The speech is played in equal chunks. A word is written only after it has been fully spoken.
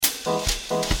Hello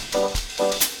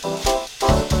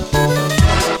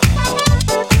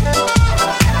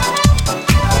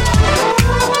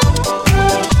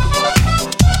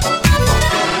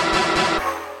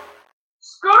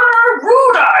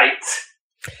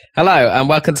and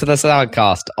welcome to the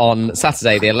Saladcast on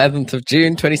Saturday, the 11th of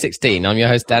June 2016. I'm your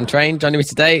host, Dan Train. Joining me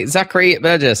today, Zachary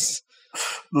Burgess.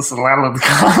 The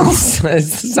Saladcast.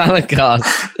 It's the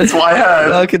Saladcast. That's what I heard.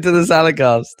 Welcome to the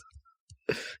Saladcast.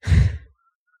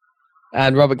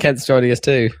 And Robert Kent's joining us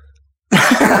too.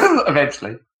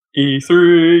 Eventually.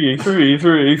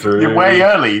 E3. You're way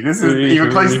early. This is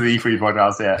even closer to the E3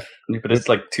 podcast, yeah. But it's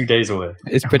like 2 days away.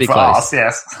 It's pretty For close. us,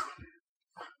 yes.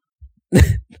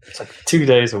 It's like 2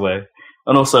 days away.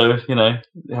 And also, you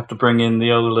have to bring in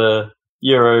the old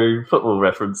Euro football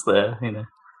reference there,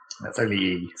 That's only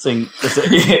E. Sing, is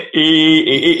it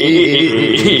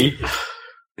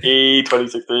E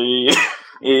 2016.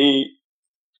 E.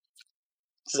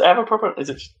 Does it have a proper, is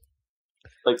it just,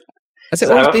 like, Has it does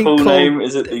it always have a been full called, name?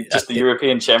 Is it just the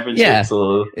European Championships? Yeah.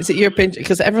 Or? Is it European?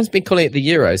 Because everyone's been calling it the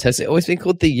Euros. Has it always been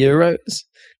called the Euros?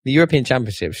 The European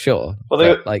Championship, sure.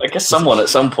 Well, I guess someone at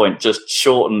some point just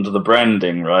shortened the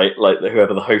branding, right? Like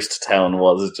whoever the host town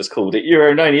was just called it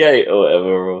Euro 98 or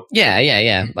whatever. Or...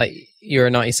 Yeah. Like Euro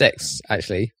 96,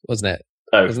 actually, wasn't it?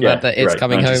 Oh, wasn't yeah, that It's right,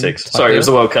 Coming 96. Home? Sorry, it was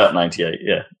the World Cup 98,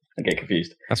 yeah. I get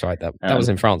confused. That's right, that was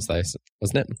in France, though,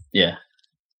 wasn't it? Yeah.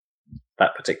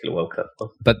 That particular World Cup.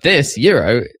 But this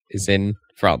Euro is in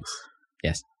France.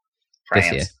 Yes. France.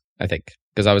 This year, I think.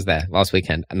 Because I was there last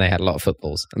weekend and they had a lot of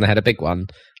footballs. And they had a big one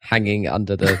hanging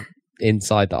under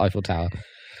inside the Eiffel Tower.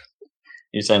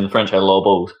 You're saying the French had a lot of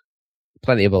balls?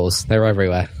 Plenty of balls. They were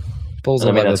everywhere. Balls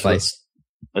all over the place.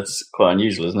 That's quite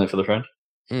unusual, isn't it, for the French?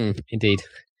 Indeed.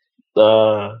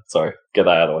 Sorry, get that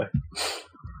out of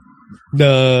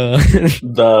No.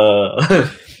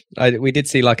 the We did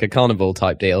see like a carnival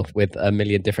type deal with a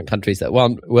million different countries that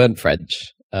weren't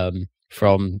French,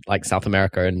 from like South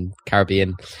America and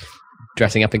Caribbean,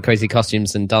 dressing up in crazy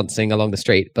costumes and dancing along the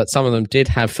street. But some of them did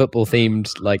have football themed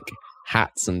like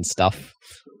hats and stuff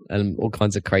and all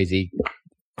kinds of crazy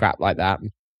crap like that.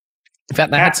 In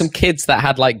fact, they had some kids that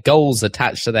had like goals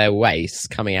attached to their waists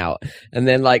coming out, and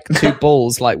then like two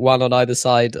balls, like one on either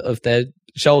side of their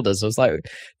shoulders. I was like,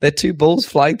 they're two balls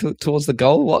flying towards the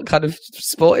goal. What kind of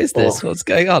sport is this? What's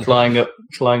going on?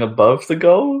 Flying above the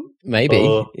goal?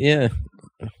 Maybe, yeah.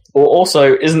 Or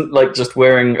also, isn't like just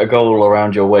wearing a goal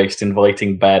around your waist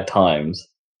inviting bad times?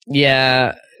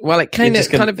 Yeah. Well, it kind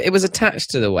of it was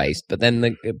attached to the waist, but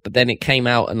then it came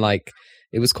out and like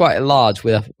it was quite large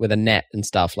with a net and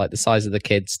stuff, like the size of the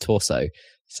kid's torso.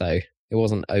 So it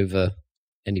wasn't over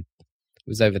it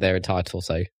was over their entire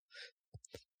torso.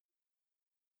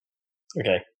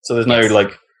 Okay, so there's no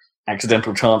like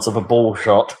accidental chance of a ball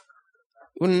shot.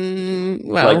 Well,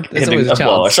 like there's hitting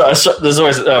always a chance. There's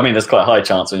always, I mean, there's quite a high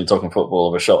chance when you're talking football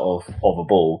of a shot of a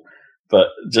ball, but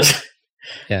just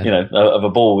of a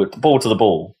ball to the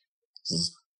ball.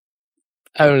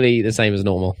 Only the same as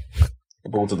normal. The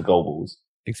ball to the goal balls.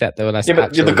 Except there were less. Yeah,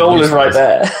 but the goal is right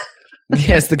there.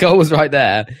 Yes, the goal was right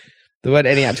there. There weren't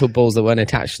any actual balls that weren't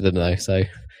attached to them though, so.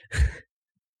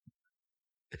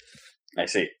 I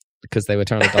see. Because they were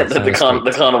trying to dance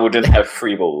the carnival didn't have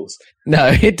free balls.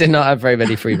 No, it did not have very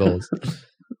many free balls.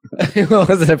 It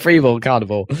wasn't a free ball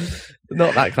carnival.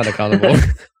 Not that kind of carnival.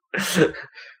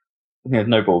 There's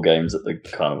no ball games at the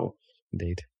carnival.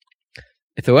 Indeed.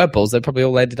 If there were balls, they probably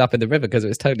all ended up in the river because it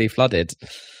was totally flooded.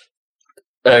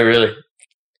 Oh, really?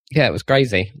 Yeah, it was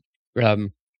crazy.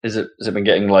 Has it been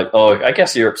getting like... Oh, I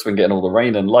guess Europe's been getting all the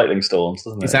rain and lightning storms,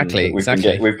 hasn't it? Exactly.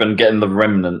 We've been getting the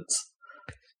remnants.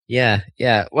 Yeah.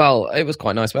 Well, it was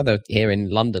quite nice weather here in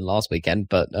London last weekend,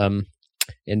 but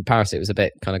in Paris it was a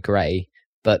bit kind of grey.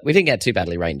 But we didn't get too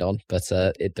badly rained on. But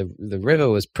the river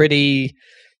was pretty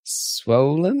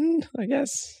swollen, I guess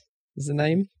is the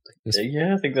name.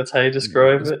 Yeah, I think that's how you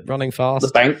describe it. Running fast.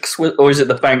 The banks, or is it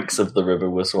the banks of the river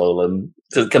were swollen?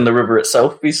 Can the river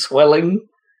itself be swelling?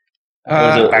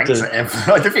 I don't think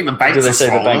the banks do they are say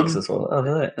swollen. the banks are swollen? Oh,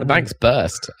 do they? The banks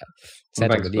burst. The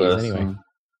banks burst. Anyway.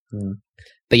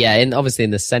 But yeah, obviously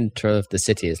in the centre of the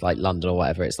city, it's like London or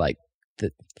whatever. It's like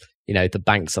the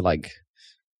banks are like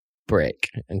brick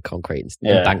and concrete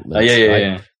embankments.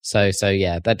 Yeah. So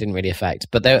yeah, that didn't really affect.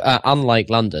 But unlike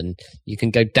London, you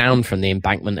can go down from the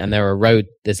embankment, and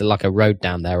there's like a road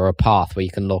down there or a path where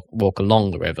you can walk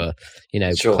along the river,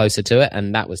 closer to it,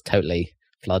 and that was totally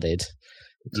flooded.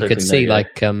 You could see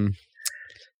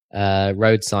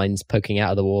road signs poking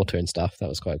out of the water and stuff. That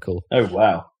was quite cool. Oh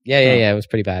wow! Yeah. It was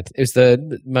pretty bad. It was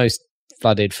the most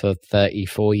flooded for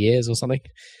 34 years or something.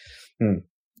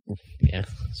 Yeah,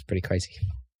 it's pretty crazy.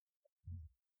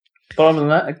 But other than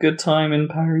that, a good time in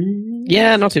Paris.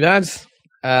 Yeah, not too bad.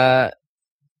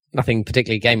 Nothing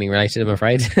particularly gaming related, I'm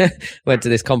afraid. Went to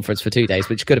this conference for 2 days,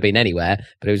 which could have been anywhere,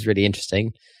 but it was really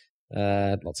interesting.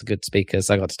 Lots of good speakers.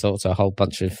 I got to talk to a whole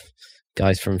bunch of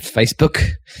guys from Facebook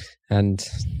and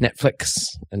Netflix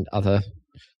and other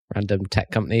random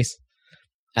tech companies.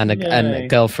 And a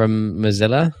girl from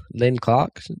Mozilla, Lynn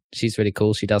Clark. She's really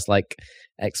cool. She does like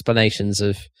explanations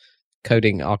of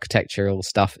coding architectural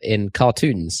stuff in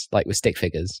cartoons, like with stick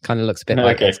figures. Kind of looks a bit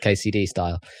like SKCD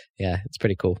style. Yeah, it's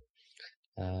pretty cool.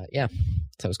 So it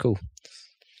was cool.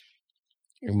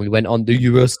 And we went on the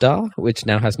Eurostar, which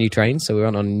now has new trains. So we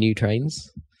went on new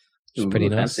trains, which is pretty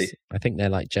nice. Fancy. I think they're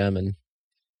like German,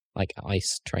 like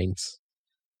ice trains.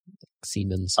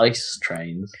 Siemens. Ice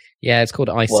trains? Yeah, it's called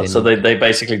ice. So they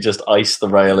basically just ice the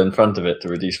rail in front of it to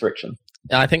reduce friction?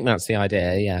 I think that's the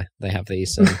idea, yeah. They have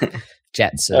these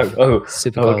jets of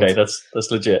super gold. Okay, that's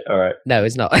legit. All right. No,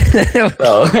 it's not.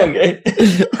 Okay.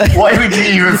 Why would you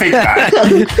even think that?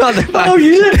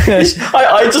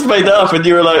 I just made that up and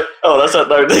you were like, oh, that's not,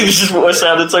 no, this just what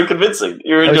sounded so convincing.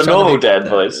 You were in your normal dad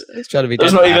voice. It's trying to be There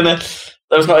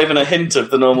was not even a hint of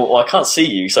the normal. Well, I can't see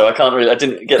you, so I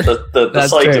didn't get the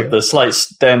sight of the slight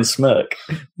Dan smirk.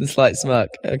 The slight smirk.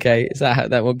 Okay, is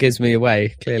that what gives me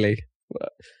away? Clearly,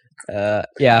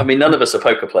 yeah. I mean, none of us are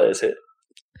poker players here.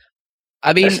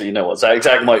 I mean, actually, you know what?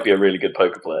 Zach might be a really good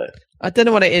poker player. I don't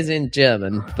know what it is in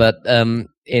German, but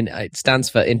it stands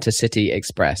for Intercity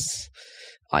Express.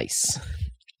 ICE.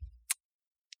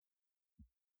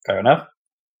 Fair enough.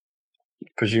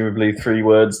 Presumably 3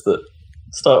 words that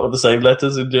start with the same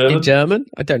letters in German. In German?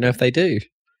 I don't know if they do.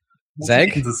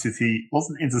 Zeg?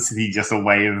 Wasn't Intercity just a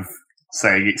way of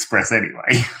saying express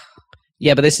anyway?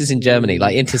 Yeah, but this is in Germany.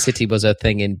 Like Intercity was a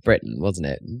thing in Britain, wasn't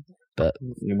it? But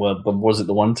was it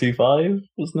the 125?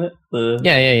 Wasn't it?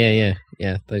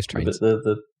 Yeah. Those trains.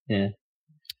 Yeah.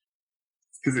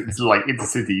 Because it's like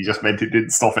Intercity just meant it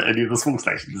didn't stop at any of the small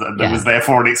stations, and there was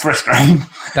therefore an express train.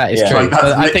 That is true. Like,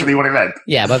 that's literally what it meant.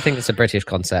 Yeah, but I think it's a British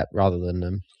concept rather than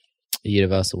a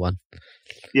universal one.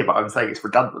 Yeah, but I'm saying it's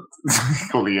redundant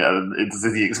calling it an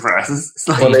Intercity Express. It's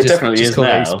like, well, it definitely is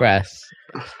now. Express.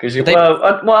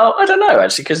 Well, I don't know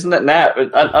actually, because now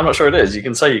I'm not sure it is. You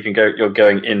can say you're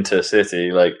going into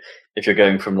city, like if you're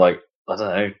going from like I don't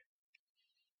know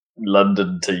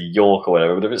London to York or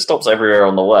whatever. But if it stops everywhere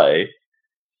on the way,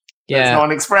 it's not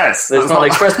an express. It's not an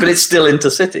express, but it's still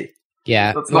intercity.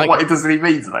 Yeah, that's not what Intercity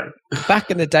means, though.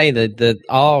 Back in the day, the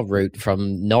R route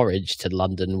from Norwich to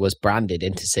London was branded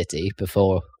Intercity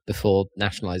before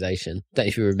nationalisation. Don't know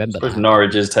if you remember that.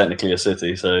 Norwich is technically a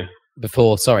city, so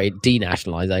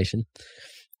denationalisation.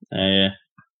 Yeah.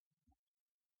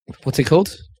 What's it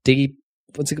called?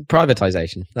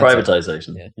 Privatisation.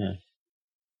 Privatisation. Yeah.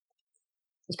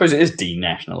 I suppose it is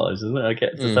denationalised, isn't it?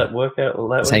 Does that work out? All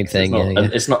that same thing.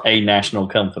 It's not a national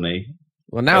company.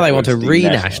 Well, now they want to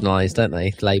renationalise, don't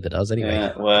they? Labour does, anyway.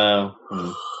 Yeah, well.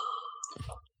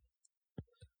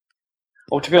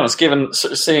 Well, to be honest,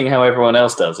 seeing how everyone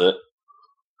else does it,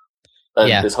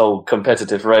 this whole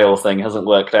competitive rail thing hasn't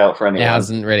worked out for anyone. It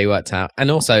hasn't really worked out. And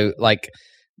also, like,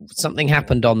 something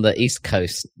happened on the East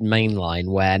Coast main line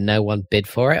where no one bid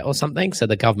for it or something, so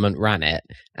the government ran it,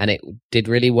 and it did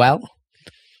really well.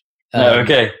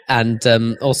 Okay. And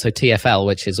also TfL,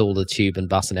 which is all the tube and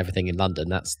bus and everything in London.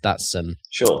 That's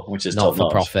sure, which is not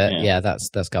for profit. Yeah, that's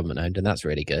government owned, and that's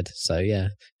really good. So yeah,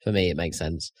 for me, it makes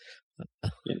sense.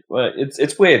 Well,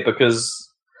 it's weird because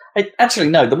actually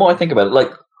no. The more I think about it,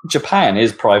 like Japan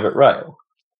is private rail.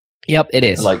 Yep, it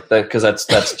is. Like because that's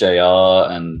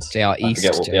JR and JR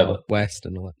East, JR West,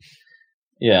 and all that.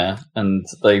 Yeah, and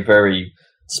they very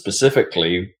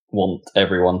specifically want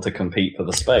everyone to compete for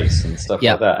the space and stuff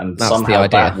like that, and somehow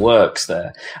that works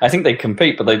there. I think they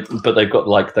compete, but they've got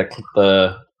like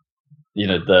the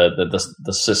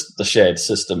shared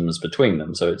systems between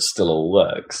them, so it still all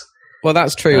works. Well,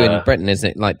 that's true in Britain,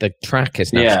 isn't it? Like the track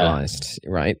is nationalised,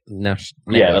 right? That's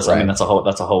a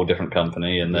whole different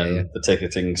company, and then the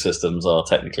ticketing systems are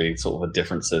technically sort of a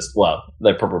different system. Well,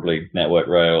 they're probably Network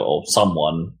Rail or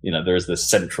someone. There is this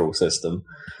central system.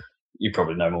 You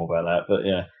probably know more about that, but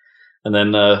yeah. And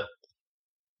then,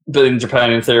 but in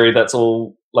Japan, in theory, that's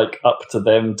all like up to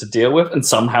them to deal with, and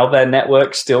somehow their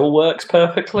network still works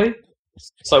perfectly.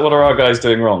 So, what are our guys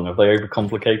doing wrong? Have they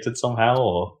overcomplicated somehow,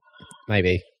 or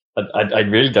maybe? I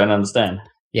really don't understand.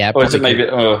 Yeah, or is it maybe?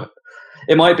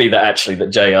 It might be that actually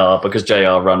that because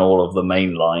JR run all of the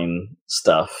mainline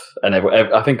stuff, and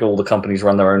I think all the companies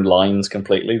run their own lines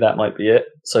completely. That might be it.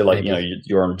 So, like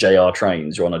you're on JR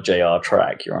trains, you're on a JR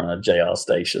track, you're on a JR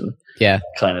station,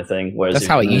 kind of thing. Whereas that's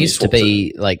how it used to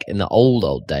be, like in the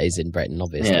old days in Britain,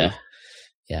 obviously.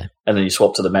 Yeah. And then you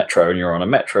swap to the metro, and you're on a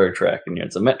metro track, and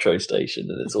it's a metro station,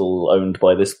 and it's all owned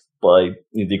by the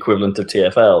equivalent of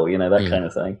TfL, that kind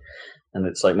of thing. And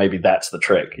it's like, maybe that's the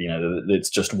trick, it's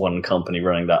just one company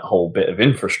running that whole bit of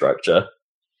infrastructure,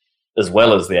 as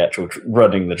well as the actual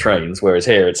running the trains. Whereas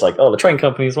here, it's like, the train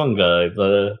company is one guy,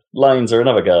 the lines are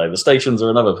another guy, the stations are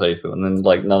another people, and then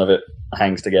like none of it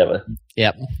hangs together.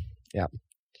 Yep.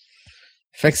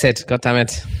 Fix it,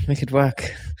 goddammit. Make it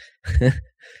work.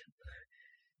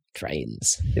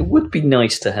 Trains. It would be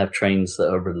nice to have trains that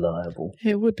are reliable.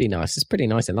 It would be nice. It's pretty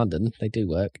nice in London. They do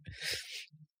work.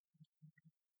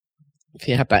 If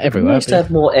you have that everywhere. Nice to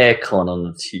have more aircon on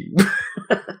the tube.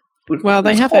 Well,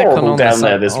 they have aircon on down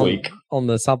there this week. On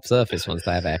the subsurface ones,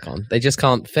 they have aircon. They just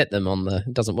can't fit them on the.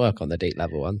 It doesn't work on the deep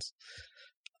level ones.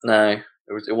 No,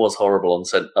 it was horrible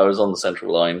I was on the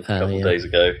Central Line a couple of days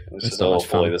ago. It was just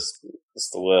this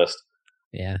is the worst.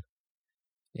 Yeah,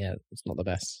 it's not the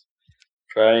best.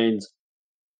 Trains.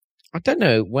 I don't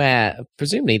know where.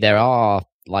 Presumably there are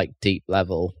like deep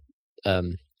level,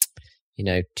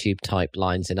 tube type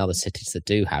lines in other cities that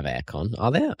do have aircon.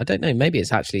 Are there? I don't know. Maybe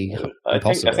it's actually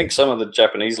impossible. I think some of the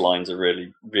Japanese lines are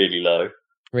really, really low.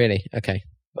 Really? Okay.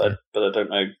 But I don't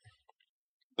know.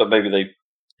 But maybe they.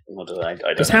 I don't know.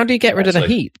 Because how do you get rid of the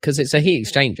heat? Because it's a heat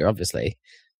exchanger, obviously.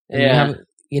 And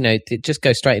it just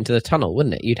goes straight into the tunnel,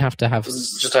 wouldn't it? You'd have to have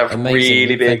really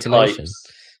big ventilation. pipes.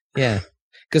 Yeah.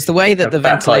 Because the way that the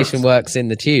ventilation works in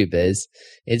the tube is,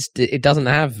 it doesn't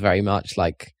have very much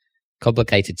like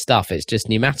complicated stuff. It's just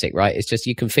pneumatic, right? It's just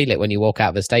you can feel it when you walk out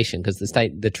of the station because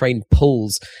the train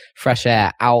pulls fresh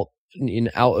air out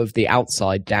of the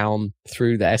outside down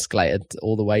through the escalator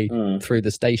all the way through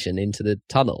the station into the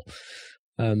tunnel.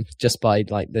 Just by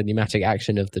like the pneumatic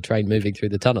action of the train moving through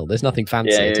the tunnel. There's nothing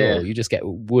fancy at all. You just get a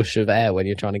whoosh of air when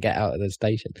you're trying to get out of the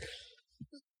station.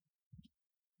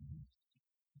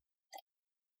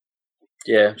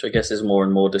 Yeah, which I guess is more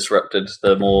and more disrupted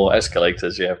the more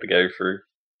escalators you have to go through.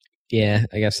 Yeah,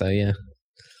 I guess so, yeah.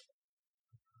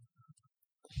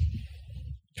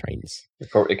 Trains.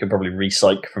 It can probably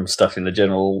recycle from stuff in the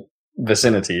general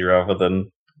vicinity rather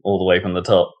than all the way from the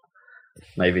top.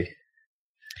 Maybe.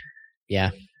 Yeah.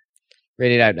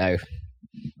 Really don't know.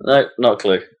 No, not a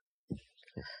clue.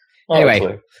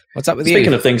 Anyway, what's up with you?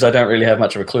 Speaking of things I don't really have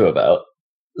much of a clue about,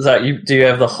 Zach, do you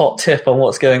have the hot tip on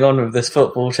what's going on with this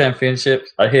football championship?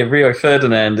 I hear Rio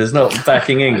Ferdinand is not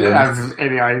backing England. I don't have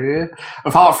any idea.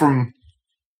 Apart from,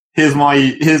 here's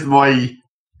my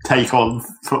take on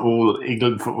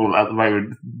England football at the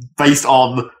moment, based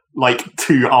on like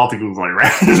 2 articles I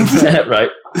read. Right.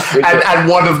 and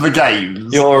one of the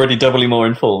games. You're already doubly more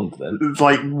informed then. It's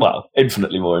like,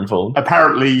 infinitely more informed.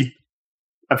 Apparently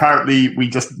we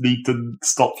just need to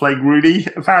stop playing Rooney,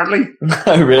 apparently.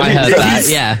 Oh, really? I heard that,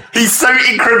 yeah. He's so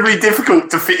incredibly difficult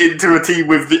to fit into a team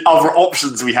with the other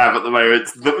options we have at the moment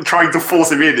that trying to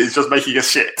force him in is just making us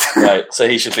shit. Right, so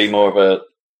he should be more of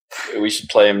we should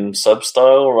play him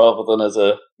sub-style rather than as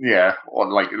a... Yeah,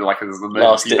 or like as an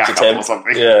last-ditch backup attempt or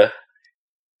something. Yeah.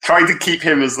 Trying to keep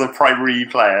him as the primary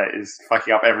player is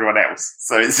fucking up everyone else.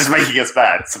 So it's just making us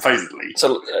bad, supposedly.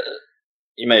 So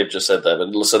you may have just said that,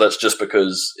 but so that's just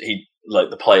because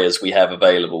the players we have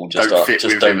available don't fit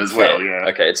him as well. Yeah.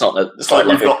 Okay, it's not a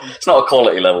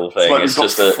quality level thing. It's like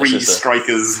we've got 3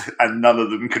 strikers and none of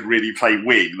them can really play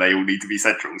wing. They all need to be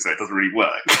central, so it doesn't really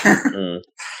work.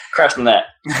 Crash the net.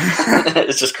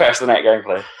 It's just crash the net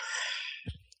gameplay.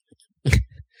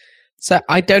 So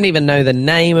I don't even know the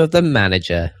name of the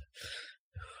manager.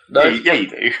 No, yeah, you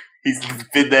do. He's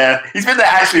been there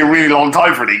actually a really long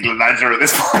time for an England manager at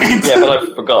this point. Yeah, but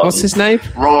I forgot. What's his name?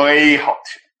 Roy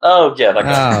Hodgson. Oh, yeah, that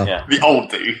guy. Oh. Yeah. The old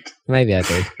dude. Maybe I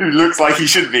do. Who looks like he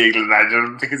should be England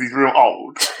manager because he's real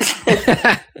old.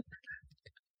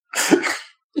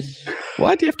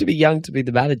 Why do you have to be young to be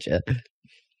the manager?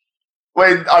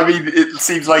 It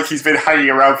seems like he's been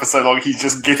hanging around for so long, he's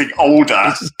just getting older.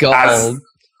 He's just got old.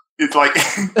 It's like,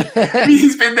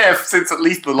 he's been there since at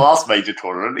least the last major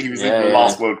tournament. He was in the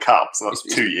last World Cup, so that's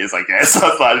 2 years, I guess.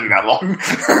 That's not actually that long.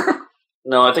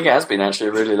 No, I think it has been actually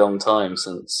a really long time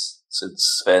since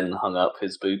Sven hung up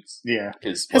his boots. Yeah.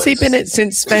 Has he been it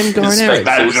since Sven Goran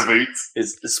manager boots?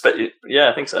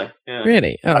 Yeah, I think so. Yeah.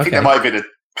 Really? Oh, I think there might have been a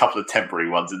couple of temporary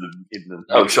ones in the.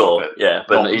 Oh, sure. Yeah,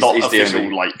 but not he's official, the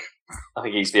only. I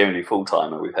think he's the only full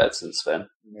timer we've had since Sven.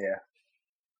 Yeah.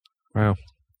 Wow.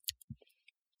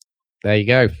 There you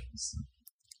go.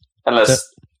 Unless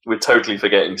we're totally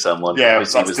forgetting someone. Yeah,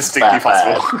 that's distinctly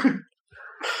possible.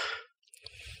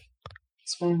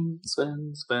 Sven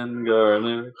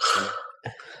Goran.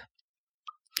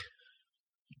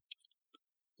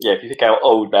 Yeah, if you think how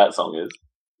old that song is.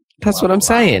 That's what I'm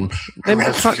saying.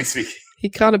 Relatively speaking. He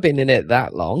can't have been in it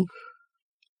that long.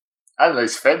 I don't know,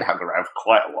 Sven hung around for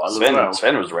quite a while as well.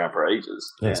 Sven was around for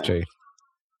ages. That's true.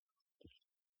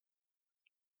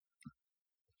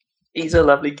 He's a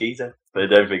lovely geezer. But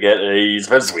don't forget, he's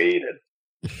from Sweden.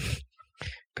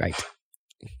 Great.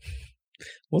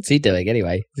 What's he doing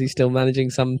anyway? Is he still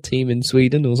managing some team in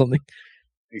Sweden or something?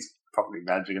 He's probably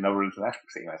managing another international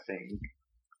team, I think.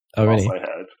 Oh, really? I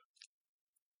heard.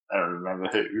 I don't remember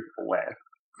who or where.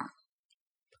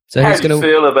 So how do you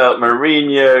feel about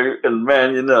Mourinho and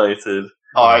Man United?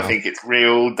 Oh, I think it's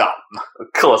real dumb. Of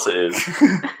course it is.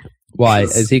 Why?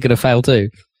 Is he going to fail too?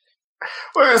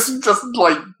 Well, it's just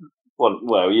like...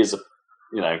 Well, he is a...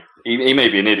 he may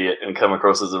be an idiot and come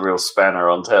across as a real spanner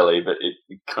on telly, but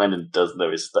he kind of does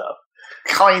know his stuff.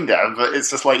 Kind of, but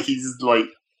it's just like he's like...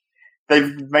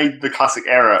 They've made the classic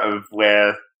error of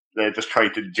where they're just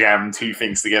trying to jam two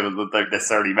things together that don't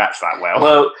necessarily match that well.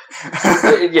 Well,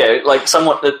 yeah, like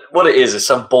somewhat. What it is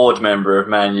some board member of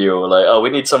Man U or like, oh, we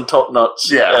need some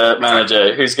top-notch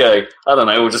manager who's going. I don't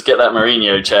know. We'll just get that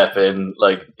Mourinho chap in.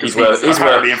 Like he's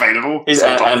available. He's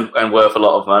and worth a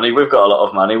lot of money. We've got a lot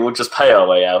of money. We'll just pay our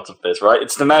way out of this, right?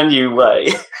 It's the Man U way.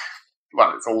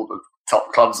 Well, it's all the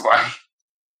top clubs' way.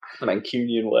 The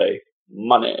Mancunian way.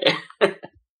 Money.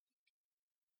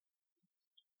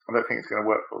 I don't think it's going to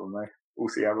work for them, though. We'll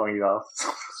see how long he lasts.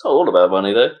 It's not all about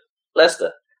money, though.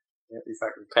 Leicester. Yeah,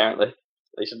 exactly. Apparently.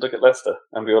 They should look at Leicester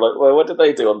and be like, well, what did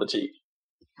they do on the cheap?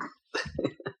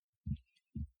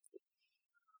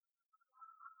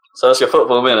 So that's your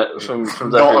football minute from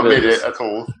Not a minute at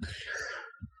all.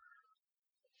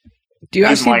 Do you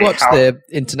actually watch the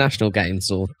international games,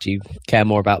 or do you care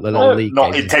more about the little league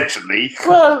not games? Intentionally.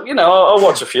 Well, I'll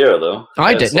watch a few of them.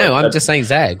 I don't know. I'm just saying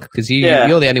Zeg, because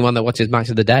you're the only one that watches Match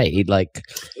of the Day.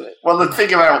 Well, the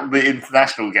thing about the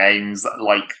international games,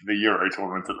 like the Euro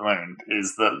tournament at the moment,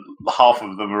 is that half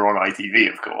of them are on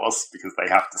ITV, of course, because they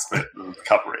have to split the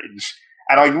coverage.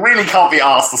 And I really can't be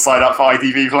asked to sign up for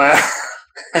ITV Player.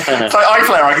 So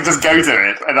iPlayer, I can just go to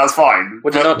it, and that's fine.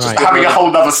 Would you not just having a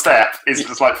whole other step is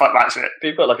just like, fuck that shit. If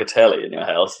you've got like a telly in your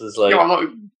house, there's like... Yeah,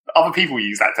 other people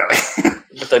use that telly.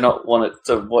 But they not want it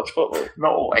to watch football?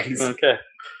 Not always. Okay.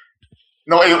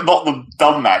 Not the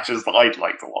dumb matches that I'd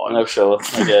like to watch. No, sure,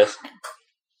 I guess.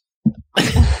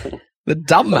 The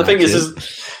dumb matches? The thing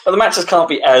is the matches can't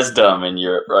be as dumb in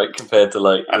Europe, right, compared to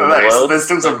like I don't know, the world. There's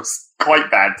still some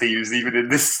quite bad teams even in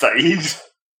this stage.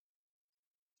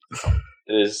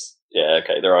 It is, yeah,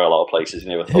 okay. There are a lot of places you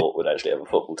never thought would actually have a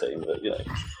football team, but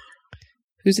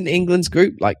Who's in England's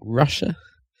group? Like Russia?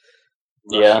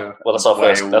 Yeah, well, that's our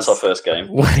first game.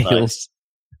 Wales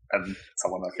and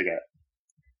someone I forget.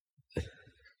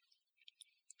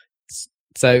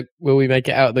 So, will we make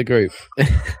it out of the group?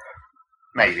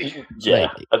 Maybe. Yeah,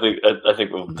 maybe. I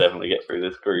think we'll definitely get through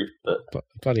this group. But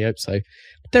bloody hope so. I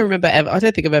don't remember. I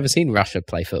don't think I've ever seen Russia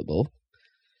play football.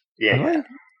 Yeah.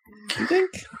 You think?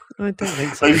 I don't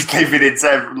think so. They've been in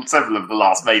several of the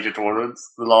last major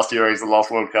tournaments. The last Euros, the last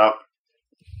World Cup.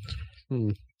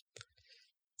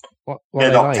 What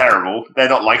they're not terrible. They're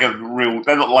not like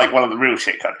they're not like one of the real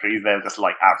shit countries. They're just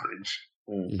like average.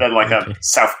 They're like a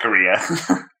South Korea.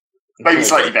 Maybe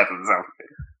slightly better than South Korea.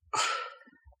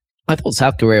 I thought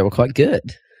South Korea were quite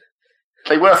good.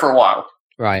 They were for a while.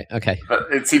 Right, okay.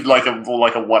 But it seemed like more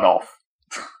like a one-off.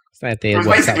 It was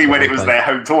basically when it was their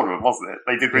home tournament, wasn't it?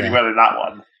 They did really well in that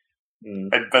one.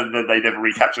 But then they never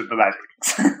recaptured the magic.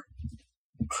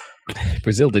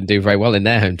 Brazil didn't do very well in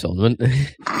their home tournament.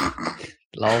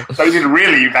 Lol. They did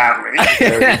really badly.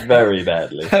 Very, very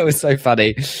badly. That was so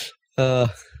funny.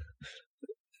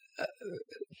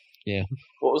 Yeah.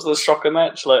 What was the shocker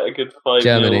match? Like a good 5-0?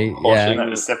 Germany, yeah. That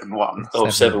was 7-1. Oh,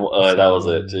 7-1. Oh, that was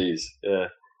it. Jeez. Yeah.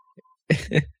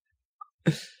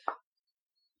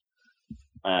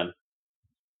 Man.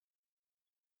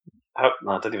 I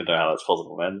don't even know how that's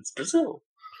possible, man. It's Brazil.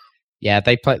 Yeah,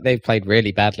 they played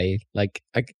really badly.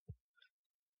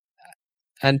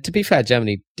 And to be fair,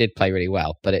 Germany did play really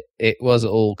well, but it was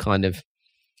all kind of,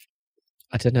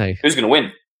 I don't know. Who's going to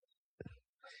win?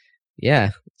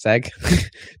 Yeah, Zeg.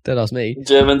 Don't ask me.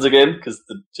 Germans again, because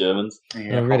the Germans.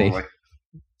 Yeah, really. Yeah.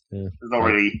 There's not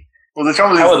really. Well, the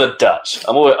trouble is, how are the Dutch?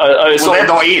 they're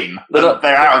not in.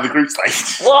 They're out of the group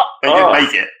stage. What? They didn't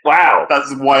make it. Wow.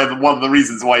 That's one of the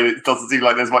reasons why it doesn't seem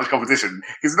like there's much competition.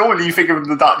 Because normally you think of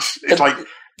the Dutch, it's like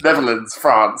Netherlands,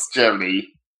 France, Germany.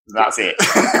 That's it.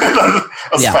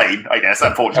 Spain, I guess,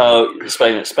 and Portugal. Oh,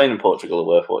 Spain and Portugal are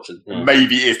worth watching. Yeah.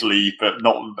 Maybe Italy, but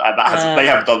not. And they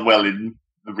haven't done well in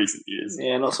the recent years.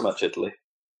 Yeah, not so much Italy.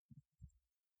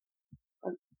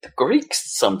 The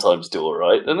Greeks sometimes do all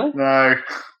right, don't they? No,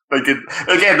 They did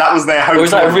again. That was their home. Or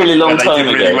was that a really long time They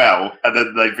did really ago? well, and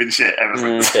then they've been shit ever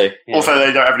since. Okay. Yeah. Also,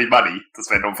 they don't have any money to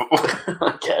spend on football.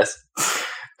 I guess.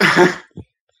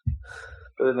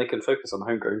 But then they can focus on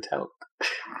homegrown talent.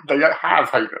 They don't have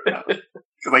homegrown talent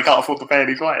because they can't afford to pay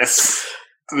any players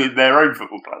to be their own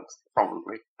football clubs.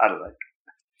 Probably, I don't know.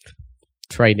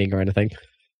 Training or anything.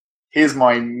 Here's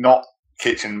my not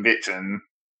kitchen bitchin'.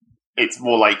 It's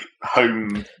more like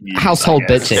home news, Household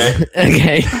I guess. bitching.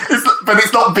 Okay. But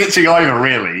it's not bitching either,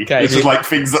 really. Okay. It's just like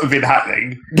things that have been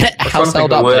happening.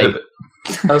 Household update.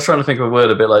 I was trying to think of a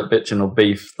word a bit like bitchin' or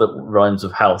beef that rhymes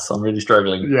with house. I'm really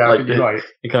struggling. Yeah, like, I think you're right.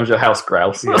 It comes your house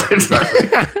grouse. Yeah, exactly.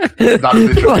 That's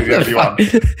literally What the only one.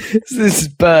 This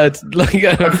bird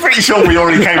I'm pretty sure we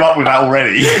already came up with that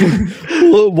already.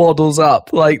 waddles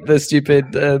up like the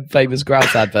stupid famous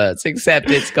grouse adverts, except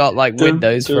it's got like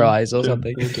windows for eyes or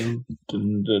something. It's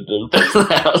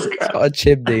got a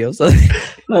chimney or something.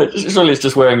 No, surely it's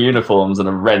just wearing uniforms and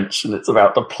a wrench, and it's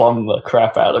about to plumb the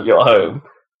crap out of your home.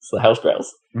 It's the house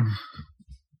grouse.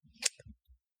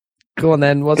 Go on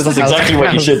then. What's Because the that's house exactly what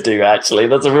you grouse? should do, actually.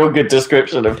 That's a real good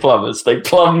description of plumbers. They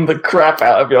plumb the crap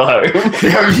out of your home.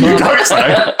 You don't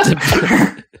say.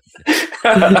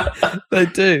 They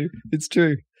do. It's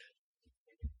true.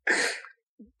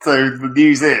 So the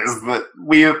news is that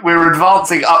we're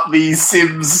advancing up the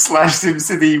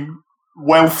Sims/SimCity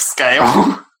wealth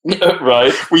scale.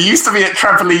 Right. We used to be at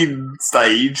trampoline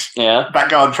stage, Yeah.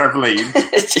 backyard trampoline,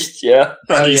 It's just, yeah.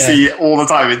 that Oh, you yeah. see all the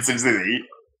time in SimCity.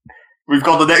 We've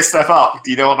got the next step up. Do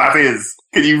you know what that is?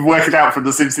 Can you work it out from the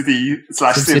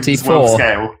SimCity/Sims SimCity wealth 4.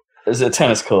 scale? Is it a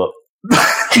tennis court?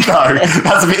 No,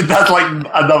 that's like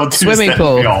another two Swimming steps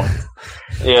pool. beyond.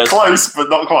 Yeah. Close, but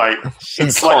not quite. Shit.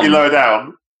 It's slightly Pond. lower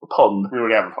down. Pond. We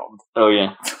already have a pond. Oh,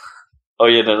 yeah. Oh,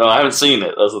 yeah, no, I haven't seen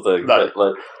it. That's the thing. No.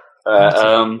 Like,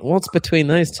 What's between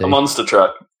those two? a monster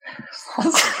truck.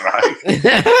 That's right.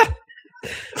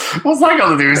 What's that got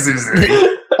to do with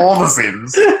SimCity? All the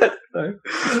Sims.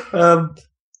 A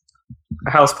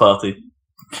house party.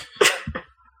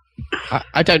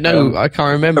 I don't know. I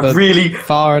can't remember A really,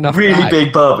 far enough really back.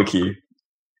 big barbecue.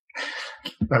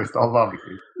 No, it's not a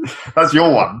barbecue. That's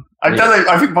your one. I don't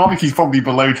know. I think barbecue's probably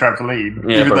below trampoline,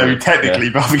 Yeah, even probably, though technically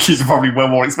barbecues are probably well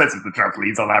more expensive than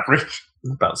trampolines on average.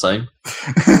 About the same,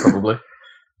 probably.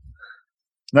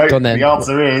 No, Go on then. the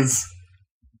answer is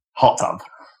hot tub.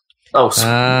 Oh, sweet.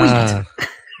 Ah.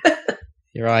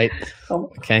 You're right.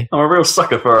 Okay. I'm a real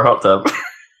sucker for a hot tub.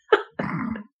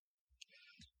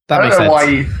 That I makes don't know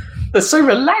sense. why They're so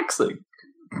relaxing.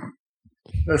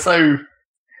 they're so.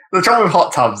 The trouble with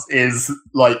hot tubs is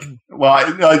like, well,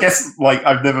 I guess like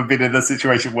I've never been in a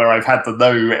situation where I've had to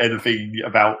know anything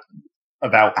about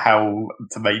how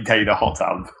to maintain a hot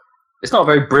tub. It's not a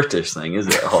very British thing, is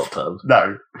it? A hot tub.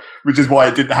 No, which is why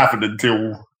it didn't happen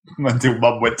until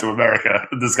Mum went to America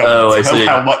and discovered Oh, I see.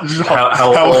 how much How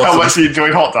how awesome. much she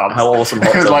enjoyed hot tubs. How awesome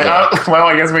hot It was tubs like, are. well,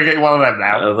 I guess we're getting one of them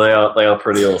now. They are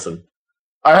pretty awesome.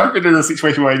 I haven't been in a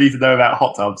situation where I need to know about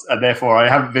hot tubs, and therefore I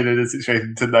haven't been in a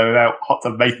situation to know about hot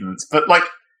tub maintenance. But like,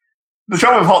 the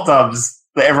trouble with hot tubs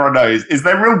that everyone knows is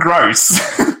they're real gross.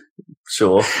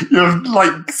 Sure. You're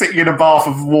like sitting in a bath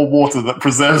of warm water that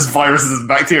preserves viruses and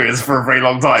bacteria for a very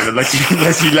long time unless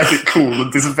you let it cool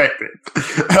and disinfect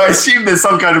it. And I assume there's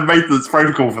some kind of maintenance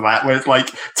protocol for that where it's like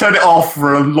turn it off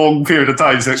for a long period of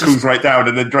time so it cools right down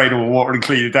and then drain all the water and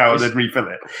clean it out and then refill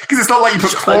it. Because it's not like you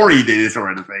put chlorine in it or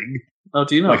anything. Oh,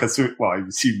 do you know? Like well, I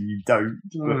assume you don't,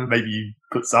 but maybe you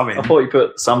put some in. I thought you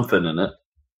put something in it.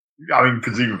 I mean,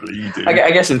 presumably you do.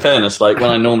 I guess in fairness, like when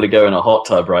I normally go in a hot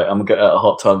tub, right, I'm going to a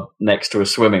hot tub next to a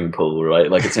swimming pool, right?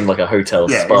 Like it's in like a hotel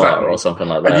Yeah, spa exactly. or something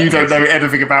like that. And you don't know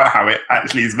anything about how it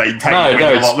actually is maintained No, when you're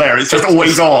it's- not there. It's just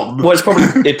always on. Well,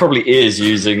 it probably is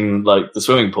using like the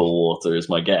swimming pool water, is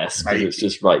my guess, because Maybe. it's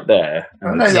just right there.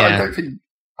 No, Yeah. I don't think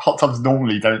hot tubs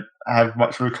normally don't have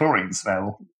much of a chlorine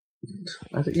smell.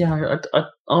 I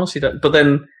honestly don't. But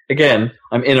then again,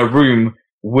 I'm in a room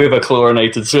with a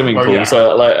chlorinated swimming Oh, pool, yeah.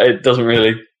 so like it doesn't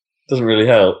really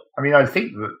help. I mean, I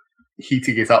think that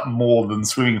heating it up more than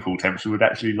swimming pool temperature would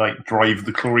actually like drive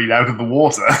the chlorine out of the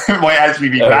water. It might actually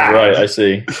be Oh, bad. right, I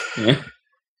see. Yeah.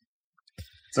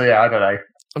 So yeah, I don't know.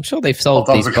 I'm sure they've Hot solved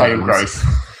tubs these are kind of problems.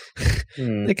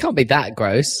 gross. They can't be that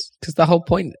gross because the whole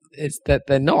point is that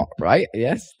they're not, right?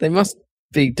 Yes, they must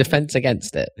be defense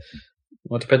against it.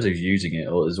 Well, it depends who's using it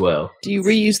as well. Do you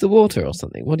reuse the water or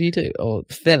something? What do you do? Or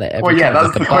fill it every Well, yeah, time that's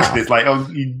like the a question. bath? It's like, oh,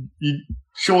 you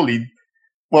surely.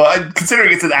 Well,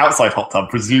 considering it's an outside hot tub,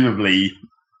 presumably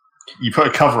you put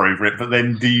a cover over it, but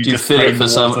then do you Do you just fill drain it for the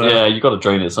some? water? Yeah, you got to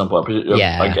drain it at some point.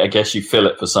 Yeah. I guess you fill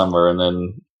it for summer and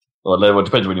then Well, no, it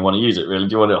depends when you want to use it, really.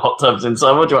 Do you want hot tubs in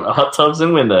summer? Do you want hot tubs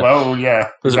in winter? Well, yeah.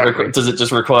 Does it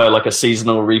just require like a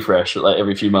seasonal refresh, like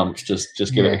every few months? Just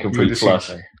give it a complete flush.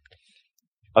 So.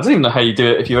 I don't even know how you do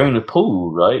it if you own a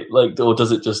pool, right? Like, or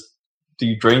does it just? Do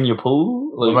you drain your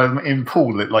pool? Like, well, in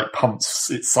pool, it like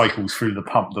pumps, it cycles through the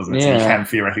pump, doesn't it? So you can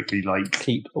theoretically like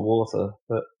keep the water,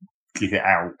 but keep it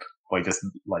out by just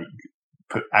like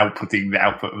outputting the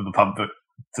output of the pump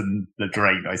to the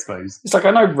drain, I suppose. It's like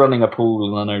I know running a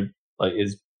pool, and I know like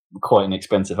is quite an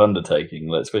expensive undertaking,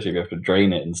 like, especially if you have to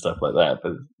drain it and stuff like that.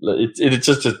 But it's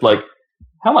just like,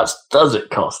 how much does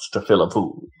it cost to fill a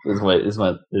pool? Is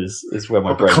where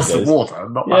my brain goes. The cost of water,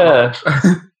 not that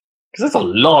much. Because it's a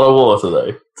lot of water,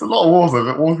 though. It's a lot of water,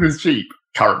 but water is cheap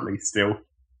currently, still,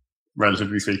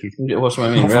 relatively speaking. What's what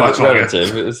I mean?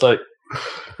 Relative. It's like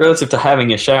relative to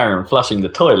having a shower and flushing the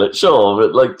toilet, sure,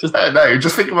 but like just no.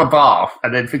 Just think of a bath,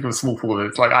 and then think of a small pool. And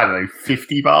it's like, I don't know,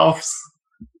 50 baths.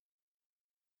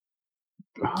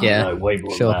 Yeah, no, way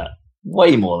more than that.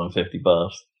 Way more than 50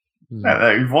 baths.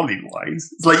 No, volume-wise,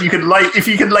 it's like if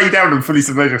you can lay down and fully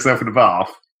submerge yourself in a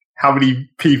bath. How many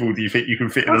people do you think you can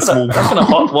fit in a small bath? A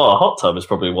hot tub is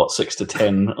probably 6 to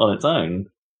 10 on its own.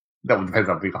 That would depend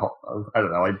on how big a hot tub. I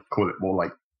don't know. I'd call it more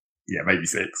like maybe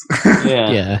 6.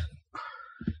 Yeah.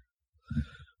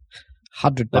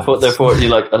 100 baths. Therefore, you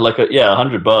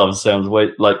 100 baths sounds way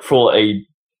like for the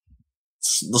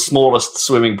smallest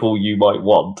swimming pool you might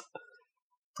want.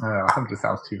 100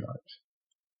 sounds too much.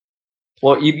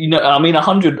 Well, you know, I mean,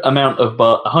 100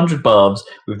 baths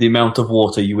with the amount of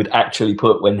water you would actually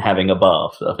put when having a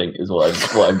bath, I think is what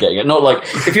I'm getting at. Not like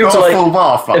if you were to like full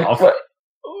bath,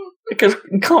 because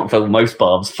you can't fill most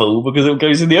baths full because it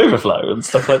goes in the overflow and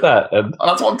stuff like that. And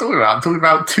that's what I'm talking about. I'm talking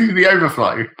about to the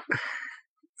overflow.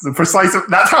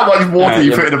 That's how much water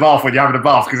you put in a bath when you're having a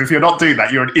bath. Because if you're not doing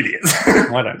that, you're an idiot.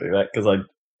 I don't do that because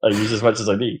I use as much as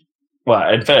I need.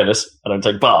 Well, in fairness, I don't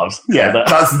take baths. Yeah,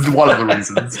 that's one of the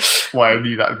reasons why I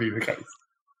knew that would be the case.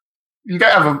 You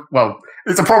don't have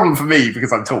it's a problem for me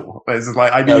because I'm tall. But it's just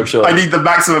like I need the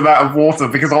maximum amount of water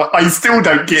because I still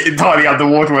don't get entirely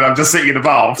underwater when I'm just sitting in a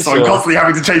bath. So I'm constantly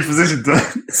having to change position to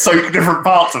soak different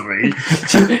parts of me.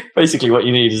 Basically, what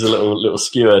you need is a little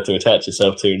skewer to attach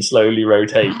yourself to and slowly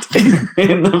rotate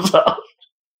in the bath.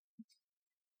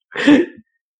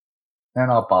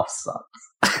 And our bath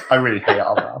sucks. I really hate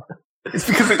our bath. It's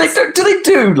because do they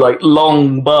do like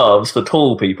long baths for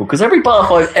tall people? Because every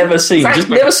bath I've ever seen just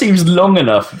never seems long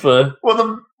enough for. Well,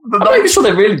 I'm not even sure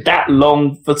they're really that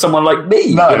long for someone like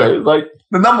me. No, you know? Like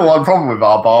the number one problem with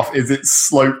our bath is it's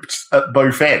sloped at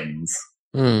both ends,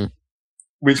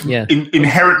 which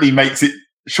inherently makes it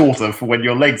shorter for when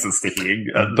your legs are sticking.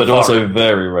 But also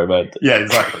very romantic. Yeah,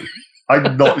 exactly.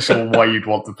 I'm not sure why you'd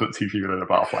want to put two people in a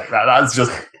bath like that. That's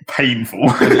just painful.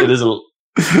 It is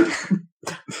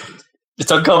it's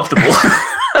uncomfortable.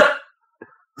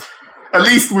 At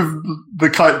least with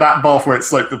that bath where it's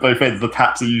sloped at both ends, the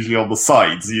taps are usually on the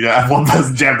sides. You don't have one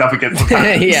person jammed up against the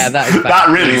taps. Yeah, that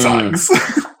really sucks.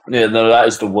 Yeah, no, that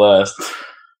is the worst.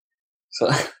 So,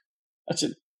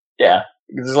 actually, yeah,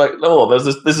 it's like,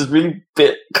 there's this is really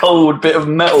cold bit of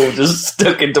metal just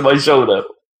stuck into my shoulder.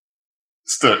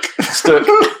 Stuck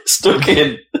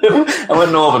in. I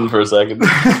went northern for a second.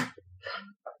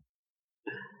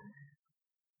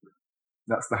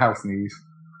 That's the house news.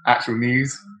 Actual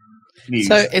news.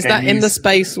 So is that in the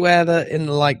space where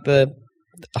the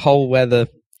hole where the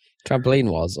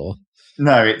trampoline was, or?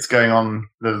 No, it's going on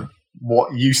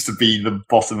what used to be the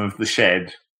bottom of the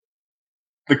shed.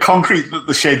 The concrete that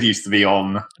the shed used to be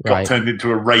on got turned into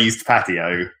a raised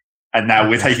patio, and now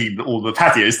we're taking all the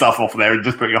patio stuff off there and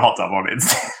just putting a hot tub on it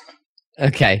instead.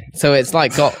 Okay, so it's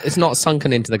like it's not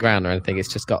sunken into the ground or anything.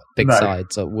 It's just got big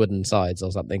sides or wooden sides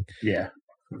or something. Yeah.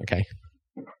 Okay.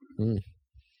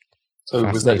 So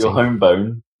was that your home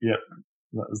bone? Yep.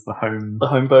 That was the home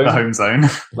bone? The home zone.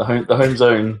 The home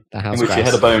zone in which you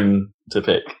had a bone to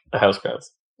pick. The house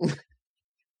crabs.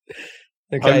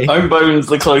 Okay. Home bone's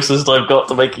the closest I've got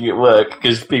to making it work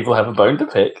because people have a bone to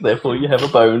pick, therefore you have a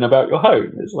bone about your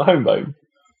home. It's the home bone.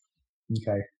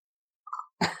 Okay.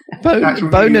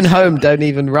 Bone and home don't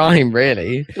even rhyme,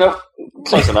 really. No,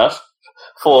 close enough.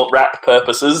 For rap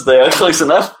purposes, they are close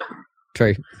enough.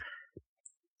 True.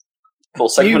 For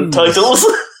segment titles,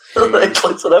 they're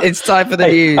close enough. It's time for the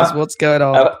news. What's going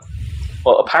on?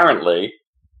 Well, apparently,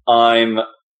 I'm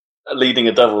leading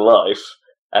a double life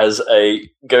as a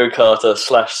go-karter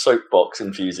 / soapbox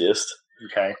enthusiast.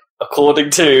 Okay.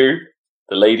 According to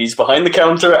the ladies behind the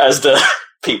counter at Asda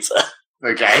Pizza.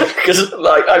 Okay. Because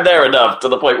like I'm there enough to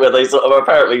the point where they sort of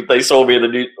apparently they saw me in the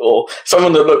news, or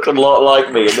someone that looked a lot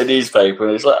like me in the newspaper,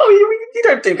 and it's like, oh, you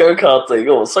don't do go-karting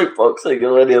or soapboxing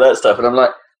or any of that stuff, and I'm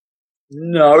like,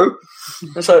 no.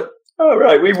 It's like, oh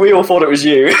right, we all thought it was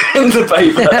you in the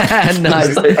paper.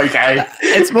 Nice. Okay.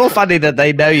 It's more funny that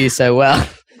they know you so well.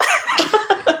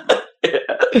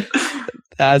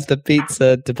 As the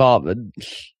pizza department,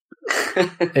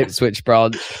 Ipswich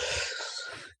branch.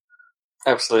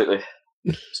 Absolutely.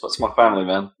 So that's my family,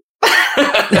 man.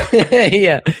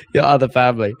 Yeah, your other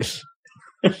family.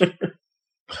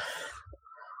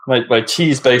 My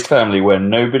cheese-based family where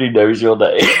nobody knows your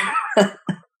name.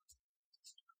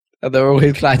 And they're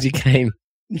always glad you came.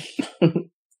 Well,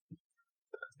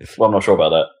 I'm not sure about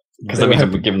that. Because that means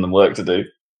I'm giving them work to do.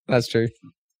 That's true.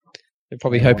 They're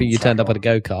probably hoping you turned up at a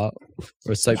go-kart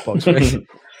or a soapbox race.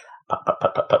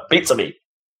 Pizza me.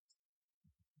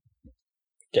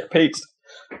 Get pizzed.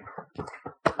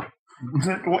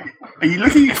 What, are you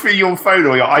looking through your phone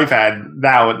or your iPad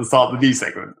now at the start of the news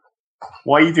segment?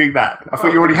 Why are you doing that? I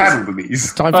thought you already had all of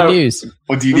these. Time for news.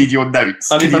 Or do you need your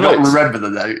notes? I need Can you the not notes. remember the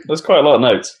note? There's quite a lot of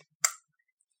notes.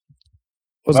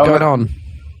 What's going on?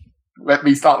 Let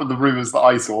me start with the rumours that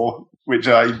I saw, which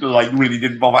I really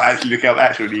didn't bother actually looking up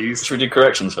actual news. Should we do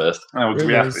corrections first? Oh, do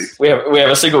we have to? We have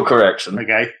a single correction.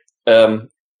 Okay.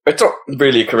 It's not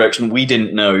really a correction. We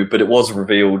didn't know, but it was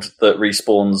revealed that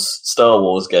Respawn's Star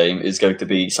Wars game is going to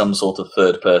be some sort of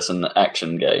third-person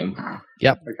action game.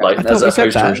 Yep. Like I thought we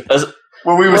said that.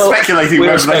 We were speculating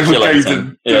whether they would go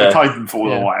to Titanfall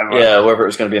or whatever. Yeah, whether it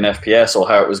was going to be an FPS or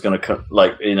how it was going to,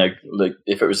 like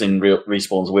if it was in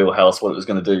Respawn's wheelhouse, what it was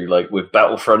going to do, like with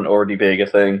Battlefront already being a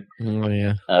thing. Oh,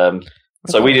 yeah.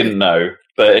 So we didn't know,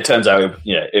 but it turns out,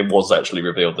 it was actually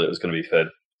revealed that it was going to be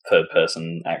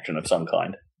third-person action of some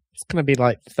kind. It's going to be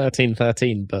like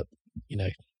 1313, but,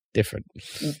 different.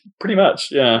 Pretty much,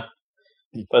 yeah.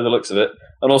 By the looks of it.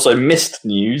 And also, missed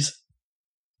news.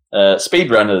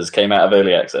 Speedrunners came out of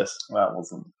early access. Well, it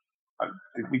wasn't.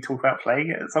 Did we talk about playing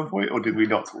it at some point, or did we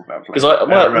not talk about playing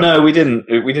it? No, we didn't.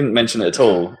 We didn't mention it at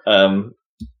all.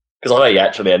 Because I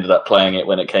actually ended up playing it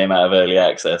when it came out of early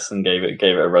access and gave it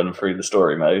a run through the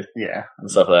story mode. Yeah, and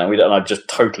stuff like that. And I just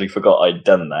totally forgot I'd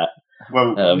done that.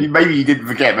 Well, maybe you didn't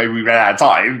forget. Maybe we ran out of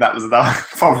time. That was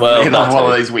probably another one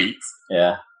of those weeks.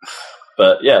 Yeah,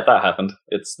 but yeah, that happened.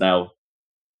 It's now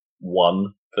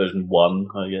version 1,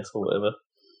 I guess, or whatever.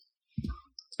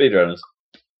 Speedrunners.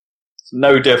 It's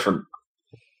no different.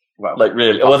 Well, like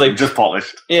really, well, they just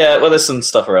polished. Yeah, well, there's some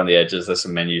stuff around the edges. There's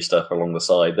some menu stuff along the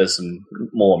side. There's some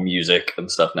more music and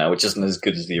stuff now, which isn't as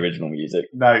good as the original music.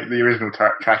 No, the original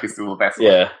track is still the best.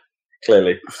 Yeah,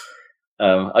 clearly.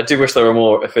 I do wish there were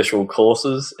more official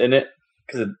courses in it,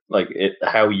 because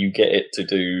how you get it to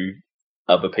do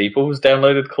other people's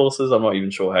downloaded courses. I'm not even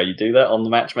sure how you do that on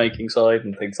the matchmaking side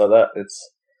and things like that.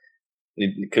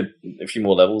 A few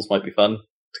more levels might be fun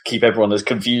to keep everyone as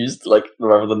confused,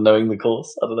 rather than knowing the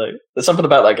course. I don't know. There's something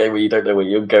about that game where you don't know what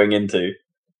you're going into,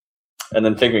 and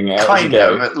then figuring it out as you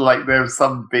go. Like there's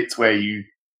some bits where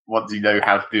once you know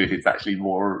how to do it, it's actually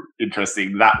more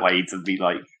interesting that way to be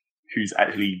like, who's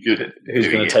actually good at it. Who's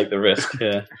going to take the risk,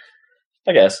 yeah.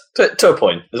 I guess. To a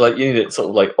point. It's like, you need it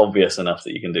sort of obvious enough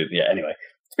that you can do. Yeah, anyway.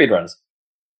 Speedruns.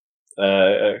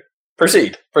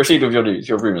 Proceed. Proceed with your news,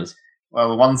 your rumours. Well,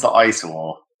 the ones that I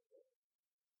saw...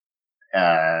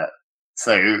 I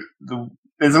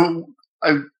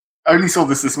only saw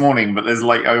this morning, but there's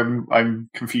I'm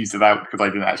confused about, because I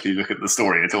didn't actually look at the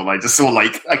story at all. I just saw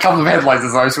a couple of headlines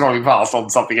as I was scrolling past on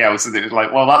something else, and it was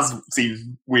like, well, that seems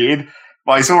weird.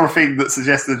 But I saw a thing that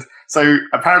suggested, so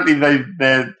apparently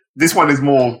this one is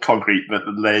more concrete, but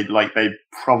they're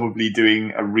probably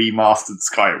doing a remastered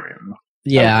Skyrim.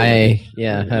 Yeah, I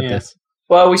heard this.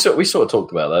 Well, we sort of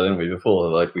talked about that, didn't we,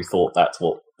 before? We thought that's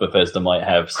what Bethesda might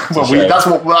have. Well, that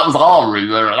was our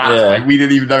rumor at that point. We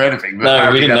didn't even know anything. But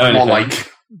no, we didn't know anything.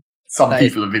 Some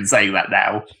people have been saying that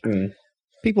now. Mm.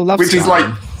 People love Which Skyrim. is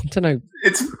I don't know.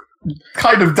 It's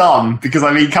kind of dumb, because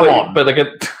come on. But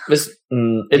it's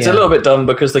a little bit dumb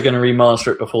because they're going to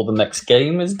remaster it before the next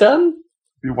game is done.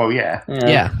 Well, yeah.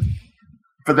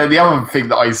 But then the other thing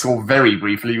that I saw very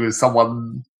briefly was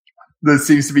someone that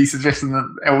seems to be suggesting that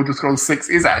Elder Scrolls 6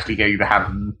 is actually going to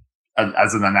happen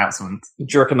as an announcement. Do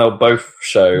you reckon they'll both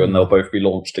show and they'll both be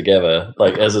launched together?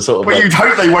 As a sort of... But you'd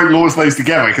hope they won't launch those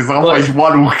together, because otherwise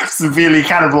one will severely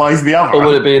cannibalise the other. Or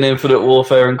would it be an Infinite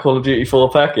Warfare and Call of Duty 4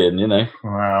 pack-in,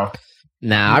 Wow.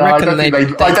 Nah, I reckon I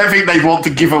don't think they'd want to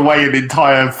give away an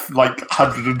entire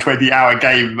 120-hour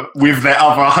game with their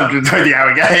other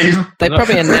 120-hour game. They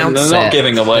probably announced they're not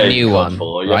giving away a new one,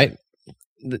 right?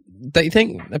 don't you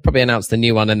think they'll probably announce the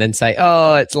new one and then say,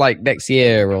 "Oh, it's like next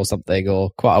year or something, or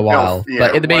quite a while."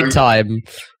 But in the meantime,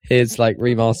 here's like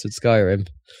remastered Skyrim.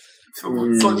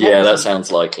 That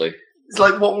sounds likely. It's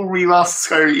like, what will remastered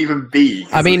Skyrim even be?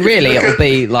 I mean, really, it'll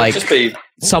be like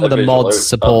some of the mods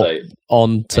support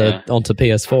onto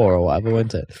PS4 or whatever,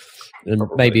 won't it? And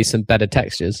probably. Maybe some better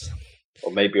textures.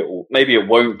 Or maybe it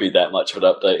won't be that much of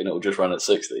an update and it will just run at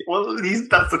 60. Well,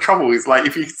 that's the trouble. Is like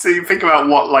if you think about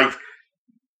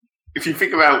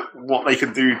what they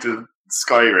can do to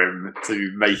Skyrim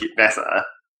to make it better,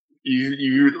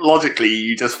 you logically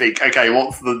you just think, okay,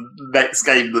 what's the next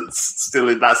game that's still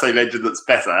in that same engine that's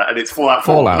better? And it's Fallout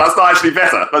 4. That's not actually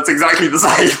better. That's exactly the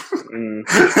same.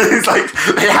 It's like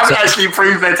they haven't actually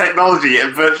improved their technology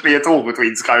virtually at all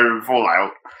between Skyrim and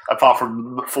Fallout. Apart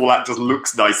from Fallout just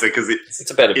looks nicer because it's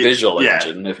a better visual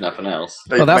engine, if nothing else.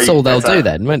 Well, that's all they'll do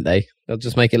then, won't they? They'll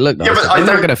just make it look nicer. Yeah, they're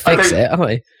not going to fix it, are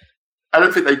they? I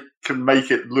don't think they can make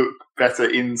it look better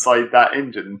inside that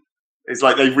engine. It's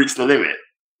like they've reached the limit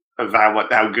of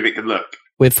how good it can look.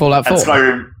 With Fallout 4? And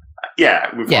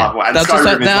Skyrim, Fallout 4.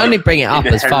 And they'll only bring it up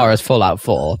as far as Fallout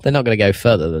 4. They're not going to go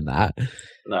further than that.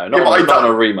 No, not on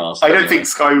a remaster. I don't think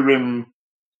Skyrim...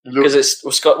 Because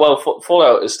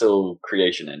Fallout is still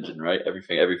creation engine, right?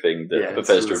 Everything that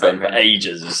Bethesda have done for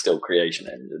ages is still creation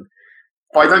engine.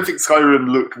 But I don't think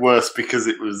Skyrim looked worse because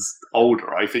it was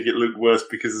older. I think it looked worse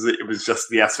because it was just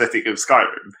the aesthetic of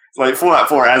Skyrim. It's like Fallout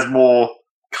 4 has more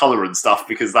colour and stuff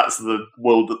because that's the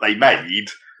world that they made.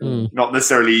 Not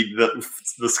necessarily that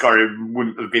the Skyrim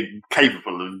wouldn't have been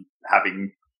capable of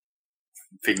having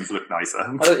things look nicer.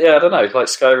 I don't know. Like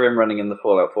Skyrim running in the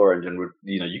Fallout 4 engine would,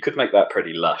 you could make that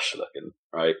pretty lush looking,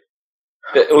 right?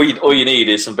 But all you need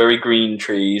is some very green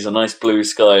trees, a nice blue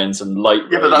sky, and some light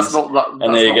rays. Yeah, but that's not what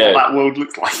that world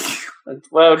looks like.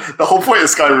 Well, the whole point of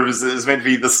Skyrim is meant to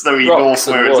be the snowy north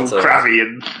where it's all crabby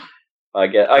and. I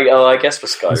guess for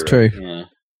Skyrim, that's true. Yeah.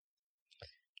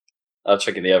 I was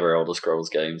thinking the other Elder Scrolls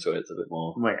games where it's a bit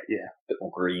more, a bit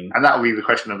more green. And that'll be the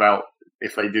question about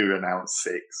if they do announce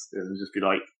 6. It'll just be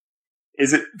like,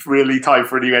 is it really time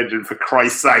for a new engine? For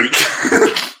Christ's sake!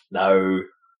 No,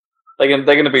 they're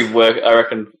going to be I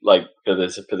reckon, like for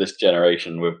this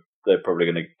generation, they're probably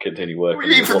going to continue working.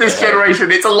 Really, for this generation,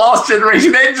 it's a last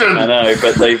generation engine. I know,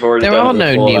 but they've already. There are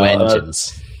no new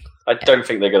engines. I don't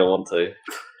think they're going to want to.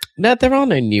 No, there are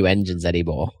no new engines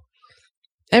anymore.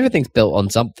 Everything's built on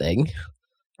something.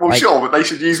 Well, sure, but they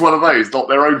should use one of those, not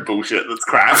their own bullshit that's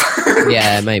crap.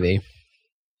 Yeah, maybe.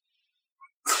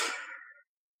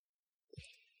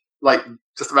 Like,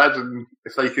 just imagine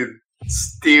if they could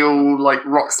steal, like,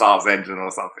 Rockstar's engine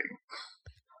or something.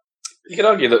 You could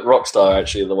argue that Rockstar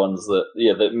actually are the ones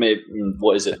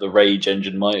the Rage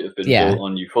engine might have been built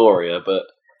on Euphoria, but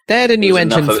they had a new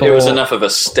engine it was enough of a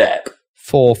step.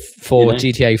 For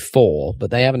GTA 4,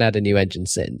 but they haven't had a new engine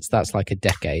since. That's like a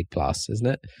decade plus, isn't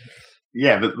it?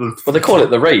 Yeah, but they call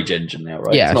it the Rage engine now,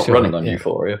 right? Yeah, it's not running on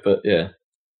Euphoria, but yeah.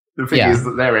 The thing is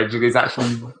that their engine is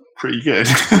actually pretty good.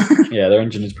 Yeah, their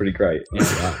engine is pretty great.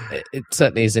 Yeah. It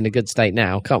certainly is in a good state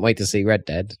now. Can't wait to see Red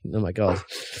Dead. Oh my god.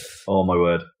 Oh my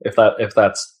word! If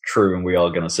that's true, and we are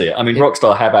going to see it, I mean,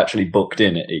 Rockstar have actually booked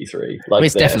in at E3. Like,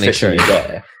 it's definitely true.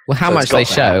 There. Well, how much they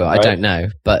show, right? I don't know,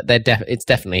 but it's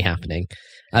definitely happening.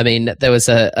 I mean, there was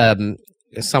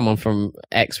someone from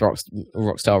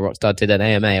Rockstar did an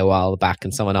AMA a while back,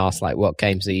 and someone asked, like, what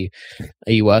games are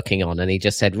you working on? And he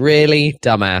just said, "Really,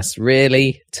 dumbass,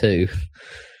 really, 2."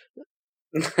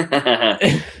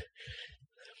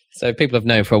 So people have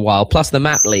known for a while. Plus, the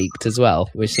map leaked as well,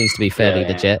 which seems to be fairly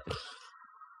legit.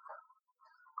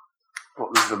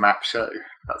 What does the map show?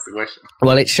 That's the question.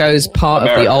 Well, it shows part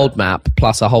of the old map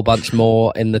plus a whole bunch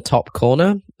more in the top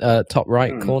corner, top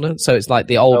right corner. So it's like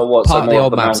the old part of the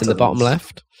old map's in the bottom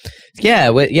left.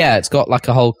 Yeah, it's got like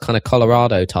a whole kind of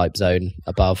Colorado type zone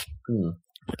above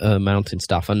mountain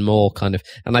stuff and more kind of.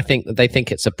 And I think they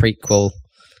think it's a prequel.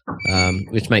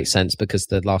 Which makes sense because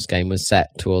the last game was set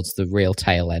towards the real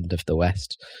tail end of the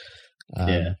West.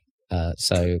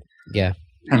 So, yeah.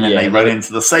 And then they run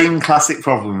into the same classic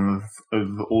problem of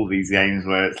all these games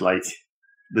where it's like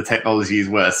the technology is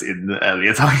worse in the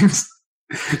earlier times.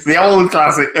 It's the old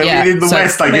classic. I mean, in the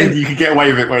West, you could get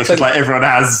away with it where it's just like everyone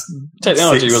has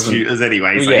technology 6 shooters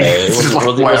anyway. So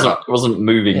it wasn't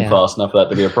moving fast enough for that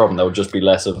to be a problem. There would just be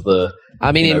less of the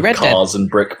in Red cars Dead, and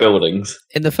brick buildings.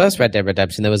 In the first Red Dead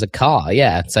Redemption, there was a car,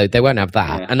 so they won't have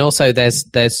that. Yeah. And also,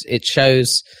 it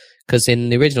shows because in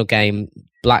the original game,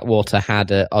 Blackwater had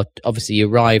obviously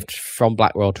you arrived from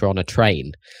Blackwater on a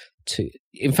train.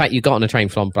 In fact, you got on a train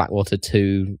from Blackwater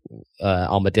to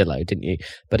Armadillo, didn't you?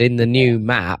 But in the new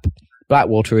map,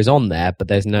 Blackwater is on there, but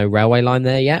there's no railway line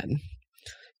there yet.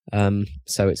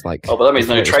 So it's like... Oh, but that means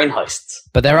no train heists.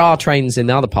 But there are trains in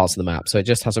the other parts of the map, so it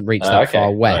just hasn't reached that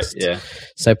far west. Right, yeah.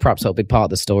 So perhaps that'll be part of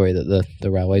the story that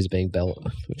the railways are being built,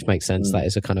 which makes sense. That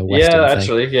is a kind of western thing.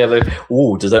 Actually, yeah.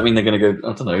 Does that mean they're going to go...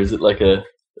 I don't know, is it like a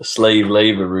slave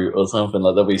labour route or something?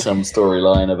 Like there'll be some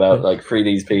storyline about like free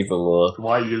these people or...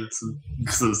 Why are you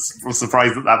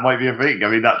surprised that might be a thing? I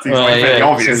mean, that seems pretty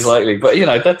obvious. Seems likely. But,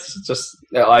 that's just...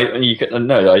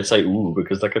 I'd say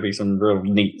because there could be some real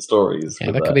neat stories.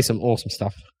 Yeah, there could be some awesome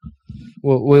stuff.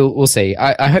 We'll see.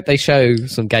 I hope they show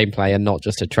some gameplay and not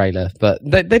just a trailer. But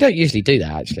they don't usually do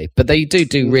that, actually. But they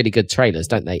do really good trailers,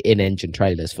 don't they? In-engine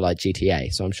trailers for like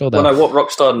GTA. So I'm sure they'll... Well, no, what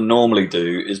Rockstar normally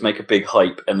do is make a big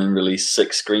hype and then release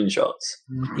 6 screenshots.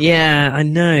 Yeah, I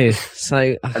know. So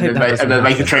I hope and then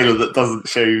make a trailer that doesn't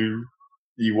show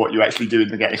you what you actually do in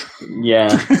the game. Yeah.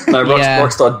 No,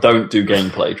 Rockstar don't do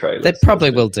gameplay trailers. They probably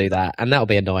will do that, and that'll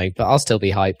be annoying. But I'll still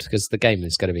be hyped because the game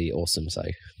is going to be awesome. So.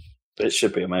 It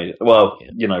should be amazing. Well,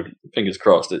 fingers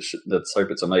crossed. Let's hope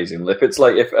it's amazing. If it's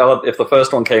like if the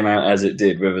first one came out as it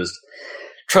did, with as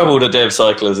troubled a dev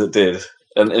cycle as it did,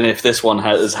 and if this one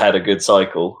has had a good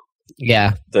cycle,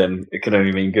 then it can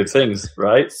only mean good things,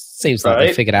 right? Seems like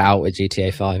they figured it out with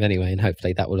GTA 5 anyway, and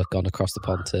hopefully that will have gone across the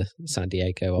pond to San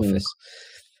Diego office.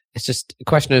 It's just a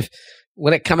question of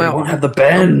will it come out? Won't have the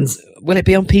bands. Will it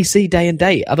be on PC day and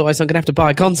date? Otherwise, I'm going to have to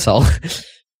buy a console.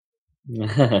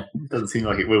 Doesn't seem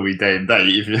like it will be day and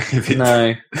date if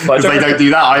no, because they don't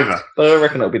do that either. But I don't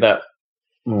reckon it'll be that.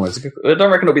 I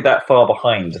don't reckon it'll be that far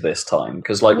behind this time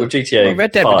because, like with GTA,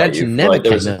 Red Dead Redemption never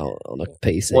came out on a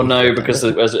PC. Well, no, because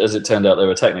as it turned out, there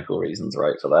were technical reasons,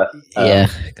 right, for that.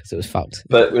 Because it was fucked.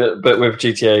 But with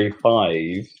GTA 5,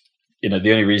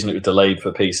 the only reason it was delayed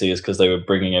for PC is because they were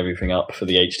bringing everything up for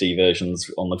the HD versions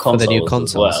on the consoles, for the new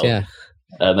consoles, as well.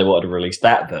 And they wanted to release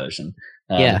that version.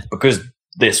 Because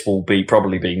this will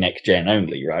probably be next gen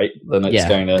only, right? Then it's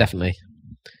going to definitely.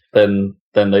 Then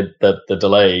the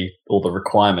delay or the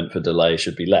requirement for delay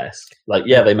should be less. Like,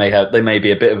 they may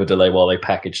be a bit of a delay while they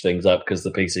package things up because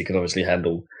the PC can obviously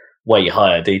handle way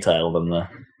higher detail than the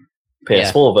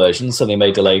PS4 version, so they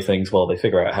may delay things while they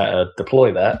figure out how to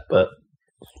deploy that. But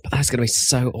that's going to be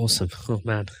so awesome. Oh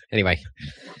man. Anyway,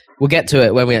 we'll get to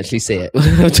it when we actually see it.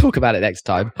 We'll talk about it next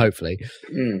time, hopefully.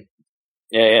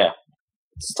 Yeah.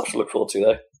 Stuff to look forward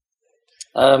to,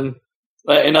 though.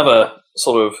 In other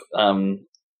sort of,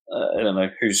 I don't know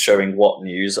who's showing what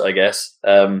news, I guess.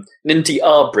 Ninty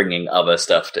are bringing other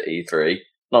stuff to E3,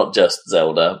 not just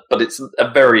Zelda, but it's a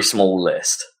very small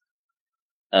list.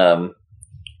 So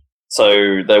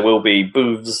there will be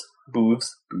booths,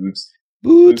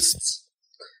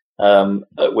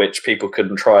 at which people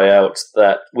can try out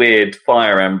that weird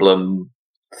Fire Emblem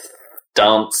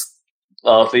dance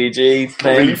RPG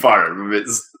thing. Really Fire Emblem,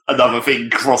 it's another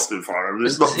thing crossed with Fire Emblem.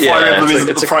 It's not Fire Emblem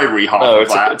isn't the primary half of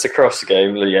that. It's a cross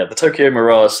game. Yeah, the Tokyo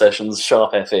Mirage Sessions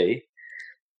Sharp FE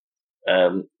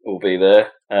will be there.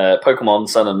 Pokemon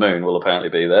Sun and Moon will apparently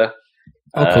be there.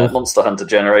 Cool. Monster Hunter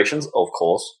Generations, of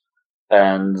course.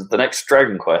 And the next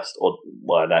Dragon Quest,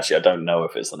 actually, I don't know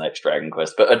if it's the next Dragon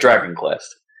Quest, but a Dragon Quest.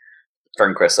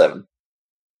 Dragon Quest 7.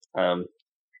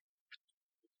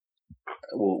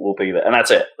 Will be there. And that's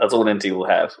it. That's all Ninty will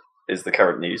have, is the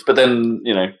current news. But then,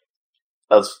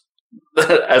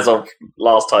 as of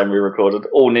last time we recorded,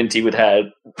 all Ninty would have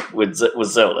was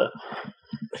Zelda.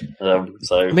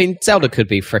 So I mean, Zelda could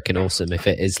be freaking awesome if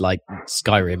it is like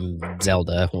Skyrim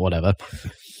Zelda or whatever.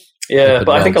 Yeah,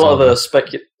 but I think a lot of the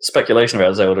speculation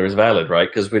about Zelda is valid, right?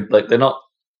 Because they're not.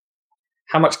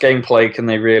 How much gameplay can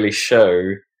they really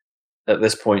show at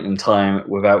this point in time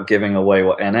without giving away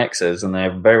what NX is? And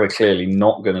they're very clearly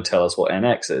not going to tell us what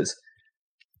NX is.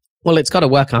 Well, it's got to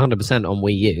work 100% on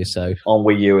Wii U, so... On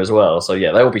Wii U as well. So,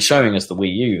 they will be showing us the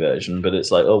Wii U version, but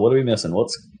it's like, what are we missing?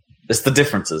 It's the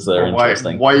differences that are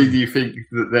interesting. Why do you think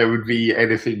that there would be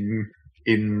anything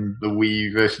in the Wii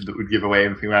U version that would give away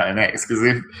anything about NX?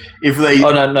 Because if they...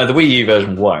 Oh, no, the Wii U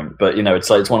version won't. But,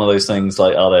 it's one of those things,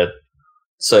 like, are there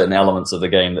certain elements of the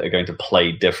game that are going to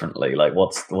play differently? Like,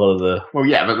 what are the... Well,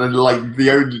 yeah, but then, like,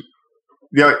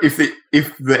 if the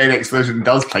NX version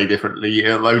does play differently,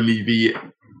 it'll only be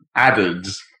added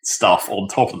stuff on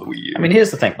top of the Wii U. I mean, here's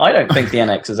the thing. I don't think the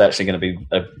NX is actually going to be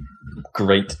a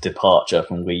great departure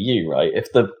from Wii U, right?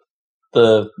 If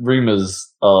the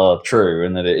rumors are true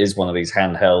and that it is one of these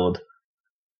handheld...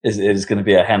 It is going to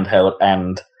be a handheld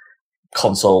and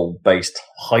console-based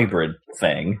hybrid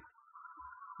thing,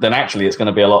 then actually it's going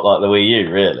to be a lot like the Wii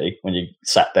U, really, when you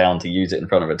sat down to use it in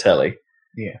front of a telly.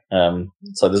 Yeah.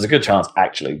 So there's a good chance,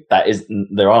 actually,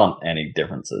 there aren't any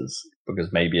differences,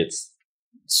 because maybe it's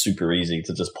super easy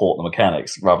to just port the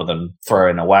mechanics rather than throw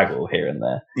in a waggle here and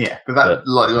there. Yeah, but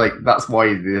like that's why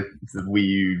the Wii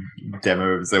U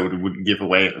demo of Zelda wouldn't give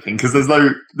away anything, because there's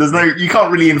no you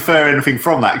can't really infer anything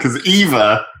from that, because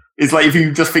either it's like, if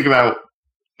you just think about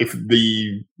if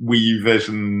the Wii U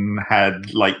version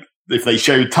had, like, if they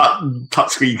showed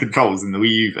touchscreen controls in the Wii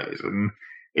U version,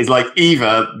 it's like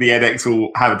either the NX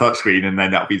will have a touchscreen and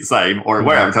then that'll be the same, or it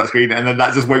won't have a touchscreen and then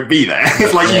that just won't be there.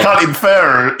 It's like you can't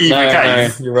infer either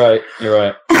case. No, you're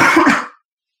right.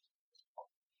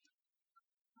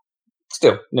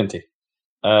 Still, Ninty.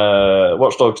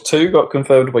 Watchdogs 2 got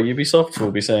confirmed by Ubisoft, so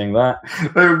we'll be saying that.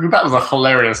 That was a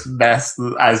hilarious mess,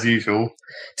 as usual.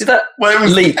 Did that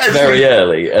leak very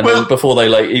early, and then before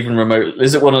they even remote?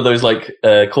 Is it one of those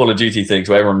Call of Duty things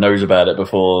where everyone knows about it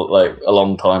before, a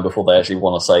long time before they actually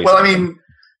want to say? Well, something?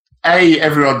 I mean,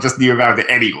 everyone just knew about it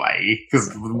anyway, because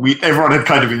everyone had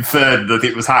kind of inferred that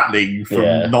it was happening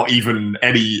from not even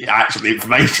any actual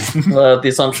information. Well, the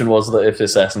assumption was that if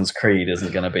Assassin's Creed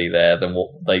isn't going to be there, then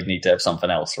they need to have something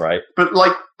else, right? But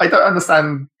I don't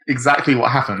understand exactly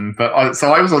what happened. But I was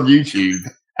on YouTube,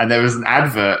 and there was an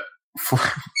advert for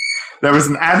the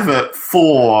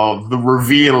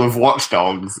reveal of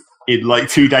Watchdogs in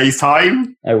 2 days'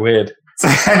 time. Oh, weird.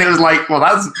 And it was like, well,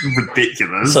 that's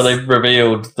ridiculous. So they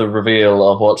revealed the reveal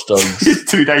of Watchdogs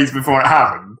 2 days before it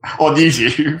happened on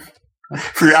YouTube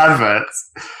through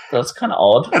adverts. That's kind of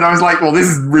odd. And I was like, well, this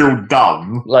is real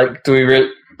dumb. Do we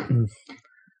really?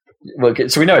 Well,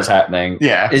 so we know it's happening.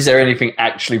 Yeah. Is there anything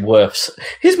actually worth?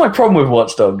 Here's my problem with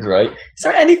Watchdogs, right? Is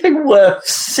there anything worth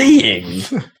seeing?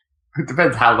 It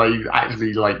depends how they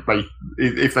actually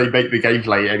if they make the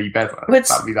gameplay any better. That'd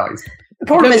be nice. The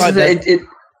problem is that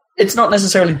it's not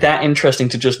necessarily that interesting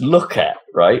to just look at,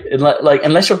 right?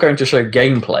 Unless you're going to show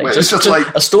gameplay, well, just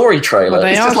a story trailer. Well,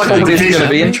 it's just The Division. Going to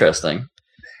be interesting.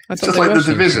 It's just like The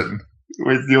Division,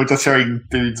 where you're just showing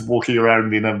dudes walking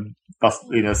around in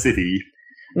a city.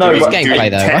 No, it's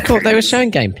gameplay though. I thought they were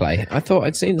showing gameplay. I thought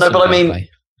I'd seen. No, but gameplay.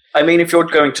 I mean, if you're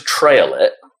going to trail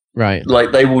it, right?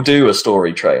 They will do a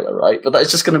story trailer, right? But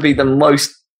that's just going to be the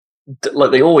most.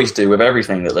 They always do with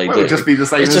everything that they do. It would just be the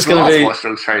same it's as just the last be... Watch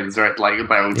Dogs trailers, right?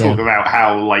 They'll talk about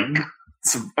how,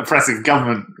 some oppressive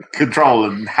government control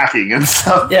and hacking and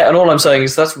stuff. Yeah, and all I'm saying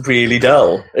is that's really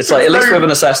dull. It's at least with an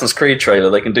Assassin's Creed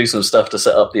trailer, they can do some stuff to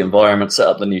set up the environment, set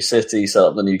up the new city, set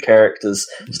up the new characters,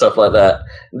 stuff like that.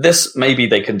 This, maybe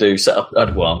they can do set up...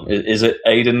 is it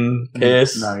Aiden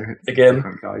Pierce? No. Again?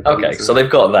 Okay, so they've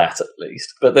got that at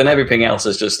least. But then everything else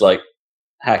is just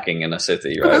hacking in a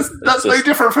city, right? That's no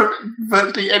different from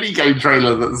virtually any game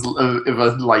trailer that's of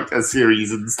a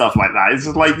series and stuff like that. It's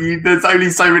just there's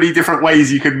only so many different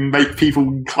ways you can make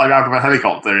people climb out of a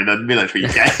helicopter in a military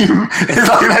game.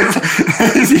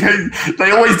 They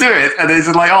always do it, and it's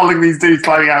just look at these dudes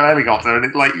climbing out of a helicopter, and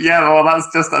it's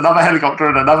that's just another helicopter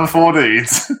and another 4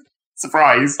 dudes.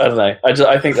 Surprise. I don't know.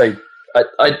 I think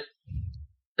I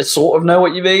sort of know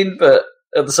what you mean, but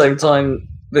at the same time,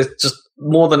 there's just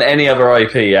more than any other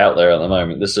IP out there at the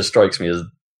moment, this just strikes me as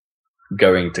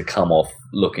going to come off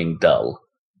looking dull.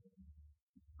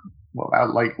 What about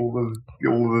all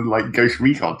the Ghost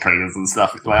Recon trailers and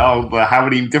stuff? It's how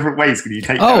many different ways can you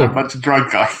take down a bunch of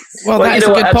drug guys? Well, that's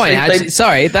a good point. Actually,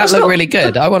 sorry, that looked really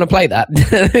good. I want to play that.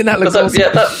 That looks awesome.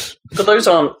 Yeah, but those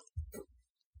aren't.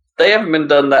 They haven't been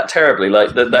done that terribly,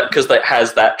 that because it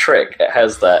has that trick. It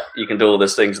has that you can do all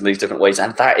these things in these different ways,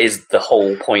 and that is the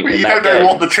whole point. Well, in you that don't know game.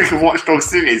 what the trick of Watch Dogs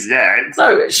 2 is yet.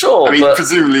 No, sure. I mean,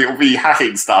 presumably it'll be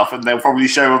hacking stuff, and they'll probably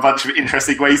show a bunch of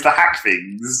interesting ways to hack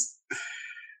things.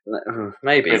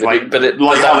 Maybe, how they did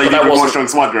Watch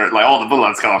Dogs 1, where the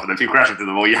bullets come off and then you crash into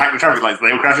them, or you hack the traffic lights and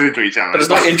they all crash into each other. But it's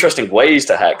not interesting ways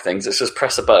to hack things. It's just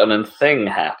press a button and thing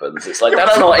happens. It's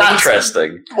that's not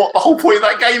interesting. What the whole point of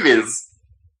that game is.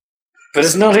 But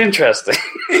it's not interesting.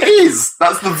 It is.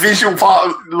 That's the visual part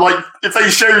of, if they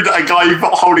showed a guy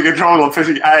holding a controller and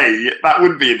pushing A, that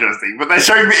wouldn't be interesting. But they're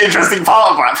showing the interesting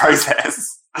part of that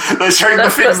process. They're showing the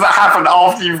things that happen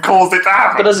after you've caused it to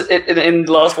happen. But in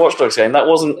the last Watch Dogs game, that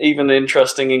wasn't even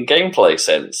interesting in gameplay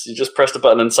sense. You just pressed a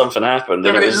button and something happened.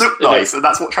 Yeah, but it looked nice, and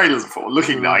that's what trailers are for,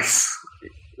 looking nice.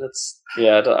 I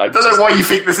don't know why you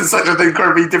think this is such an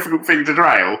incredibly difficult thing to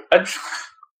trail.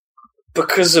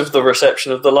 Because of the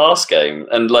reception of the last game,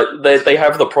 and they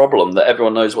have the problem that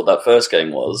everyone knows what that first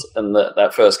game was, and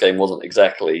that first game wasn't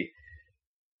exactly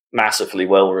massively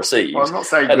well received. Well, I'm not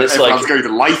saying that everyone's going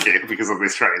to like it because of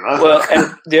this trailer. Well,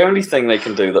 and the only thing they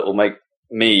can do that will make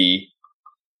me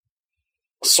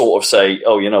sort of say,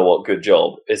 "Oh, you know what, good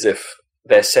job," is if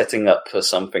they're setting up for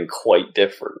something quite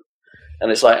different.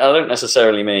 And it's I don't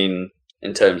necessarily mean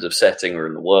in terms of setting or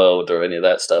in the world or any of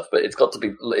that stuff, but it's got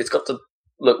to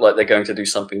look like they're going to do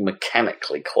something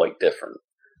mechanically quite different.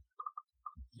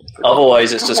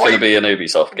 Otherwise, it's just going to be an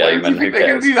Ubisoft game, and who cares? They're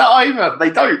going to do that either. They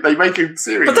don't. They make a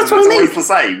series, but that's what I mean. Always the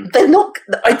same. They're not.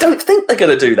 I don't think they're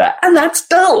going to do that, and that's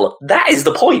dull. That is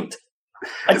the point.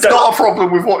 It's not a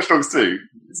problem with Watchdogs 2.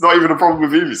 It's not even a problem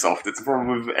with Ubisoft. It's a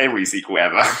problem with every sequel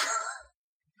ever.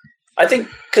 I think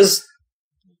because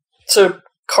to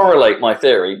correlate my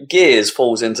theory, Gears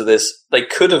falls into this. They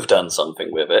could have done something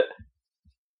with it,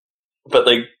 but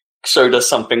they showed us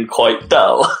something quite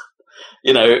dull.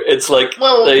 You know, it's like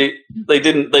they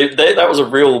didn't. That was a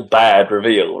real bad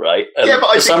reveal, right? And yeah,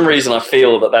 but for some reason, I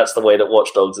feel that that's the way that Watch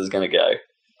Dogs is going to go.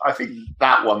 I think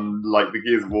that one, like the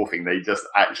Gears of War thing, they just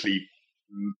actually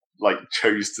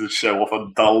chose to show off a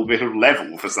dull bit of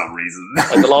level for some reason.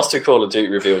 Like the last two Call of Duty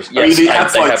reveals, yes, they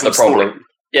have the problem. Story.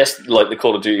 Yes, like the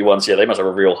Call of Duty ones, yeah, they must have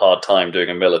a real hard time doing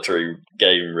a military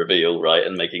game reveal, right,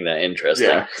 and making that interesting.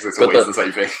 Yeah, because it's always the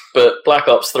same thing. But Black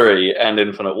Ops 3 and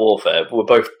Infinite Warfare were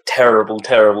both terrible,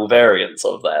 terrible variants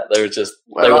of that. They were just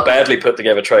they were badly put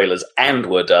together trailers and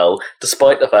were dull,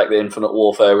 despite the fact that Infinite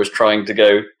Warfare was trying to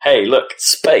go, hey, look,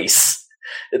 space.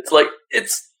 It's like, I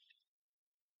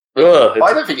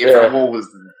don't think Infinite War was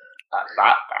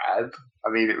that bad. I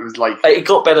mean, it was like... It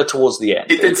got better towards the end.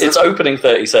 Its opening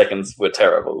 30 seconds were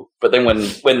terrible. But then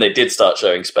when they did start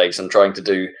showing space and trying to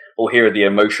do, or here are the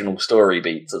emotional story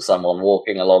beats of someone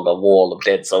walking along a wall of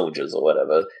dead soldiers or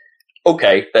whatever,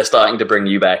 okay, they're starting to bring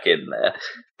you back in there.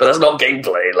 But that's not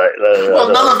gameplay.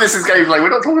 None of this is gameplay. We're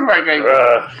not talking about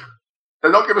gameplay.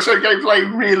 They're not going to show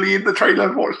gameplay really in the trailer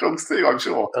of Watch Dogs 2, I'm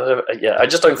sure. I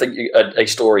just don't think a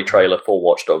story trailer for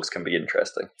Watch Dogs can be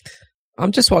interesting.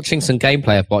 I'm just watching some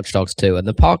gameplay of Watch Dogs 2, and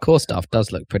the parkour stuff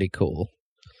does look pretty cool.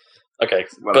 Okay,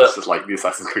 well, that's just like the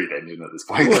Assassin's Creed engine at this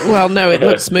point. Well, no, it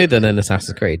looks smoother than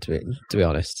Assassin's Creed, to be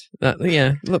honest.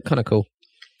 Yeah, it looked kind of cool.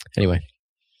 Anyway.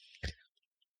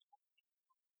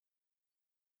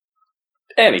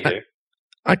 Anywho.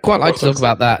 I'd quite like to talk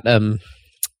about that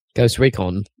Ghost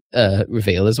Recon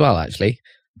reveal as well, actually.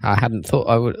 I hadn't thought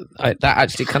I would... that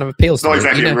actually kind of appeals to me. It's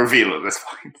not exactly a reveal at this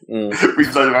point.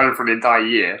 We've known about it for an entire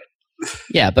year.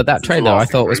 Yeah, but that trailer I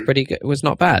thought was pretty good. Was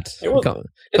not bad. It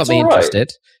got me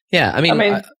interested. Yeah, I mean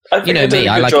I think me.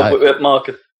 I like job with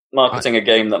marketing a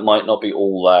game that might not be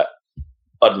all that.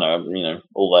 I don't know.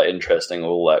 All that interesting, or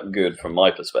all that good from my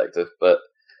perspective. But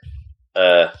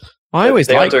I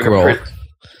always like raw.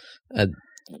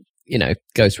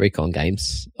 Ghost Recon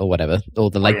games or whatever, or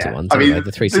the later ones. Anyway,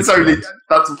 the 360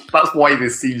 that's why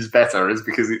this seems better, is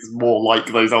because it's more like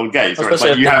those old games. Where it's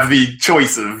like you have the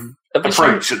choice of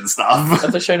approach and stuff.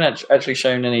 Have they actually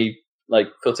shown any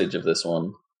footage of this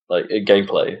one,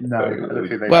 gameplay?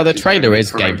 No. Well, the trailer is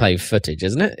gameplay footage,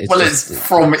 isn't it? It's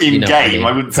from in-game.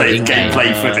 I wouldn't say it's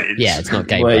gameplay footage. Yeah, it's not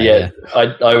gameplay.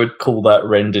 I would call that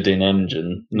rendered in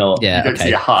engine, not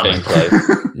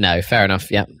gameplay. No, fair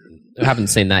enough. Yeah. I haven't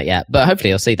seen that yet, but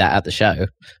hopefully I'll see that at the show.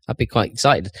 I'd be quite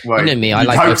excited. Well, you know me, I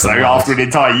like hope so. After an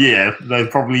entire year, they're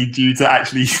probably due to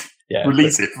actually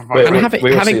release it. And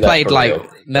having played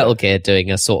Metal Gear doing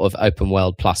a sort of open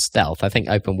world plus stealth, I think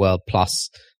open world plus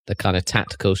the kind of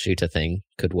tactical shooter thing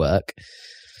could work.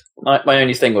 My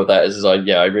only thing with that is I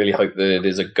really hope that it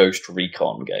is a Ghost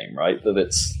Recon game, right?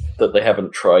 That they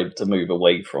haven't tried to move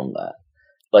away from that.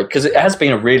 Because it has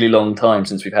been a really long time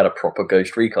since we've had a proper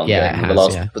Ghost Recon game. It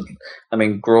has, I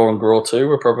mean, Graw and Graw 2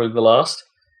 were probably the last.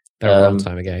 They're a long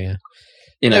time ago, yeah.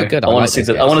 Good. I want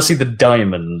to see the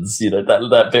diamonds.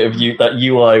 That bit of that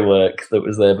UI work that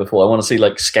was there before. I want to see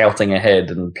scouting ahead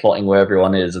and plotting where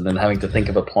everyone is, and then having to think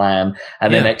of a plan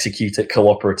and then execute it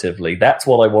cooperatively. That's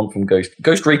what I want from Ghost.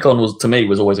 Ghost Recon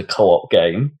was always a co-op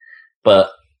game,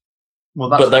 but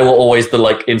they were always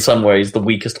in some ways the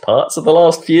weakest parts of the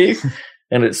last few.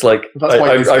 And it's I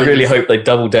really hope they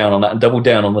double down on that and double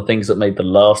down on the things that made the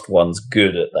last ones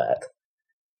good at that.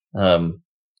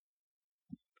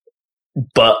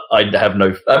 But I have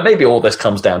no... maybe all this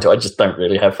comes down to I just don't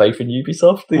really have faith in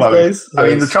Ubisoft these days. I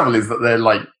mean, the trouble is that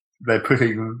they're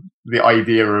putting the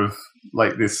idea of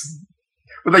this...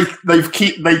 Well, they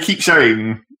keep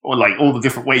showing all the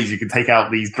different ways you can take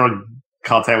out these drug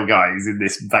cartel guys in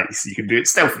this base. You can do it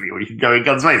stealthily, or you can go in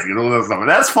guns blazing and all that stuff. And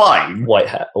that's fine. White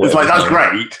hat. It's that's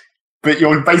great. But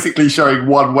you're basically showing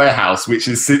one warehouse which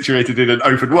is situated in an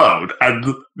open world, and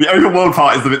the open world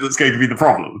part is the bit that's going to be the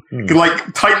problem. Because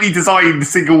tightly designed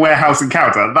single warehouse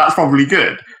encounter, that's probably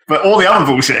good. But all the other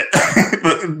bullshit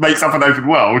that makes up an open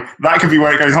world, that could be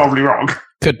where it goes horribly wrong.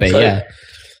 Could be, yeah.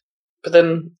 But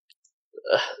then,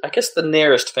 I guess the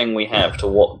nearest thing we have to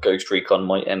what Ghost Recon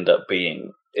might end up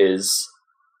being is,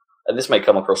 and this may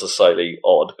come across as slightly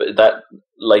odd, but that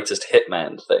latest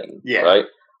Hitman thing, right?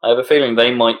 I have a feeling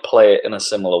they might play it in a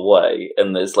similar way,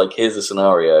 and there's like, here's a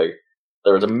scenario,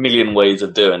 there are a million ways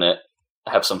of doing it,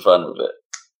 have some fun with it.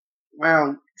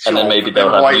 Well, sure, and then maybe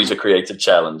they'll have user-created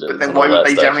challenges. But then why would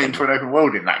they jam it into an open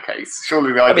world in that case?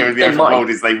 Surely the idea of the open world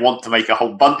is they want to make a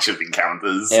whole bunch of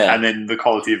encounters, and then the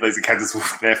quality of those encounters will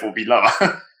therefore be lower.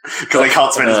 Because they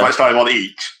can't spend as much time on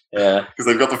each. Yeah. Because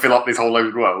they've got to fill up this whole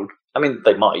open world. I mean,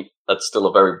 they might. That's still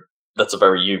a very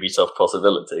Ubisoft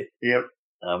possibility. Yep.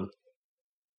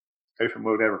 Open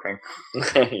world everything.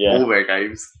 All their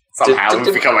games somehow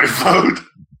have become open world.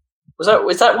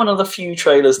 Was that one of the few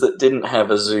trailers that didn't have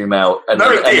a zoom out and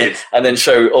then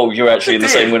show, you're actually in the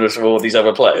same window for all these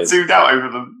other players? It zoomed out over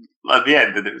them at the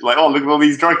end, and it was like, look at all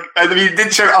these drug. I mean, it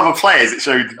didn't show other players; it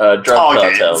showed drug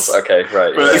targets. cartels. Okay,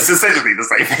 right. But it's essentially the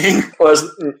same thing. Well,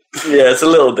 it's a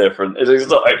little different.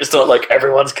 It's not like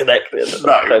everyone's connected.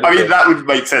 No, I mean that would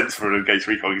make sense for a Ghost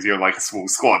Recon because you're like a small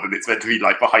squad, and it's meant to be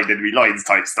like behind enemy lines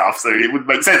type stuff. So it would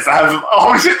make sense to have a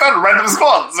whole shit ton of random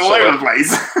squads all over the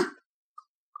place.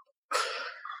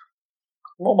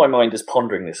 What my mind is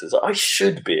pondering this is I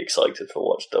should be excited for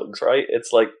Watchdogs, right?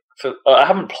 It's like I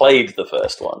haven't played the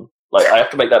first one. Like I have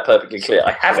to make that perfectly clear.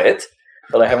 I have it,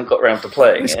 but I haven't got around to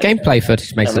playing it. Gameplay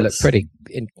footage makes it look pretty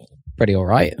all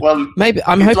right. Well, maybe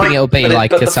I'm hoping it'll be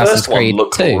like Assassin's Creed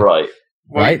 2. Right.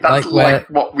 Right? That's like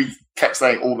what we kept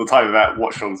saying all the time about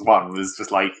Watch Dogs 1 was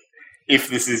just like, if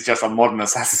this is just a modern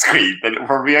Assassin's Creed, then it'll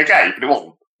probably be okay, but it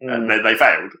wasn't. And then they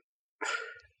failed.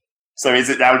 So is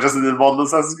it now just in the modern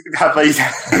Assassin's Creed?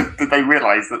 Did they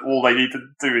realise that all they need to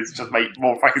do is just make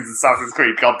more fucking Assassin's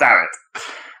Creed? God damn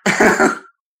it.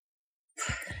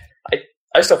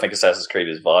 I still think Assassin's Creed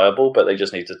is viable, but they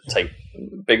just need to take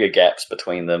bigger gaps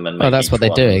between them and make that's what they're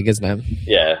doing, isn't it?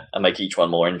 Yeah, and make each one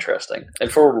more interesting.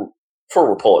 And for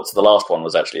reports, the last one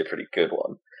was actually a pretty good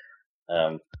one.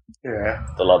 The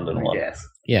London one. Yes.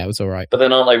 Yeah, it was all right. But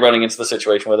then aren't they running into the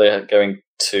situation where they're going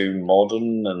too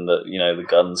modern and that the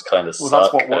guns kind of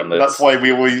suck? That's why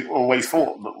we always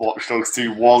thought that Watch Dogs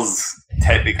 2 was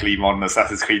technically modern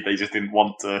Assassin's Creed. They just didn't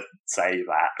want to say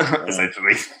that,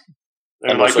 essentially.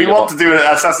 And like, we want to do an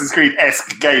Assassin's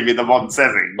Creed-esque game in the modern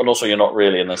setting. But also you're not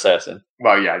really an assassin.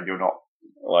 Well, yeah, you're not.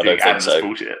 Well, I don't think so.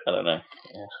 Bullshit. I don't know.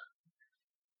 Yeah.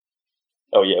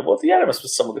 Oh, yeah. Well, the Animus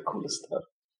was some of the coolest stuff.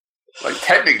 Like,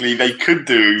 technically, they could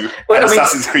do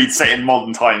Assassin's Creed set in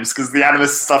modern times, because the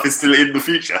Animus stuff is still in the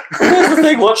future. Here's the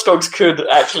thing, Watch Dogs could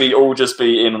actually all just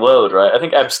be in-world, right? I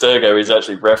think Abstergo is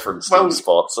actually referenced in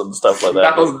spots and stuff like that.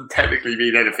 That doesn't technically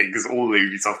mean anything, because all the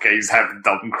Ubisoft games have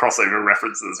dumb crossover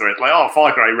references, where it's like,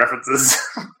 Far Cry references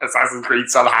Assassin's Creed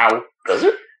somehow. Does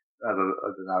it? I don't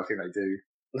know, I think they do.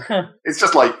 It's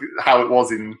just like how it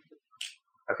was in...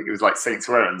 I think it was like Saints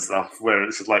Row and stuff, where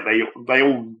it's just like they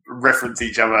all reference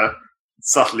each other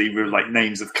subtly with like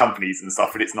names of companies and stuff,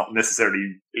 but it's not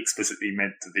necessarily explicitly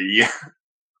meant to be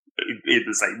in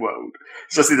the same world.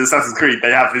 It's just in Assassin's Creed,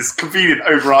 they have this convenient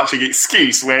overarching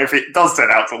excuse where if it does turn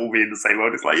out to all be in the same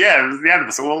world, it's like, it was the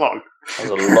Animus all along. There's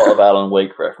a lot of Alan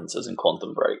Wake references in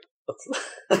Quantum Break.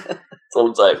 That's all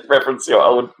I'm saying. Reference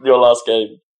your last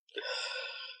game.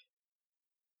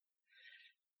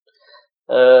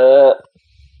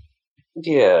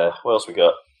 Yeah, what else we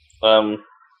got?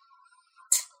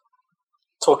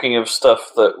 Talking of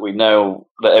stuff that we know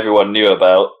that everyone knew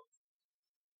about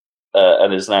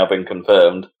and has now been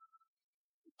confirmed,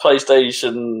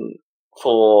 PlayStation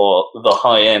for the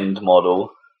high-end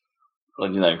model,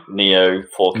 Neo,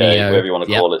 4K, whatever you want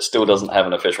to call it, still doesn't have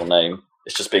an official name.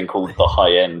 It's just being called the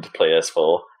high-end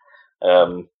PS4.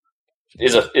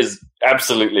 Is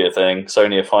absolutely a thing.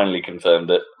 Sony have finally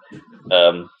confirmed it.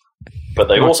 But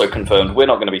they also confirmed we're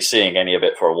not going to be seeing any of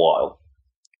it for a while.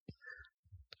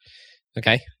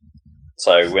 Okay.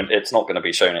 So it's not going to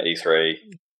be shown at E3.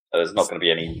 There's not going to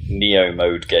be any Neo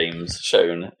mode games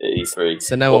shown at E3.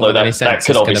 So no one that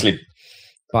could obviously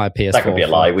buy a PS4. That could be a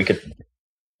lie. We could.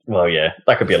 Well, yeah,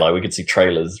 that could be a lie. We could see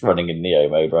trailers running in Neo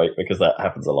mode, right? Because that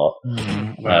happens a lot.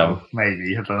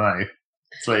 Maybe, I don't know.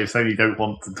 So if Sony don't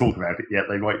want to talk about it yet,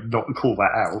 they might not call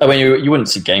that out. I mean, you wouldn't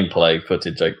see gameplay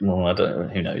footage. Like, well, I don't know.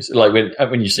 Who knows? Like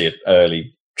when you see an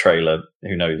early trailer,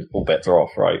 who knows? All bets are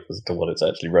off, right, as to what it's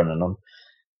actually running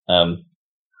on.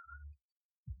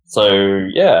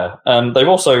 They've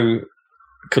also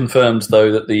confirmed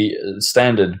though that the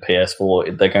standard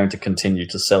PS4 they're going to continue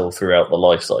to sell throughout the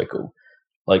life cycle.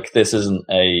 Like this isn't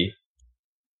a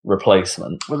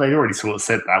replacement. Well, they already sort of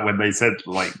said that when they said,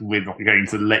 like, we're not going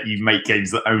to let you make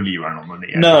games that only run on the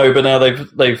Neo. No, but now they've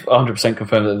 100%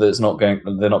 confirmed that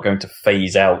they're not going to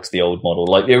phase out the old model.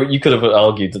 Like, you could have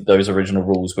argued that those original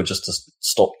rules were just to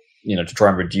stop, to try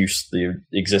and reduce the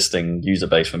existing user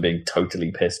base from being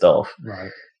totally pissed off.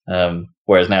 Right.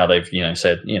 Whereas now they've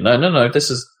said no, this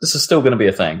is still going to be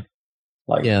a thing.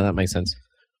 Like, yeah, that makes sense.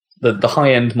 The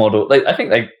high end model.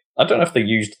 I don't know if they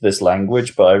used this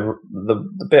language, but the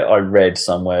bit I read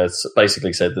somewhere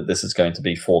basically said that this is going to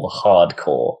be for the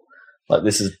hardcore. Like,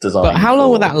 this is designed. But how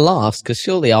long will that last? Because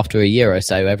surely after a year or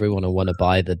so, everyone will want to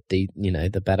buy the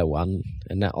better one,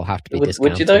 and that will have to be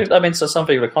discounted. Would you know? I mean, so some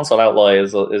people, the console outlay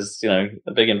is a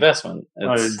big investment.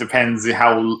 It depends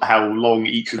how long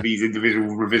each of these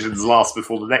individual revisions last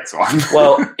before the next one.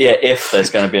 Well, yeah, if there's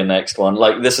going to be a next one.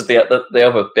 Like, this is the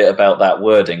other bit about that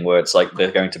wording, where it's like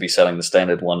they're going to be selling the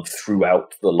standard one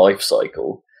throughout the life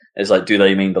cycle. It's like, do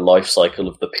they mean the life cycle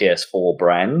of the PS4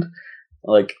 brand?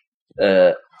 Like,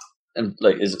 and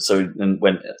like, is it so? And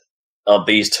when are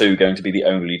these two going to be the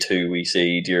only two we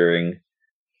see during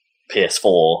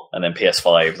PS4, and then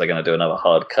PS5? They're going to do another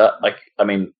hard cut. Like, I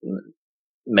mean,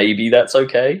 maybe that's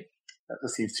okay. That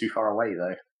just seems too far away,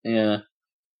 though. Yeah,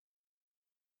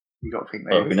 you got to think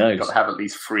who knows? Got to have at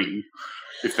least 3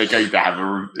 if they're going to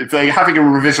have if they're having a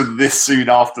revision this soon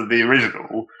after the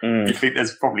original. You think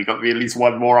there's probably got to be at least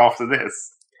one more after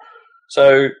this.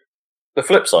 So the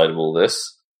flip side of all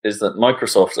this is that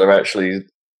Microsoft are actually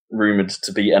rumoured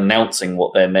to be announcing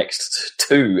what their next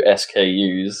 2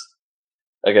 SKUs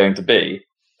are going to be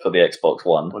for the Xbox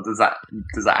One. Well, does that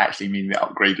actually mean the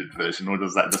upgraded version, or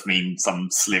does that just mean some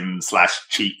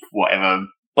slim/cheap whatever?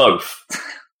 Both.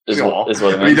 Is what it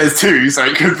means. I mean, there's 2, so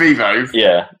it could be both.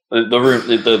 Yeah.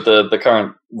 The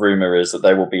current rumour is that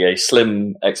there will be a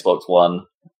slim Xbox One,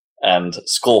 and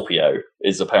Scorpio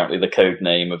is apparently the code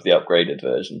name of the upgraded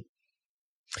version.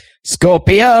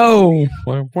 Scorpio!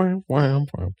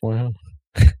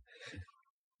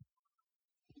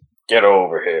 Get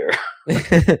over here.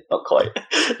 Not quite.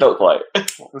 What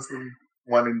was the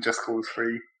one in Just Cause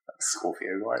 3? That's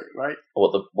Scorpio, right?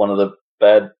 What, one of the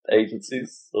bad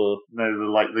agencies? Or? No,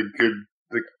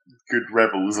 the good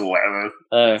rebels or whatever.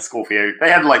 Scorpio. They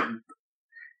had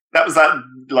that was that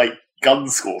gun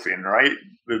Scorpion, right?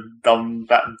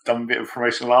 That dumb bit of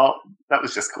promotional art. That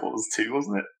was Just Cause 2,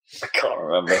 wasn't it? I can't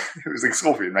remember. It was like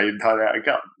Scorpion made entirely out of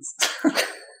guns.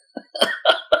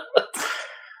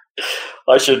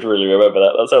 I should really remember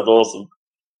that. That sounds awesome.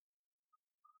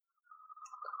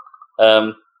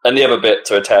 And the other bit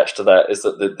to attach to that is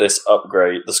that this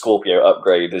upgrade, the Scorpio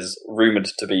upgrade, is rumoured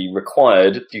to be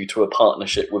required due to a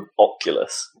partnership with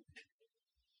Oculus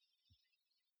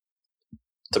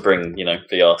to bring,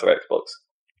 VR to Xbox.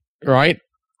 Right.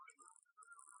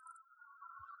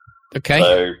 Okay.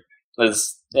 So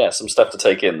there's some stuff to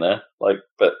take in there. So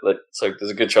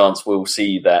there's a good chance we'll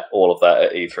see all of that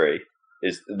at E3.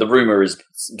 The rumor is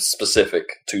specific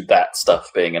to that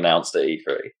stuff being announced at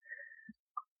E3.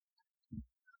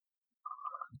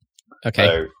 Okay.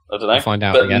 So, I don't know. We'll find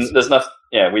out. But I guess. there's nothing.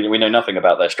 Yeah, we know nothing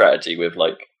about their strategy with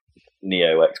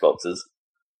Neo Xboxes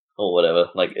or whatever.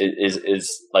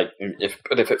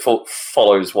 If it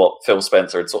follows what Phil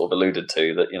Spencer had sort of alluded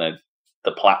to, that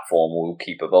the platform will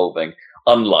keep evolving,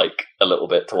 unlike a little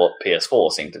bit to what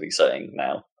PS4 seem to be saying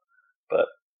now. But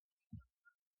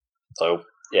so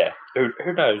yeah,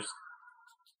 who knows?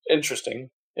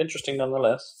 Interesting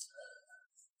nonetheless.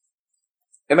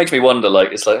 It makes me wonder,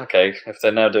 okay, if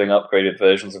they're now doing upgraded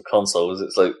versions of consoles,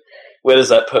 it's like, where does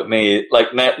that put me?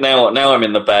 Now I'm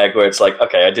in the bag where it's like,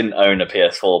 okay, I didn't own a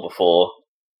PS4 before.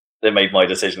 They made my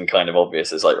decision kind of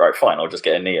obvious. It's like, right, fine, I'll just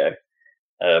get a Neo.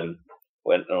 And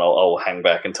I'll hang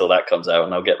back until that comes out,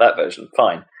 and I'll get that version.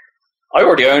 Fine. I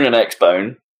already own an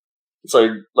Xbone,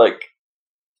 so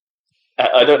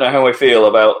I don't know how I feel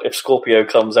about if Scorpio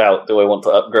comes out. Do I want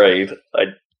to upgrade? I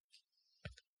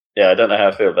don't know how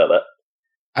I feel about that.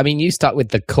 I mean, you stuck with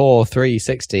the core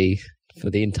 360 for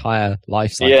the entire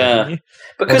life cycle, yeah, didn't you?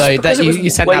 Because you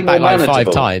sent that back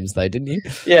 5 times, though, didn't you?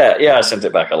 Yeah, I sent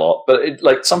it back a lot, but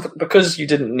because you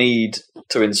didn't need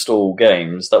to install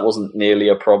games, that wasn't nearly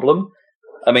a problem.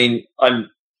 I mean, I'm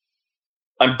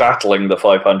battling the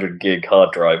 500 gig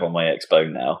hard drive on my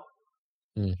Xbone now.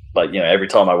 Every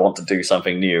time I want to do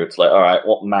something new, it's like, all right,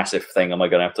 what massive thing am I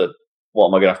going to have to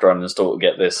uninstall to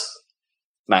get this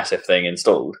massive thing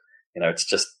installed? It's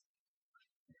just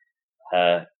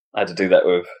I had to do that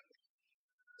with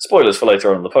spoilers for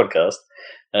later on in the podcast.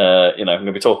 I'm going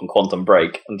to be talking Quantum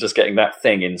Break and just getting that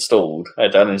thing installed. I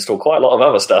had to uninstall quite a lot of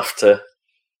other stuff to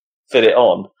fit it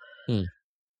on.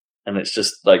 And it's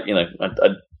just if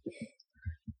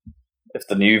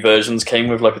the new versions came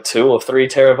with a 2 or 3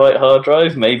 terabyte hard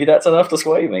drive, maybe that's enough to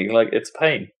sway me. It's a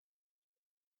pain.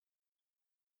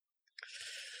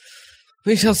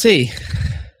 We shall see.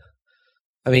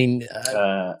 I mean,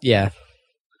 yeah.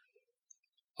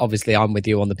 obviously I'm with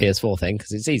you on the PS4 thing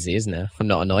because it's easy, isn't it? I'm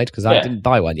not annoyed because I didn't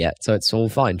buy one yet, so it's all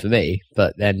fine for me.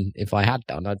 But then if I had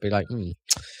done, I'd be like,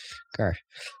 okay.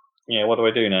 Yeah, what do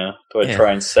I do now? Do I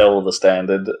try and sell the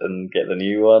standard and get the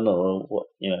new one, or what?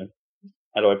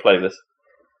 How do I play this?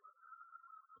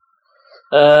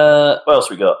 What else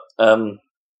we got?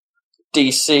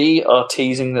 DC are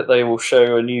teasing that they will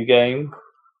show a new game.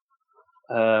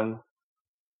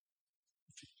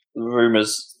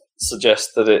 Rumors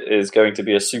suggest that it is going to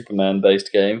be a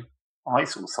Superman-based game. I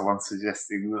saw someone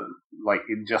suggesting that, like,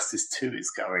 Injustice 2 is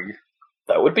going.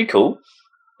 That would be cool.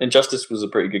 Injustice was a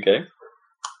pretty good game.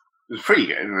 It was pretty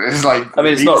good. It's like, I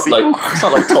mean, it's not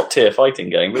like top tier fighting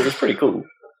game, but it was pretty cool.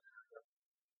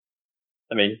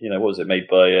 I mean, what was it made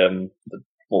by the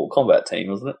Mortal Kombat team,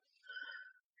 wasn't it?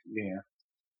 Yeah.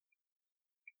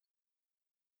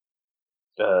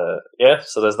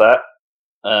 So there's that.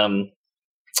 And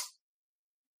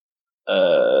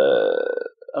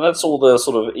that's all the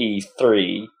sort of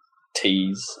E3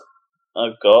 tease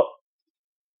I've got.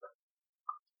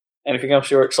 Anything else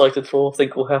you're excited for?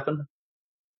 Think will happen?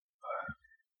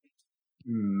 I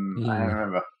don't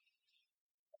remember.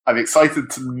 I'm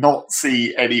excited to not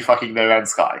see any fucking No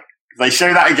Man's Sky. If they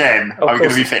show that again, I'm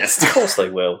going to be pissed. Of course they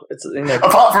will.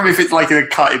 Apart from if it's like a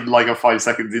cut in like a 5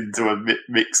 seconds into a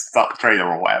mixed up trailer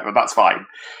or whatever, that's fine.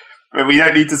 But we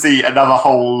don't need to see another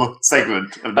whole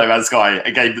segment of No Man's Sky,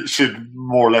 a game that should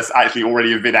more or less actually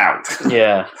already have been out.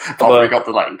 Yeah. But it got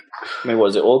delayed. I mean,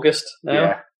 what is it, August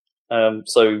now? Yeah.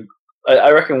 So I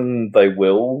reckon they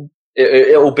will.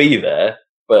 It will be there,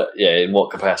 but yeah, in what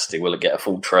capacity? Will it get a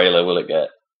full trailer? Will it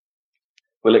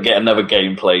get another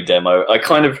gameplay demo?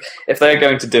 If they're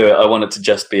going to do it, I want it to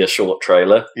just be a short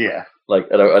trailer. Yeah.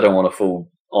 Like, I don't want a full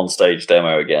on-stage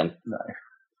demo again. No.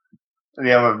 And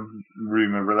the other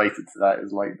rumour related to that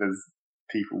is, like, there's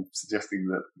people suggesting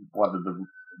that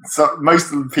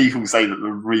most of the people say that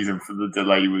the reason for the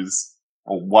delay was,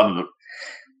 or one of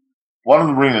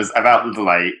the rumours about the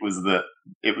delay was that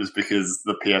it was because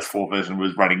the PS4 version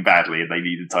was running badly and they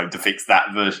needed time to fix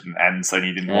that version, and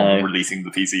Sony didn't want releasing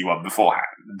the PC one beforehand.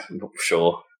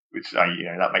 Sure. Which,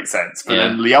 that makes sense. But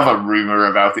then the other rumour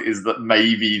about it is that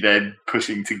maybe they're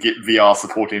pushing to get VR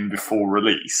support in before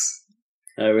release.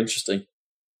 Oh, interesting.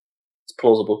 It's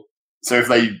plausible. So if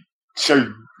they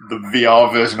show the VR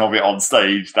version of it on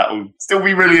stage, that will still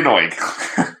be really annoying.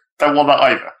 Don't want that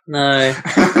either. No.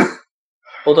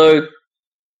 Although,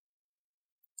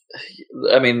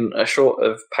 I mean, short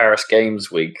of Paris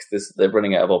Games Week, they're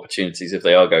running out of opportunities if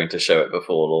they are going to show it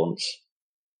before launch.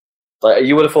 Like,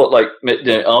 you would have thought, like,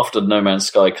 after No Man's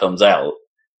Sky comes out,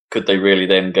 could they really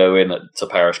then go in to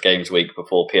Paris Games Week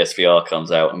before PSVR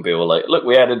comes out and be all like, look,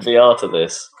 we added VR to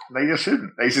this? They just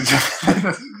shouldn't. They should just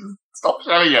stop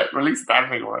showing it. Release the damn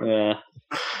thing. Yeah.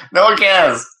 No one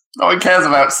cares. No one cares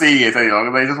about seeing it any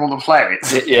longer. They just want to play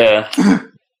it. Yeah.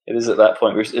 It is at that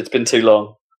point. It's been too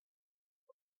long.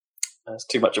 There's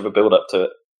too much of a build-up to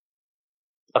it.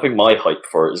 I think my hype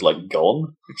for it is, like,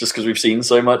 gone. Just because we've seen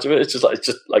so much of it. It's just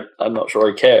like I'm not sure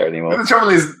I care anymore. But the trouble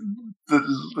is,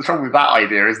 the trouble with that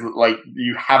idea is that, like,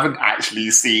 you haven't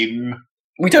actually seen.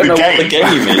 We don't know what the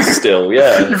game is still.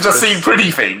 Yeah, you've just seen pretty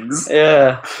things.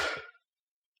 Yeah.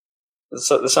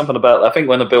 So there's something about. I think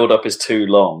when the build-up is too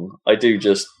long, I do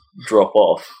just drop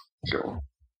off. Sure.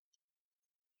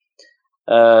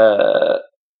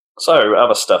 So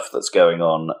other stuff that's going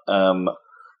on.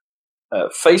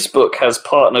 Facebook has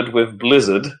partnered with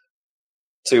Blizzard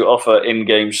to offer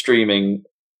in-game streaming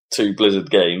to Blizzard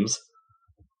games.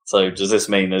 So does this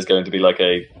mean there's going to be like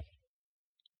a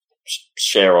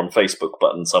share on Facebook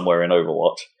button somewhere in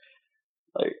Overwatch?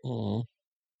 Like,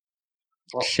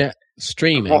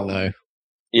 streaming though.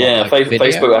 Yeah, like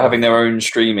Facebook are having their own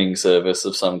streaming service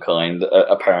of some kind.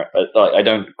 Apparently, I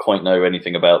don't quite know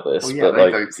anything about this. Well, yeah, but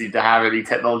they don't seem to have any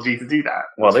technology to do that.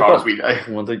 Well, as far as we know.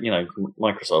 Well,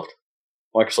 Microsoft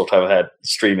have had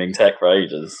streaming tech for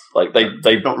ages. Like they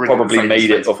really probably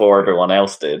made it before everyone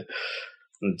else did,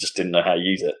 and just didn't know how to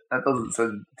use it. That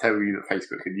doesn't tell you that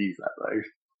Facebook can use that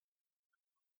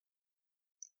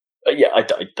though. Yeah, I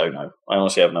don't know. I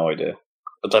honestly have no idea,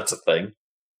 but that's a thing.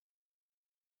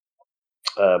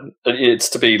 It's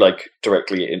to be like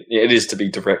directly. It is to be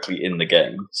directly in the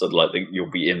game, so like you'll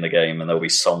be in the game, and there'll be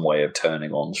some way of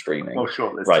turning on streaming. Well,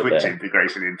 sure, there's right Twitch there.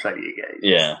 integration in plenty of games.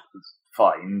 Yeah, it's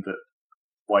fine, but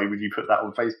why would you put that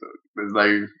on Facebook?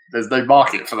 There's no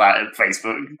market for that at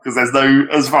Facebook because there's no,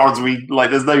 as far as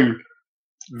there's no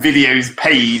videos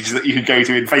page that you can go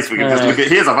to in Facebook and just look at.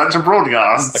 Here's a bunch of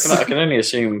broadcasts. I can only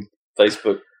assume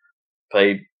Facebook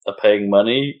are paying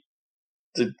money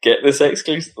to get this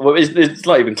exclusive. Well, it's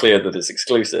not even clear that it's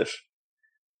exclusive,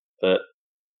 but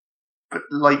but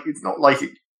like it's not like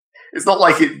it. It's not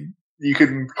like it. You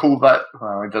can call that.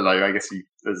 Well, I don't know. I guess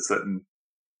there's a certain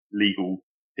legal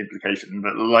implication,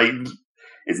 but like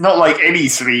it's not like any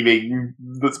streaming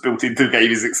that's built into a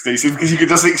game is exclusive because you can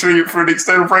just stream it for an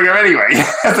external program anyway.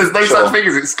 There's no such thing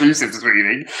as exclusive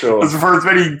streaming. Sure. As for as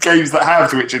many games that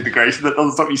have Twitch integration, that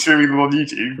doesn't stop you streaming them on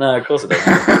YouTube. No, of course it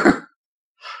doesn't.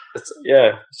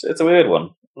 It's a weird one.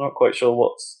 I'm not quite sure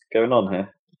what's going on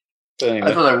here. But anyway.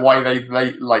 I don't know why they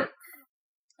like.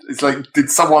 It's like,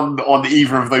 did someone on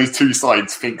either of those two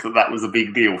sides think that was a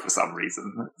big deal for some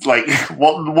reason? Like,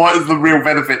 what is the real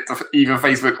benefit to either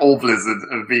Facebook or Blizzard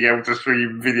of being able to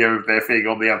stream video of their thing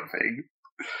on the other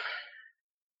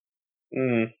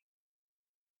thing?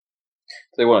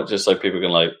 They want it just so people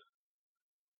can, like,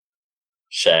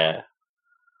 share.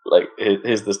 Like,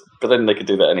 here's this... But then they could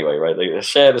do that anyway, right? They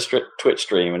share the Twitch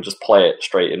stream and just play it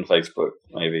straight in Facebook,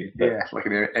 maybe. But, yeah, like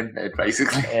an embed,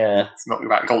 basically. Yeah. It's not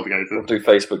that complicated. Or do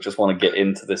Facebook just want to get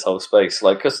into this whole space?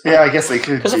 Like, I guess they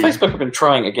could. Because Facebook have been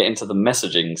trying to get into the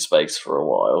messaging space for a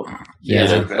while.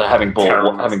 Yeah. They're having bought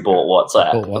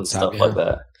WhatsApp and stuff like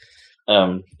that.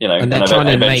 And they're trying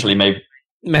to eventually make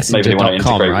maybe they want to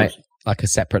Messenger.com, integrate right? Like a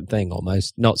separate thing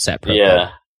almost. Not separate.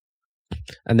 Yeah.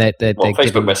 And they're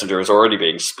Facebook Messenger is already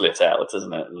being split out,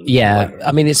 isn't it? Yeah,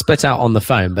 I mean, it's split out on the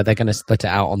phone, but they're going to split it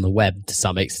out on the web to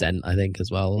some extent, I think, as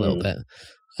well, a little bit.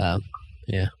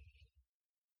 Yeah.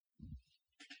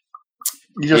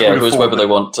 It was whether they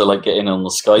want to like get in on the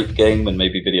Skype game and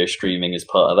maybe video streaming is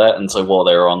part of that. And so while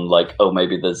they're on, like,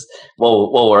 maybe there's while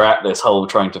we're at this whole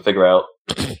trying to figure out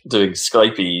doing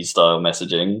Skype-y style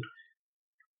messaging,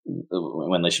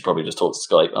 when they should probably just talk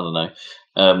to Skype. I don't know.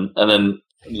 And then.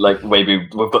 Like, maybe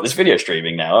we've got this video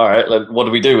streaming now, alright, like, what do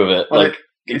we do with it? Well, like,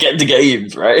 get into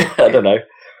games, right? I don't know.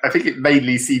 I think it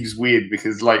mainly seems weird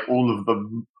because, like, all of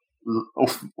them,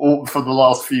 all for the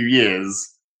last few years,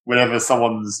 whenever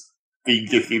someone's been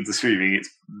getting into streaming, it's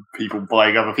people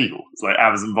buying other people. It's like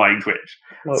Amazon buying Twitch.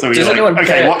 Well, so you're like,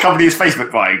 okay, what company is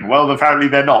Facebook buying? Well, apparently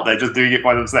they're not. They're just doing it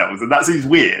by themselves. And that seems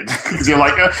weird because you're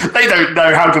like, they don't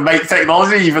know how to make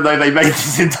technology, even though they made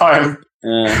this entire...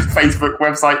 Facebook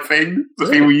website thing that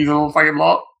people use all fucking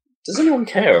lot. Does anyone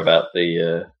care about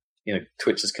the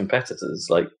Twitch's competitors?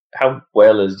 Like, how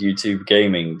well is YouTube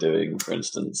Gaming doing, for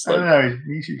instance? Like, I don't know.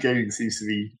 YouTube Gaming seems to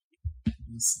be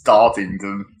starting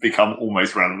to become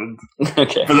almost relevant.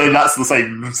 Okay, but then that's the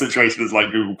same situation as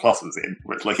like Google Plus was in,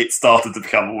 which like it started to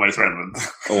become almost relevant,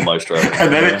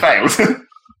 and then it failed.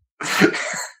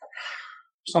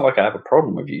 It's not like I have a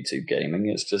problem with YouTube Gaming.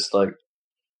 It's just like.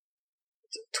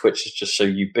 Twitch is just so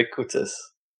ubiquitous.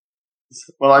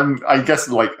 Well, I guess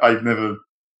like I've never.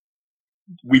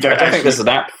 I don't think there's an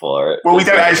app for it. Well, we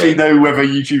don't actually know whether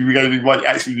YouTube Gaming might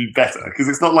actually be better because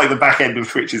it's not like the back end of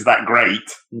Twitch is that great.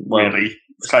 Really,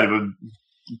 it's kind of a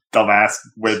dumbass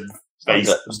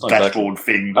web-based dashboard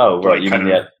thing. Oh, right, you mean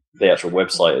the actual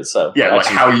website itself? Yeah, like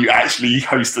how you actually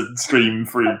host a stream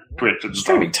through Twitch and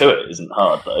streaming to it isn't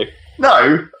hard though.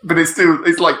 No, but it's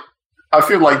like. I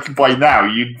feel like by now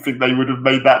you'd think they would have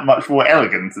made that much more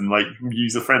elegant and like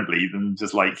user friendly than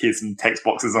just like here's some text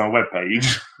boxes on a web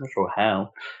page. Not sure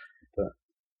how, but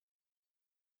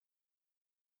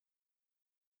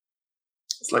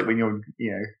it's like when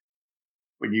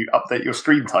when you update your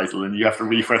stream title and you have to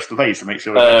refresh the page to make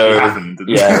sure it actually happened. And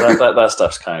yeah, that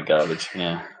stuff's kind of garbage.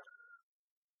 Yeah.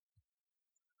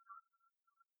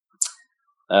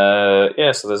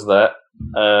 So there's that.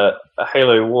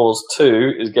 Halo Wars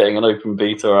 2 is getting an open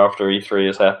beta after E3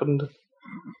 has happened.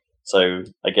 So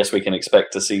I guess we can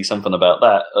expect to see something about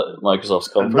that at Microsoft's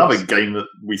conference. Another game that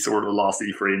we saw at the last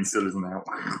E3 and still isn't out.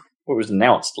 What was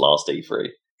announced last E3?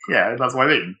 Yeah, that's what I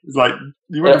mean. It's like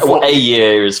you would have thought, a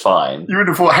year is fine. You would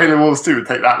have thought Halo Wars 2 would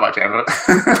take that much effort.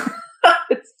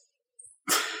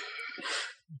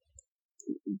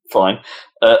 Fine.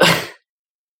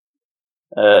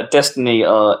 Destiny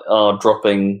are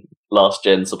dropping last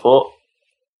gen support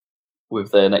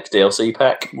with their next DLC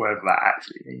pack. Whatever that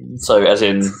actually means. So, as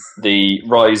in, the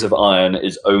Rise of Iron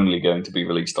is only going to be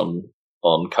released on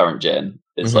current gen.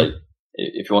 It's like,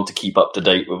 if you want to keep up to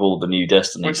date with all the new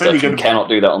Destiny stuff, you cannot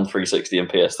do that on 360 and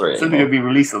PS3. It's only going to be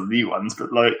released on the new ones,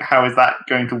 but like, how is that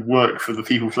going to work for the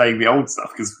people playing the old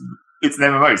stuff? Because it's an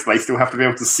MMO, so they still have to be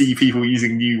able to see people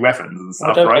using new weapons and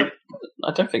stuff, right?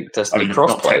 I don't think Destiny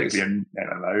cross-plays. An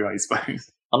MMO, I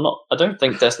suppose. I don't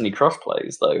think Destiny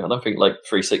cross-plays, though. I don't think,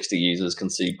 360 users can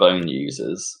see Bone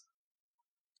users.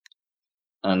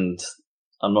 And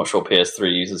I'm not sure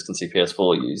PS3 users can see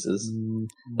PS4 users.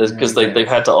 Because they've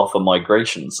had to offer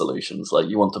migration solutions. Like,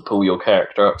 you want to pull your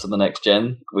character up to the next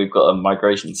gen? We've got a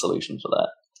migration solution for that.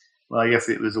 Well, I guess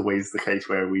it was always the case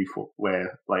where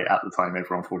like at the time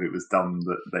everyone thought it was dumb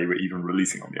that they were even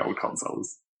releasing on the old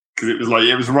consoles. Because it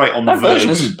was right on the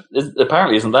verge.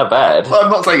 Apparently isn't that bad. Well,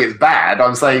 I'm not saying it's bad.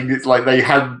 I'm saying it's like they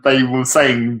were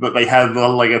saying that they had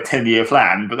like a 10-year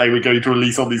plan, but they were going to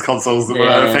release on these consoles that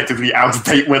were effectively out of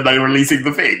date when they were releasing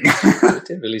the thing. It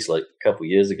did release like a couple of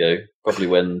years ago, probably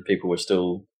when people were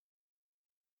still.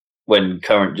 When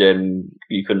current gen,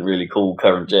 you couldn't really call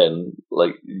current gen,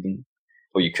 like,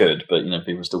 or you could, but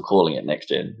people were still calling it next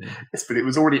gen. Yes, but it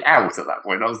was already out at that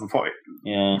point. That was the point.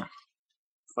 Yeah,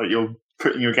 it's like you're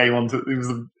putting your game onto.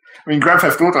 Grand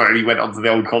Theft Auto only went onto the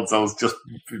old consoles.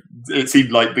 It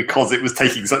seemed like because it was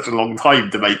taking such a long time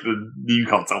to make the new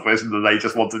console version that they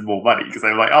just wanted more money because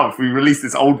they were like, if we release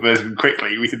this old version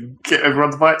quickly, we can get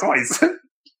everyone to buy it twice.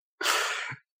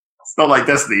 It's not like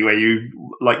Destiny where you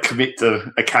like commit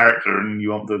to a character and you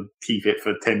want to keep it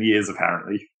for 10 years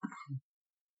apparently.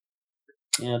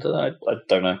 Yeah, I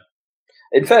don't know.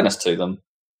 In fairness to them,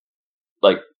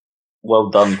 like, well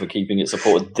done for keeping it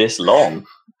supported this long,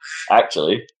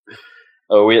 actually.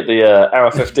 Are we at the hour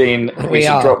 15? We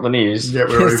should drop the news. Yeah,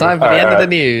 it's time for the end of the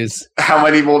news. How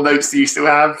many more notes do you still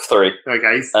have? 3.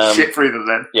 Okay, shit through them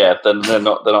then. Yeah, then they're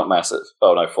not massive.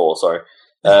 Oh no, 4.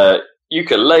 Sorry.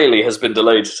 Ukulele has been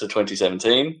delayed to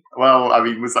 2017. Well,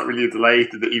 was that really a delay?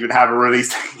 Did it even have a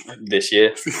release this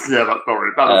year? Yeah, that's not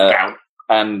really. That doesn't count.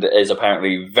 And is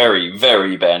apparently very,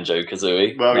 very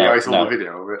Banjo-Kazooie. Well, I saw the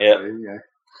video of it. Yeah.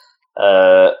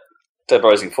 So, Dead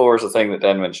Rising 4 is the thing that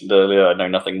Dan mentioned earlier. I know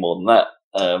nothing more than that.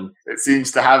 It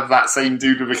seems to have that same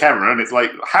dude with a camera, and it's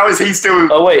like, how is he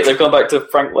still... Oh, wait, they've gone back to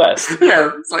Frank West.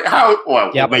 Yeah, it's like, how...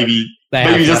 Well, maybe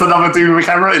just another dude with a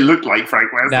camera. It looked like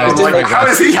Frank West. No, like, how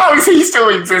is he still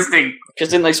existing? Because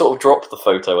didn't they sort of drop the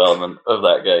photo element of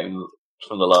that game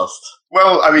from the last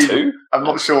 2? I'm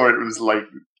not sure it was like...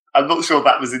 I'm not sure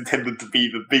that was intended to be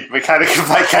the big mechanic of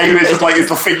that game. It's just like, it's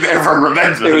the thing that everyone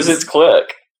remembers. It was its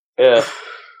quirk. Yeah.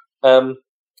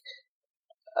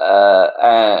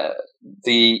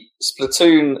 The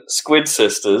Splatoon Squid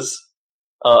Sisters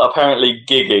are apparently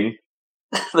gigging.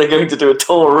 They're going to do a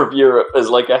tour of Europe as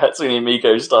like a Hatsune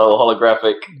Miku style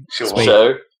holographic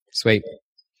show. Sweet.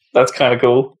 That's kind of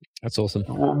cool. That's awesome.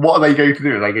 What are they going to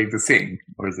do? Are they going to sing?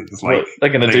 Or is it just like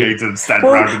they're going to stand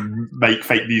around and make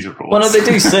fake news reports? Well, no, they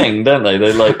do sing, don't they?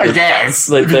 They like. I guess.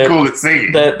 You could call it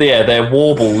singing. Their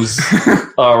warbles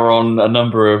are on a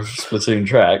number of Splatoon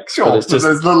tracks. Sure, but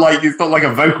it's not like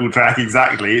a vocal track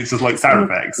exactly. It's just like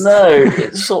sound effects. No,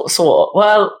 it's sort of.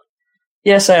 Well,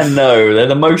 yes and no. They're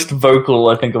the most vocal,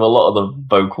 I think, of a lot of the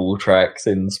vocal tracks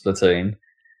in Splatoon.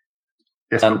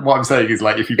 Yes, but what I'm saying is,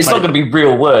 like, if you it's not going to be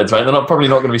real words, right? They're probably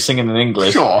not going to be singing in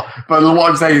English. Sure, but what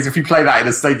I'm saying is, if you play that in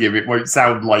a stadium, it won't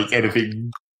sound like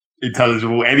anything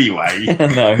intelligible anyway.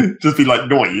 No, just be like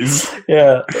noise.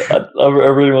 Yeah, I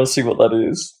really want to see what that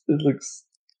is. It looks,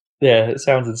 it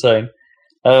sounds insane.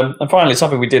 And finally,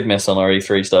 something we did miss on our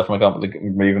E3 stuff, and I can't believe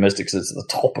we even missed it because it's at the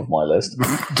top of my list.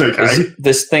 Okay, is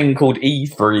this thing called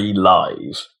E3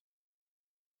 Live.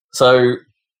 So.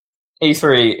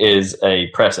 E3 is a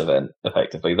press event,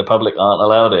 effectively. The public aren't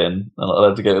allowed in. They're not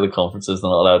allowed to go to the conferences. They're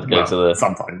not allowed to go to the...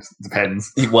 Sometimes.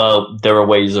 Depends. Well, there are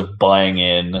ways of buying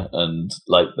in, and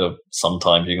like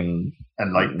sometimes you can...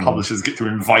 And like publishers get to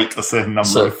invite a certain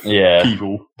number of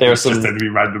people. There are some... Just tend to be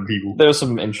random people. There are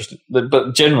some interesting...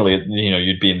 But generally,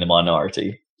 you'd be in the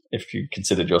minority if you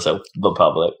considered yourself the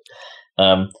public.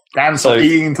 Dan, stop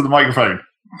eating into the microphone.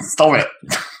 Stop it.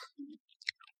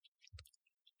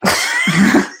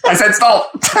 I said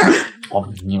stop!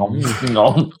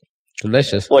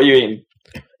 Delicious. What are you eating?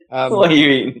 What are you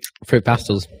eating? Fruit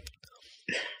pastels.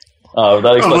 Oh,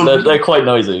 they're quite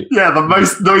noisy. Yeah, the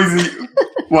most noisy...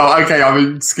 Well, okay,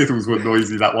 Skittles were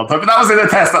noisy that one time, but that was in a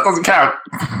test, that doesn't count.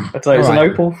 I'd say it's an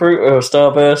opal fruit or a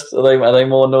starburst. Are they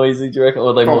more noisy, do you reckon? Or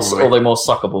are they more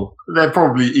suckable? They're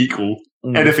probably equal.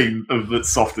 Anything that's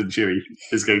soft and chewy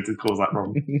is going to cause that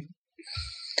problem.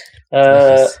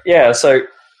 So...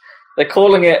 They're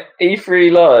calling it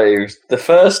E3 Live, the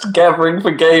first gathering for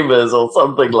gamers, or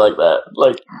something like that.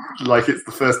 Like it's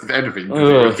the first of anything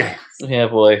for games. Yeah,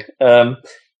 boy. And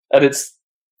it's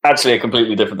actually a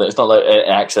completely different thing. It's not like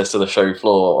access to the show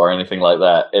floor or anything like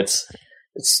that. It's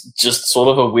just sort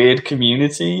of a weird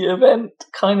community event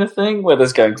kind of thing where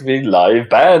there's going to be live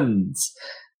bands,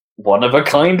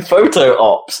 one-of-a-kind photo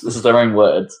ops. This is their own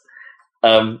words.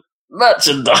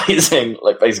 Merchandising,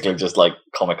 basically just like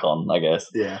Comic-Con, I guess.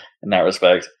 Yeah. In that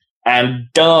respect. And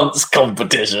dance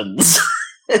competitions.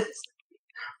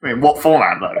 What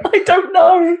format, though? I don't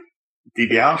know.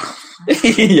 DDR?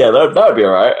 Yeah, that would be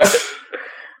alright.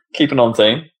 Keeping on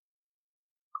theme.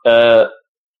 What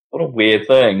a weird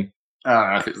thing. I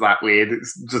don't know if it's that weird.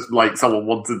 It's just like someone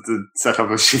wanted to set up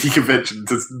a shitty convention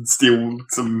to steal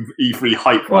some E3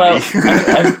 hype money.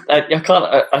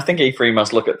 I think E3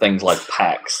 must look at things like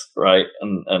PAX, right,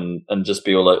 and just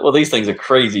be all like, well, these things are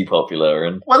crazy popular,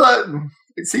 and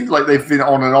it seems like they've been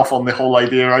on and off on the whole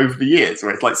idea over the years,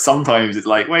 where it's like sometimes it's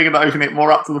like, we're going to open it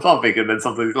more up to the public, and then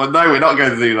sometimes it's like, no, we're not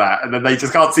going to do that, and then they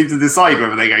just can't seem to decide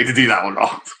whether they're going to do that or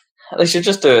not. They should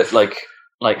just do it like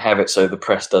have it so the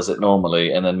press does it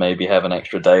normally, and then maybe have an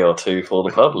extra day or two for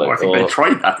the public. Well, I think they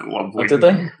tried that at one point. Did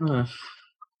they?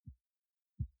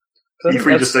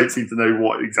 E3 just don't seem to know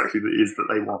what exactly it is that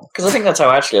they want. Because I think that's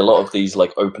how actually a lot of these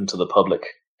like open to the public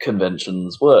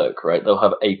conventions work, right? They'll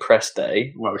have a press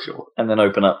day, well, sure, and then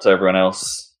open up to everyone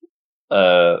else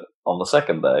on the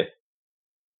second day.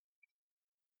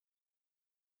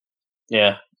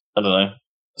 Yeah, I don't know.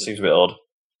 It seems a bit odd.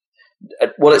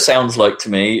 What it sounds like to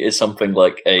me is something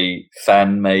like a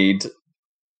fan-made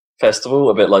festival,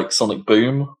 a bit like Sonic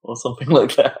Boom or something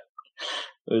like that.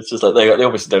 It's just like they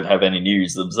obviously don't have any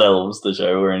news themselves, the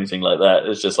show, or anything like that.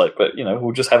 It's just like, but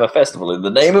we'll just have a festival in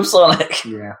the name of Sonic.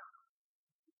 Yeah.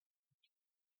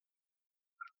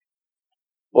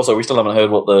 Also, we still haven't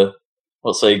heard what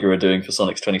Sega are doing for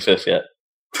Sonic's 25th yet.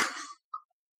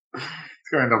 It's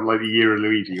going to have like the year of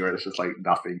Luigi, where it's just like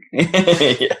nothing.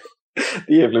 Yeah. The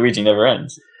year of Luigi never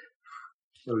ends.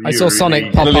 I saw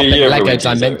Sonic pop up in Lego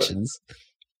Dimensions.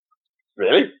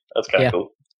 Really? That's kind of cool.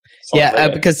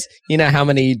 Because you know how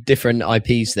many different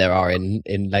IPs there are in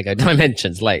Lego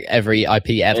Dimensions, like every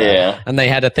IP ever. Yeah. And they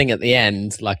had a thing at the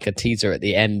end, like a teaser at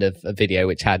the end of a video,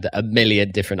 which had 1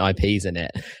 million different IPs in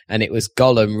it. And it was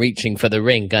Gollum reaching for the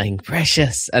ring, going,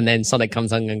 precious. And then Sonic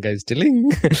comes on and goes,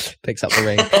 ding, picks up the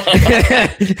ring.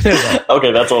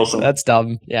 Okay, that's awesome. That's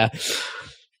dumb, yeah.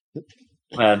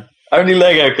 Man, only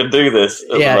Lego can do this.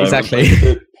 Yeah, exactly.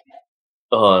 It's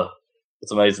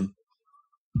amazing.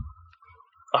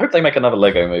 I hope they make another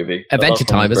Lego movie. Adventure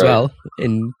Time as well.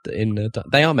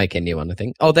 They are making a new one, I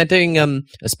think. Oh, they're doing a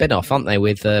spin-off, aren't they,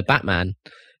 with Batman?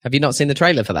 Have you not seen the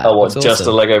trailer for that? Oh, what, just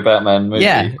a Lego Batman movie?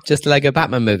 Yeah, just a Lego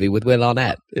Batman movie with Will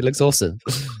Arnett. It looks awesome.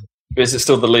 Is it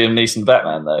still the Liam Neeson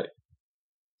Batman, though?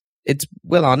 It's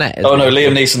Will Arnett. Oh, no,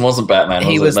 Liam Neeson wasn't Batman,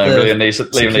 he was it? No, the Liam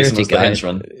Neeson was the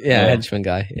henchman. Yeah, henchman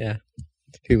guy, yeah.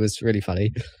 Who was really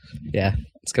funny. Yeah,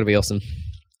 it's going to be awesome.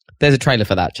 There's a trailer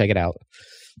for that. Check it out.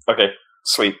 Okay,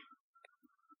 sweet.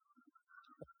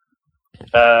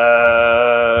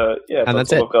 Yeah, and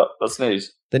that's all I've got. That's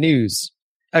news. The news.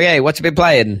 Okay, what you been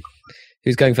playing?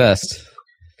 Who's going first?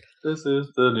 This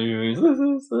is the news. This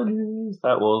is the news.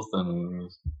 That was the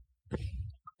news.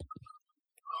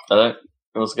 Hello?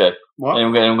 Who wants to go? What?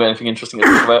 Anyone got anything interesting to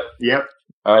talk about? Yep.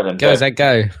 All right, then. Go, Zed,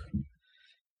 go.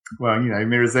 Well,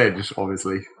 Mirror's Edge,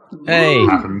 obviously. Hey.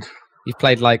 Happened. You've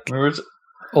played like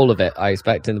all of it, I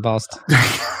expect, in the past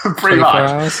pretty much.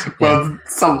 Hours? Well,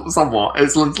 somewhat.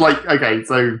 It's like, okay,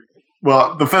 so,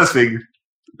 well, the first thing,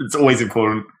 it's always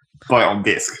important, buy it on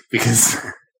disc, because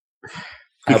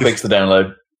how big's the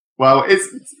download? Well, it's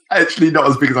actually not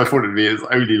as big as I thought it would be. It's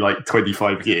only like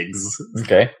 25 gigs.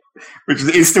 Okay. Which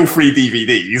is still 3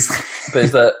 DVDs. But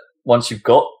is that once you've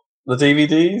got the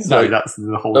DVDs? No, that's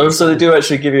the whole... Oh, so they do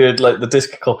actually give you, the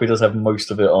disc copy does have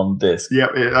most of it on disc. Yep,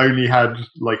 it only had,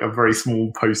 a very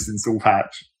small post-install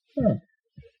patch.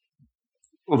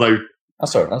 Although...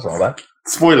 That's not bad.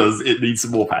 Spoilers, it needs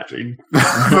some more patching.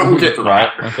 But we'll get to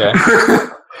that. Right,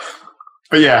 okay.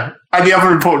 But yeah, and the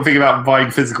other important thing about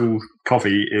buying physical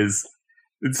copy is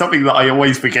it's something that I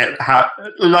always forget how...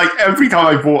 every time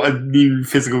I bought a new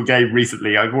physical game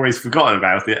recently, I've always forgotten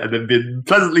about it and then been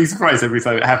pleasantly surprised every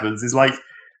time it happens. It's like,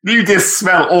 new discs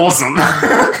smell awesome.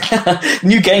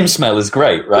 New game smell is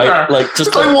great, right?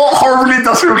 Yeah. What horrible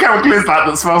industrial chemical is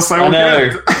that smells so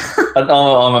good?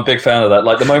 I'm a big fan of that.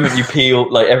 Like the moment you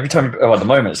peel, every time you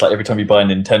buy a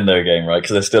Nintendo game, right?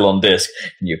 Because they're still on disc,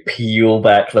 and you peel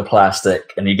back the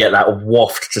plastic, and you get that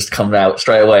waft just coming out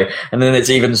straight away, and then it's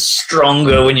even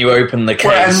stronger when you open the case.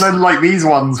 Well, and then these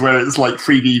ones where it's 3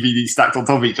 DVDs stacked on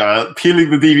top of each other, peeling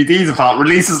the DVDs apart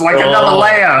releases another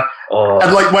layer. Oh.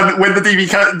 And when the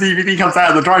DVD comes out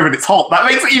of the drive and it's hot, that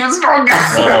makes it even stronger.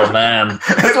 Oh man!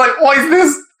 It's what is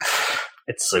this?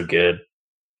 It's so good.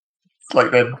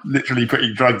 It's they're literally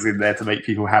putting drugs in there to make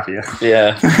people happier.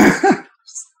 Yeah.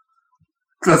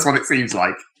 That's what it seems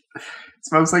like. It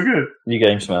smells so good. New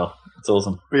game smell. It's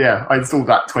awesome. But yeah, I installed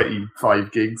that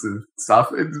 25 gigs of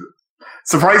stuff.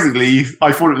 Surprisingly,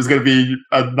 I thought it was going to be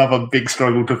another big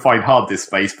struggle to find hard disk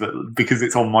space, but because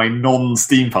it's on my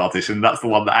non-Steam partition, that's the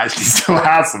one that actually still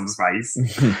has some space.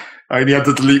 I only had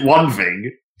to delete one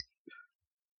thing.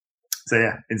 So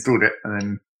yeah, installed it and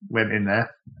then went in there.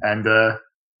 And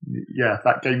yeah,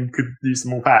 that game could use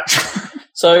some more patch.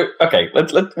 So, okay,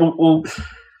 we'll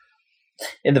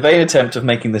in the vain attempt of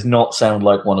making this not sound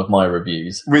like one of my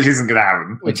reviews, Which isn't going to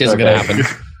happen. Which isn't going to happen.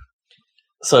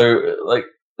 So, like,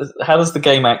 how does the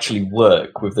game actually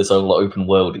work with this whole open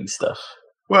worldy stuff?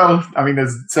 Well, I mean,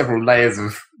 there's several layers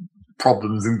of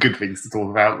problems and good things to talk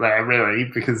about there, really,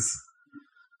 because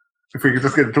if we're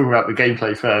just going to talk about the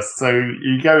gameplay first, so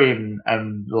you go in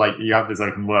and, like, you have this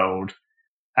open world,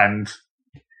 and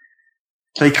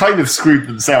they kind of screwed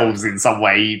themselves in some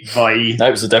way by...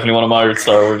 Nope, this is definitely one of my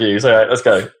style reviews. All right, let's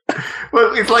go.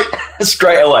 Well, it's like...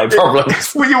 Straight away,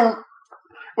 problems.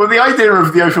 Well, the idea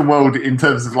of the open world in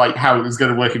terms of, like, how it was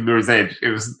going to work in Mirror's Edge,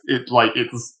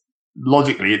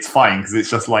 logically, it's fine because it's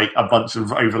just like a bunch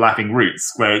of overlapping routes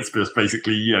where it's just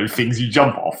basically, you know, things you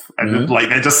jump off and like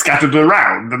they're just scattered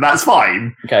around and that's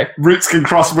fine. Okay. Routes can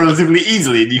cross relatively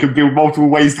easily and you can build multiple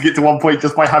ways to get to one point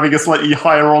just by having a slightly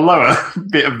higher or lower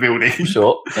bit of building.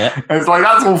 Sure. Yeah. And it's like,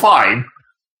 that's all fine.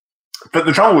 But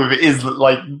the trouble with it is that,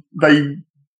 like,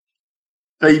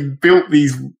 they built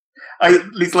these...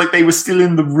 it's like they were still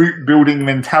in the route building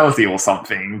mentality or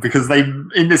something, because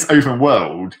in this open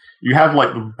world, you have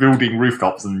like the building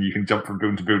rooftops and you can jump from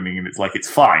building to building and it's like, it's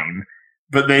fine.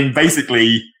 But then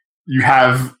basically you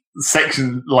have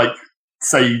section, like,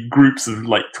 say groups of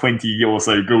like 20 or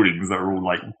so buildings that are all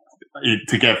like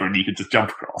together and you can just jump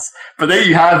across. But then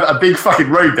you have a big fucking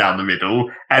road down the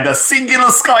middle and a singular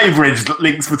sky bridge that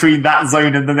links between that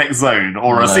zone and the next zone,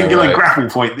 or a singular grapple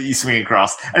point that you swing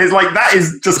across. And it's like, that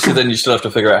is just... So then you still have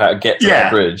to figure out how to get to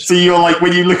that bridge. So you're like,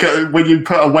 when you put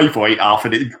a waypoint up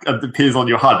and it appears on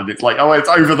your HUD and it's like, oh, it's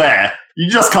over there. You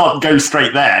just can't go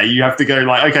straight there. You have to go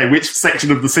like, okay, which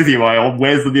section of the city am I on?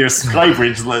 Where's the nearest sky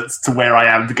bridge that's to where I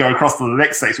am to go across to the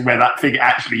next section where that thing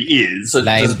actually is? So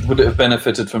would it have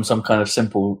benefited from some kind of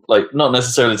simple, like, not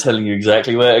necessarily telling you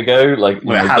exactly where to go, like,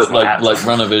 like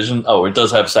Runner Vision? Oh, it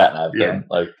does have sat nav. Yeah. Then.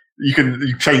 Like,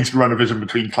 you change the Runner Vision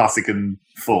between classic and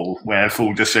full, where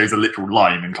full just shows a literal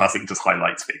line and classic just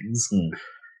highlights things.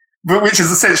 But which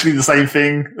is essentially the same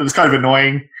thing. It was kind of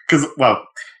annoying because, well,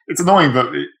 it's annoying,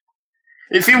 but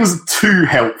it feels too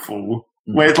helpful.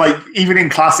 Where it's like, even in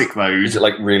classic mode... Is it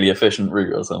like really efficient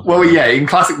route or something? Well, yeah, in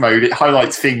classic mode, it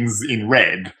highlights things in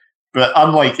red. But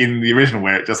unlike in the original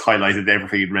where it just highlighted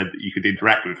everything in red that you could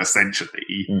interact with,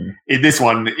 essentially, in this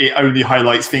one, it only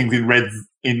highlights things in red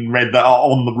that are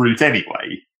on the route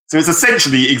anyway. So it's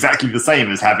essentially exactly the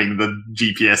same as having the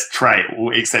GPS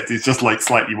trail, except it's just like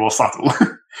slightly more subtle.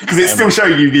 Because it's still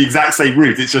showing you the exact same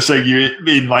route, it's just showing you it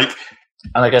in like...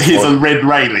 And I guess here's a red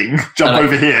railing. Jump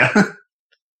over here.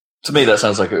 To me, that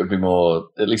sounds like it would be more,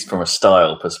 at least from a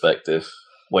style perspective,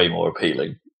 way more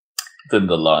appealing than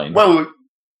the line. Well,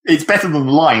 it's better than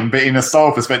the line, but in a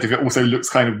style perspective, it also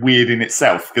looks kind of weird in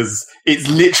itself because it's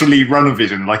literally Runner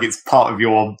Vision, like it's part of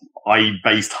your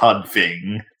eye-based HUD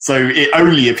thing. So it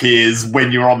only appears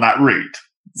when you're on that route.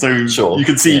 So you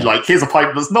can see, like, here's a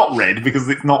pipe that's not red because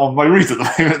it's not on my route at the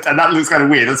moment, and that looks kind of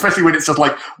weird, especially when it's just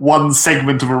like one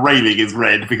segment of a railing is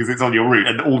red because it's on your route,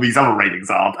 and all these other railings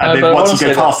aren't. And then once you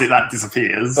go past it, that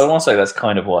disappears. But I want to say that's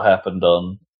kind of what happened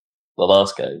on the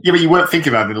last game. Yeah, but you weren't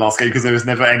thinking about it in the last game because there was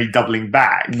never any doubling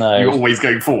back. No. You were always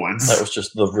going forwards. That was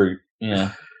just the route,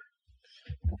 yeah.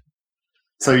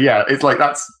 So yeah, it's like,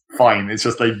 that's fine. It's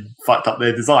just they fucked up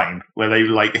their design, where they were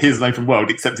like, here's an open world,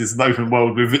 except it's an open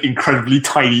world with incredibly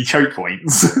tiny choke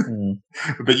points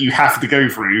that you have to go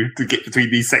through to get between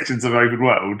these sections of open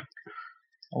world.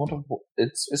 I wonder.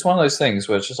 It's one of those things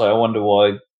where it's just like, I wonder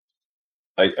why.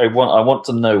 I want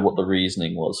to know what the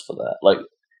reasoning was for that. Like,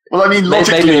 well, I mean,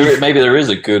 logically... Maybe there is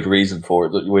a good reason for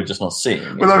it that we're just not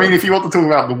seeing. Well, I mean, if you want to talk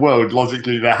about the world,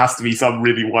 logically, there has to be some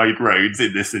really wide roads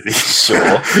in this city. Sure.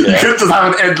 You couldn't just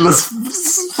have an endless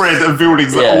spread of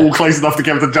buildings that are all close enough to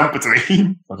get able to jump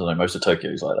between. I don't know, most of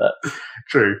Tokyo is like that.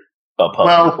 True.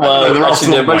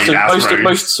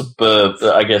 Most suburb,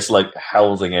 I guess, like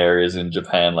housing areas in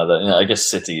Japan, like that. You know, I guess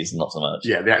cities, not so much.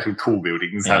 Yeah, the actual tall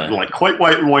buildings have like quite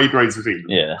wide roads between them.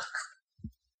 Yeah.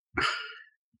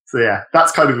 So yeah,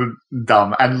 that's kind of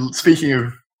dumb. And speaking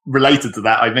of related to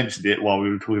that, I mentioned it while we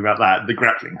were talking about that, the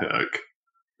grappling hook.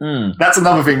 That's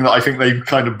another thing that I think they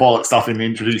kind of bollocked stuff in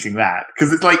introducing that.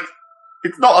 Because it's like,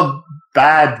 it's not a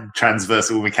bad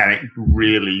transversal mechanic,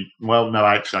 really. Well, no,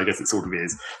 actually, I guess it sort of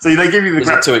is. So they give you the... Is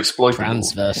it to exploit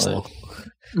transversal?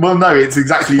 Well, no, it's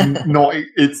exactly not...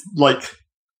 It's like...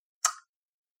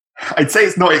 I'd say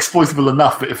it's not exploitable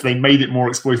enough, but if they made it more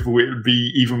exploitable, it would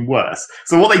be even worse.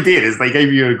 So what they did is they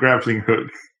gave you a grappling hook,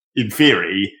 in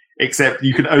theory, except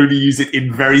you can only use it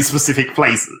in very specific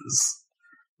places.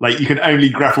 Like, you can only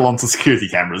grapple onto security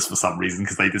cameras for some reason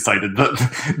because they decided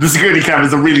that the security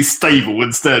cameras are really stable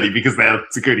and sturdy because they're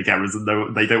security cameras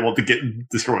and they don't want to get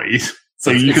destroyed. So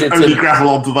you can only grapple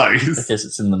onto those. I guess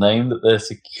it's in the name that they're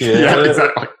secure. Yeah,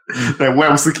 exactly. They're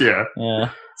well secure. Yeah.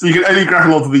 So you can only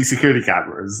grapple onto these security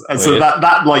cameras. And so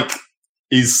that like,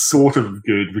 is sort of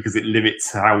good because it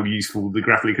limits how useful the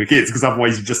grappling hook is, because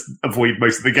otherwise you just avoid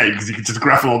most of the game because you can just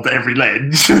grapple onto every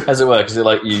ledge. How does it work? Is it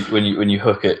like when you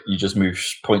hook it, you just move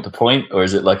point to point, or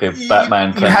is it like a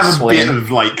Batman kind of swing? You have a bit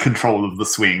of like control of the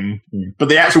swing, but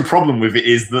the actual problem with it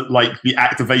is that like the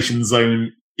activation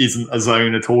zone isn't a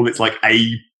zone at all. It's like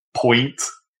a point.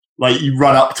 Like you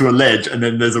run up to a ledge and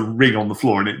then there's a ring on the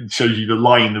floor and it shows you the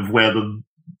line of where the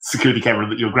security camera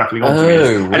that you're grappling onto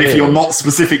is. Weird. And if you're not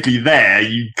specifically there,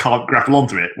 you can't grapple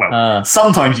onto it. Well,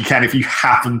 sometimes you can if you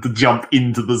happen to jump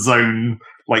into the zone,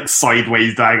 like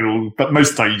sideways, diagonal, but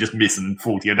most of the time you just miss and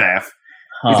fall to your death.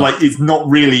 It's like, it's not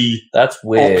really that's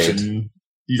weird. Option.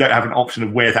 You don't have an option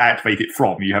of where to activate it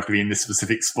from. You have to be in this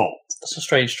specific spot. That's a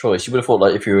strange choice. You would have thought,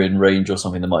 like, if you were in range or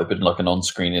something, there might have been like an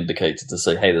on-screen indicator to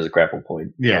say, "Hey, there's a grapple point."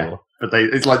 Yeah, but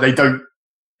it's like they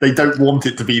don't want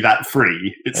it to be that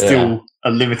free. It's still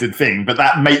a limited thing, but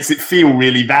that makes it feel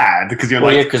really bad because you're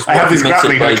I have this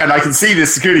grappling hook and I can see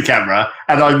this security camera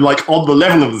and I'm like on the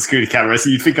level of the security camera, so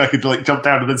you think I could like jump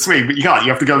down and then swing, but you can't.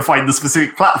 You have to go and find the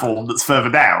specific platform that's further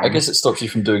down. I guess it stops you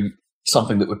from doing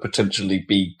something that would potentially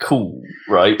be cool,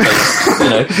 right?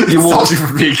 Like, you want you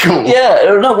from being cool.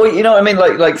 Yeah, no, well, you know what I mean?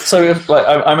 Like, so if, like,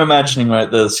 I'm imagining, right,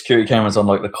 the security camera's on,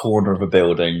 like, the corner of a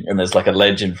building, and there's, like, a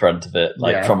ledge in front of it,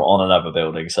 like, from on another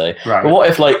building, say. Right. But what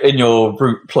if, like, in your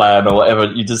route plan or whatever,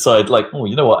 you decide, like, oh,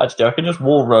 you know what, actually, I can just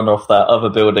wall run off that other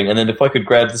building, and then if I could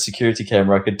grab the security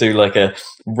camera, I could do, like, a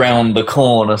round the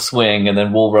corner swing, and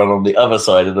then wall run on the other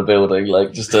side of the building,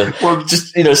 like, just stuff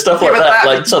like that,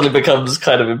 like, suddenly becomes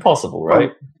kind of impossible.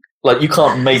 Right? Like, you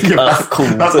can't make up cool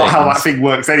things. That's not how that thing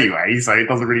works anyway, so it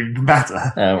doesn't really matter.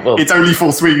 It's only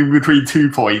for swinging between 2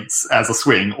 points as a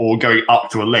swing or going up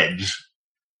to a ledge.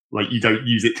 Like, you don't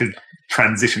use it to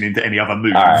transition into any other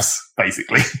moves,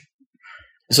 basically.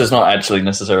 So it's not actually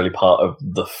necessarily part of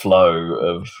the flow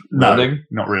of running?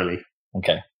 No, not really.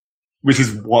 Okay. Which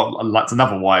is that's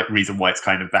another reason why it's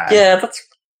kind of bad. Yeah,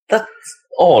 that's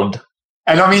odd.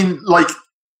 And I mean, like,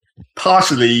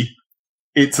 partially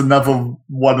it's another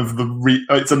one of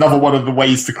the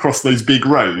ways to cross those big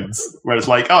roads where it's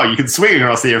like, oh, you can swing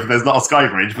across here if there's not a sky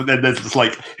bridge, but then there's just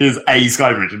like, here's a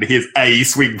sky bridge and here's a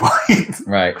swing point.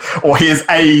 Right. Or here's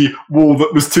a wall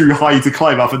that was too high to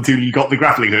climb up until you got the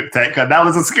grappling hook tech, and now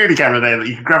there's a security camera there that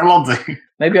you can grapple onto.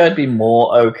 Maybe I'd be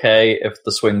more okay if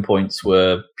the swing points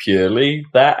were purely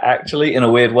that, actually, in a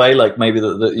weird way. Like, maybe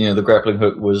the grappling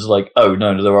hook was like, oh,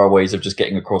 no, there are ways of just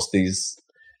getting across these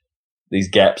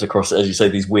gaps across, as you say,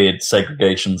 these weird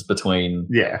segregations between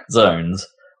zones.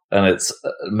 And it's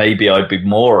maybe I'd be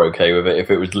more okay with it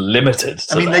if it was limited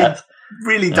to that. They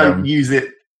really don't use it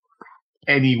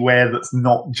anywhere that's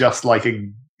not just like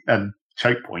a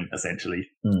choke point, essentially.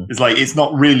 It's like, it's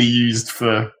not really used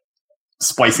for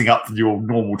spicing up your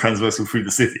normal transversal through the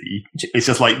city. It's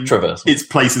just like, traversal. It's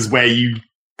places where you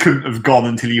couldn't have gone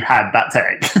until you had that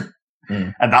tech.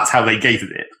 And that's how they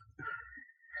gated it.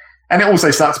 And it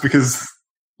also sucks because,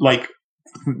 like,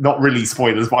 not really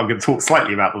spoilers, but I'm going to talk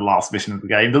slightly about the last mission of the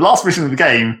game. The last mission of the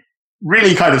game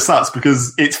really kind of sucks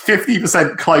because it's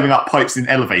 50% climbing up pipes in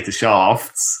elevator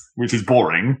shafts, which is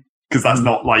boring, because that's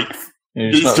not like...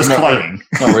 It's just climbing.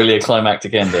 Not really a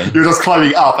climactic ending. You're just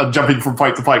climbing up and jumping from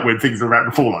pipe to pipe when things are about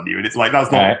to fall on you, and it's like,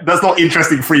 that's not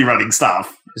interesting free-running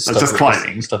stuff. That's just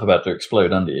climbing. Stuff about to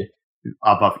explode under you.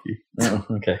 Above you. Oh,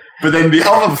 okay. But then the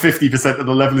other 50% of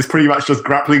the level is pretty much just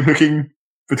grappling hooking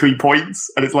between points,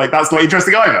 and it's like, that's not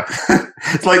interesting either.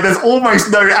 It's like, there's almost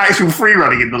no actual free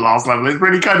running in the last level. It's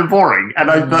really kind of boring. And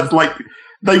that's like,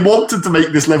 they wanted to make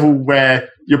this level where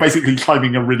you're basically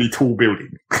climbing a really tall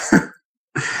building.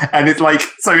 And it's like,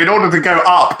 so in order to go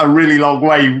up a really long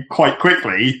way quite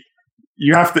quickly,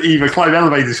 you have to either climb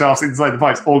elevator shafts inside the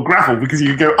pipes or grapple, because you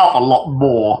can go up a lot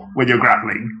more when you're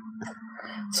grappling.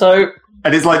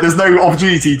 And it's like, there's no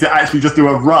opportunity to actually just do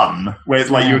a run, where it's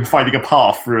like you're finding a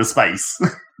path through a space.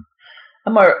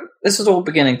 This is all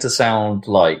beginning to sound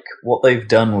like what they've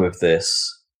done with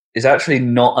this is actually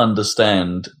not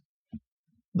understand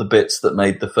the bits that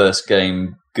made the first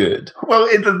game good. Well,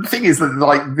 the thing is that,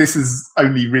 like, this is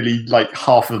only really like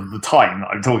half of the time that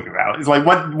I'm talking about. It's like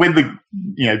when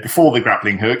before the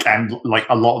grappling hook, and like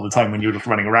a lot of the time when you're just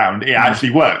running around, it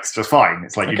actually works just fine.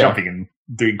 It's like you're jumping and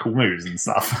doing cool moves and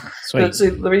stuff. But see,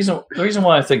 the reason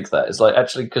why I think that is, like,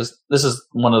 actually, because this is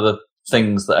one of the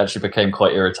things that actually became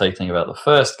quite irritating about the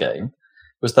first game,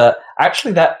 was that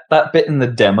actually that bit in the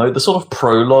demo, the sort of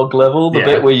prologue level, the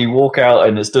bit where you walk out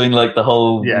and it's doing like the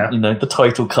whole, the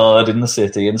title card in the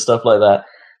city and stuff like that.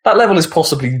 That level is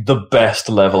possibly the best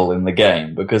level in the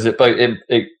game because it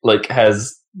like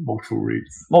has multiple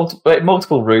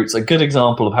routes, a good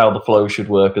example of how the flow should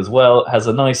work as well. It has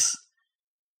a nice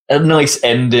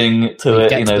ending to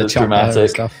it, that's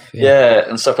dramatic,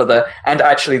 and stuff like that. And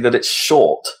actually, that it's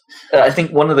short. I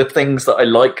think one of the things that I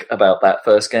like about that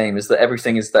first game is that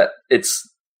everything is that it's.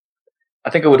 I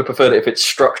think I would have preferred it if its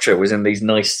structure was in these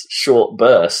nice short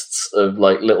bursts of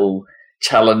like little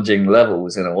challenging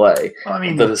levels in a way. Well, I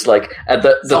mean, that it's like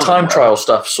the time trial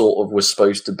stuff sort of was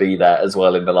supposed to be that as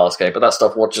well in the last game, but that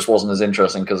stuff just wasn't as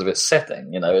interesting because of its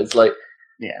setting. It's like,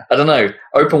 I don't know,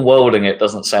 open worlding it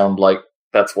doesn't sound like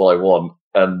that's what I want,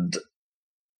 and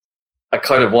I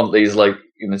kind of want these like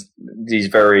these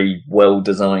very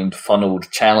well-designed, funneled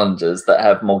challenges that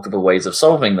have multiple ways of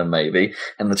solving them, maybe.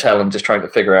 And the challenge is trying to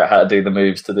figure out how to do the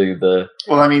moves to do the.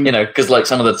 Well, I mean, because like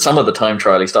some of the time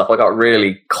trial-y stuff, I got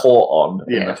really caught on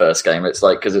in the first game. It's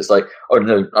like because it's like, oh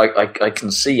no, I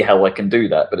can see how I can do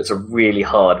that, but it's a really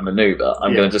hard maneuver.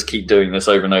 I'm going to just keep doing this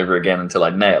over and over again until I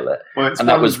nail it. Well, and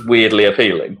that was weirdly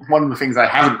appealing. One of the things I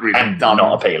haven't really done,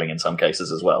 not appealing in some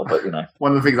cases as well, but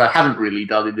one of the things I haven't really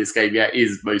done in this game yet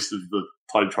is most of the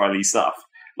time trial-y stuff.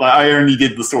 Like, I only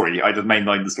did the story. I just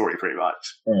mainlined the story pretty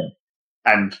much.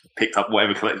 And picked up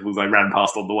whatever collectibles I ran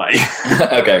past on the way.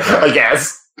 Okay. Right. I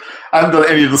guess. I haven't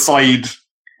done any of the side...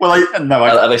 Well,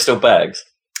 are they still bags?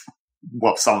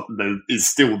 Well, there is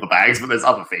still the bags, but there's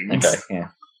other things. Okay, yeah.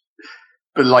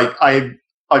 But, like,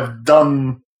 I've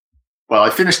done... Well, I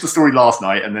finished the story last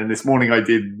night, and then this morning I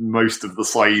did most of the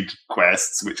side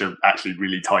quests, which are actually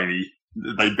really tiny.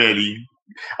 They barely...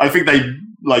 I think they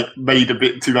made a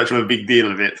bit too much of a big deal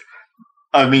of it.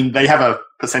 I mean, they have a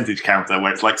percentage counter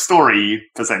where it's like story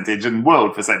percentage and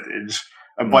world percentage.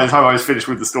 And by the time I was finished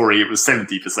with the story, it was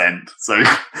 70%. So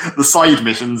the side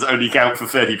missions only count for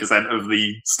 30% of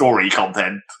the story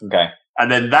content. Okay. And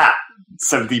then that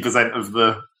 70% of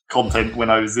the content when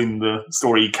I was in the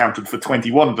story counted for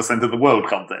 21% of the world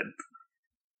content.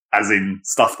 As in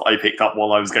stuff that I picked up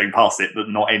while I was going past it, but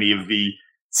not any of the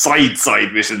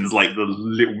side missions like the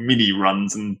little mini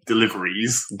runs and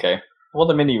deliveries. Okay. What are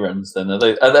the mini runs then?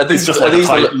 Are these just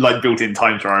like built-in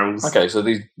time trials? Okay, so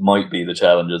these might be the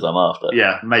challenges I'm after.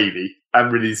 Yeah, maybe. I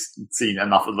haven't really seen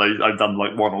enough of those. I've done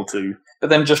like one or two. But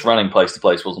then just running place to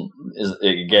place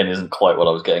isn't quite what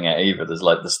I was getting at either. There's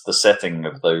like the setting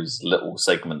of those little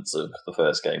segments of the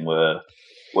first game were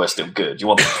still good. You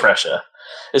want the pressure.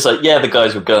 It's like, the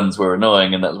guys with guns were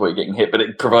annoying and that's why you're getting hit, but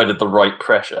it provided the right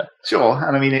pressure. Sure,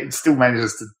 and I mean, it still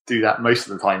manages to do that most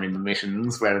of the time in the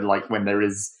missions, where, like, when there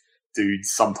is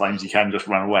dudes, sometimes you can just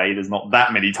run away. There's not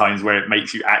that many times where it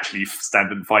makes you actually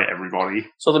stand and fight everybody.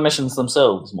 So the missions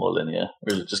themselves more linear?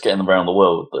 Or is it just getting them around the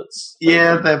world that's...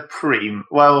 Yeah, they're pretty...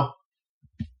 Well,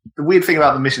 the weird thing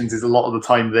about the missions is a lot of the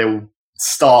time they'll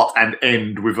start and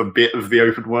end with a bit of the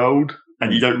open world,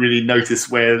 and you don't really notice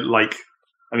where, like...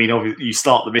 I mean, obviously, you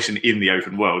start the mission in the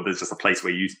open world. There's just a place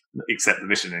where you accept the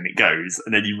mission and it goes.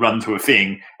 And then you run to a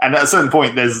thing. And at a certain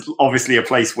point, there's obviously a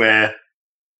place where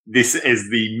this is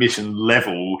the mission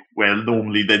level, where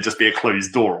normally there'd just be a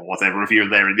closed door or whatever if you're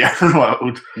there in the open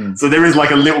world. So there is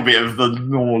like a little bit of the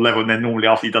normal level. And then normally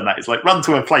after you've done that, it's like run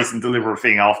to a place and deliver a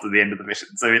thing after the end of the mission.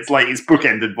 So it's like it's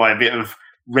bookended by a bit of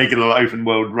regular open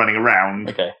world running around.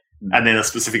 Okay. And then a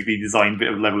specifically designed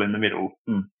bit of level in the middle.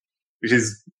 Which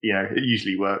is, it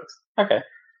usually works. Okay.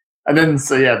 And then,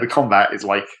 the combat is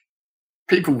like,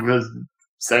 people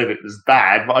say it was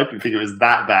bad, but I didn't think it was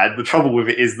that bad. The trouble with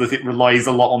it is that it relies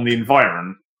a lot on the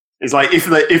environment. It's like, if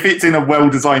it's in a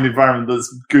well-designed environment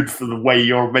that's good for the way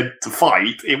you're meant to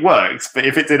fight, it works. But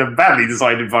if it's in a badly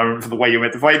designed environment for the way you're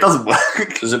meant to fight, it doesn't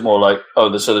work. Is it more like, so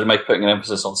they're putting an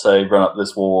emphasis on, say, run up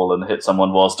this wall and hit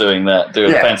someone whilst doing that, do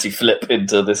a fancy flip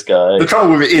into this guy? The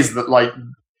trouble with it is that, like,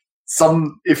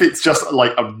 if it's just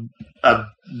like a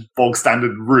bog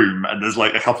standard room and there's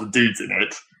like a couple of dudes in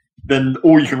it, then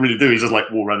all you can really do is just like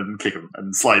wall run and kick them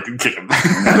and slide and kick them.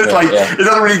 It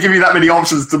doesn't really give you that many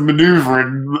options to maneuver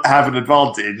and have an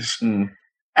advantage.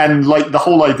 And like the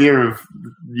whole idea of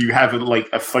you have like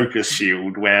a focus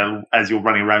shield where as you're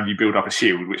running around you build up a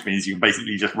shield, which means you can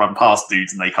basically just run past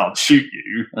dudes and they can't shoot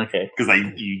you. Okay. Because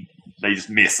they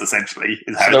just miss, essentially.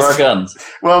 So there are guns?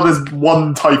 Well, there's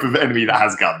one type of enemy that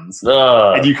has guns.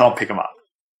 And you can't pick them up.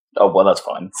 Oh, well, that's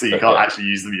fine. So you can't actually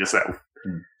use them yourself.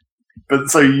 But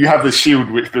so you have the shield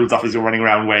which builds up as you're running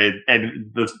around where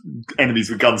the enemies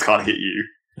with guns can't hit you.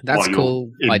 That's a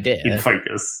cool idea. In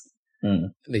focus.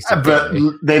 At least but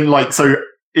then, like, so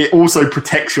it also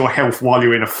protects your health while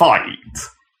you're in a fight,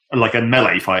 like a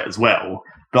melee fight as well.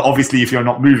 But obviously, if you're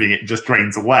not moving, it just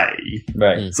drains away.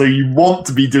 Right. So you want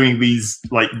to be doing these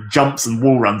like jumps and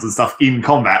wall runs and stuff in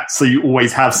combat, so you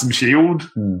always have some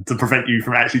shield to prevent you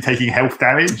from actually taking health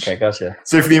damage. Okay, gotcha.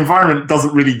 So if the environment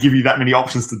doesn't really give you that many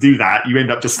options to do that, you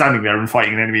end up just standing there and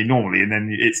fighting an enemy normally, and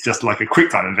then it's just like a quick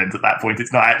time event at that point.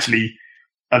 It's not actually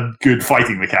a good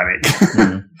fighting mechanic.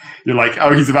 You're like,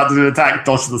 oh, he's about to do an attack,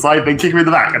 dodge to the side, then kick him in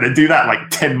the back, and then do that like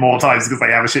 10 more times because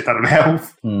they have a shit ton of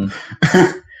health.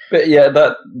 But yeah,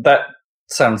 that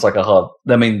sounds like a hard.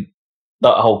 I mean,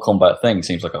 that whole combat thing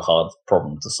seems like a hard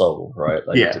problem to solve, right?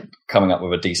 Like coming up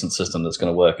with a decent system that's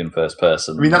going to work in first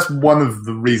person. I mean, that's one of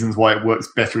the reasons why it works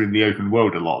better in the open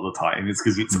world a lot of the time. Is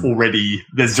because it's already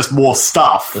there's just more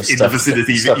stuff in the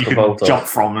vicinity that you can jump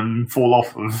from and fall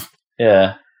off of.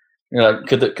 Yeah. You know, like,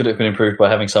 could it have been improved by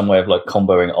having some way of like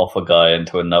comboing off a guy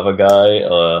into another guy,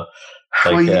 or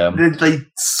like, they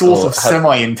sort of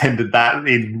semi-intended that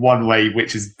in one way,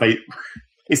 which is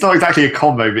it's not exactly a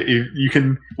combo, but you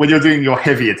can, when you're doing your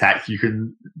heavy attack, you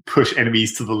can push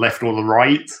enemies to the left or the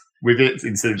right with it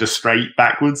instead of just straight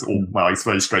backwards. Or, well, I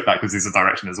suppose straight backwards is a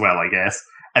direction as well, I guess.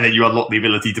 And then you unlock the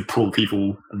ability to pull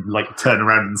people and like turn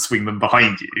around and swing them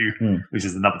behind you, which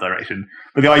is another direction.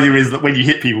 But the idea is that when you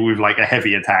hit people with like a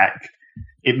heavy attack,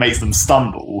 it makes them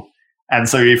stumble. And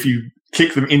so if you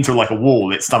kick them into like a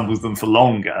wall, it stumbles them for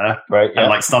longer, and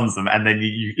like stuns them. And then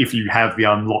if you have the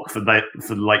unlock for like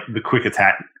the quick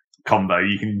attack combo,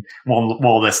 you can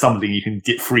while they're stumbling, you can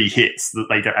get free hits that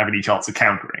they don't have any chance of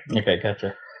countering. Okay,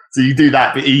 gotcha. So you do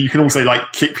that, but you can also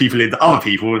like kick people into other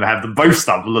people and have them both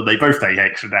stumble and they both take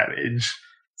extra damage.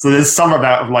 So there's some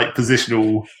amount of like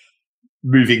positional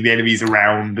moving the enemies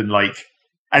around and like,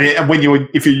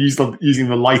 if you're using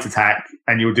the light attack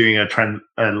and you're doing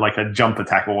like a jump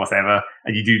attack or whatever,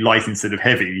 and you do light instead of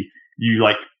heavy, you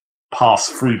like pass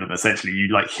through them essentially.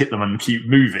 You like hit them and keep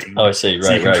moving. Oh, I see. Right.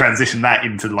 So you can transition that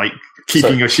into like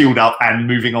keeping your shield up and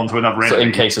moving on to another enemy. So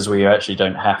in cases where you actually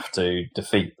don't have to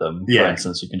defeat them, for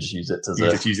instance, you can just use it to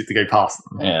just use it to go past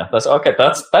them. Yeah, that's okay.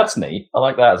 That's neat. I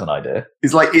like that as an idea.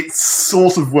 It's like it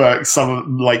sort of works a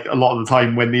lot of the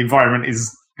time when the environment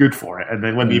is good for it, and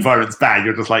then when the environment's bad,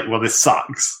 you're just like, well, this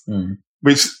sucks.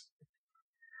 Which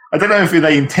I don't know if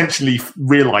they intentionally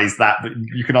realize that, but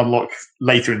you can unlock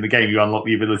later in the game. You unlock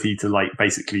the ability to like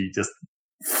basically just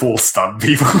force stun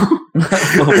people.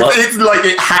 It's like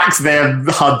it hacks their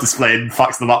HUD display and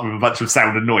fucks them up with a bunch of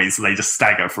sound and noise, so they just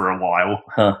stagger for a while.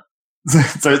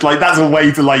 So it's like that's a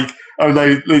way to like, oh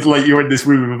no, it's like you're in this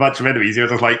room with a bunch of enemies. You're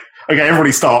just like, okay,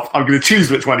 everybody stop. I'm going to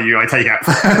choose which one of you I take out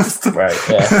first. Right.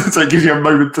 Yeah. So it gives you a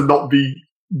moment to not be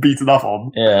beaten up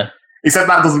on. Yeah. Except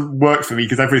that doesn't work for me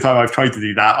because every time I've tried to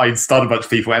do that, I stun a bunch of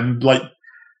people and like,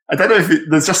 I don't know if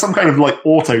there's just some kind of like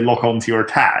auto lock onto your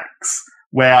attacks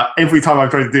where every time I've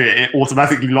tried to do it, it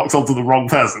automatically locks onto the wrong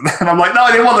person. And I'm like, no,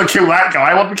 I didn't want to kill that guy.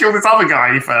 I want to kill this other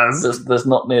guy first. There's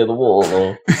not near the wall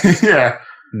or... Yeah.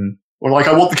 Or like,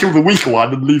 I want to kill the weaker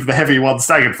one and leave the heavy one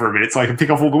staggered for a minute so I can pick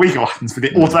off all the weaker ones, but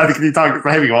it automatically targets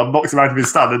the heavy one, knocks him out of his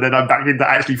stun, and then I'm back into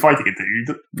actually fighting a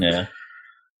dude. Yeah.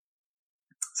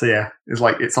 So yeah, it's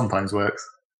like, it sometimes works.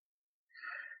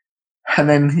 And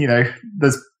then, you know,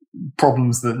 there's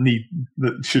problems that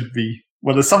should be,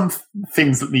 well, there's some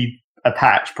things that need a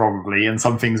patch probably, and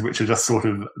some things which are just sort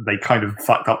of, they kind of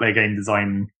fucked up their game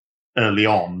design early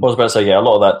on. I was about to say, yeah, a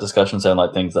lot of that discussion sound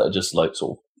like things that are just like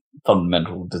sort of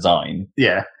fundamental design.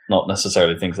 Yeah. Not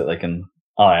necessarily things that they can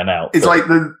iron out. It's like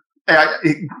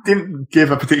it didn't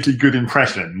give a particularly good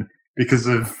impression because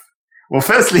of, well,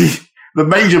 firstly, the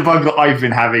major bug that I've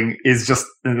been having is just,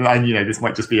 and you know, this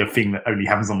might just be a thing that only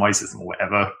happens on my system or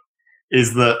whatever,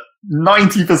 is that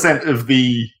 90% of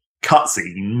the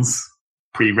cutscenes,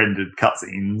 pre-rendered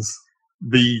cutscenes,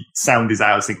 the sound is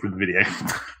out of sync with the video.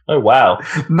 Oh, wow.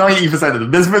 90%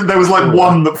 of them. There was like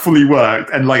one that fully worked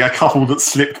and like a couple that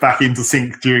slipped back into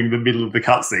sync during the middle of the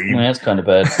cutscene. Yeah, that's kind of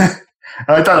bad.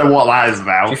 I don't know what that is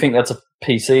about. Do you think that's a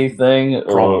PC thing?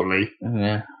 Or... Probably.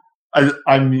 Yeah.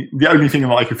 I'm the only thing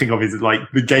that I can think of is like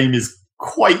the game is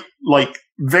quite like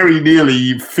very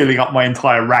nearly filling up my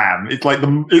entire RAM. It's like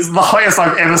it's the highest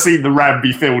I've ever seen the RAM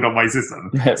be filled on my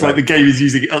system. It's like the game is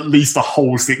using at least a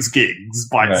whole 6 gigs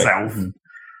by itself.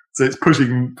 So it's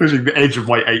pushing the edge of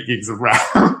my 8 gigs of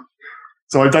RAM.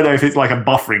 So I don't know if it's like a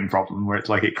buffering problem where it's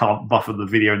like it can't buffer the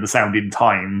video and the sound in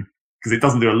time because it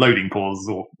doesn't do a loading pause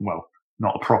or, well,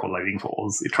 not a proper loading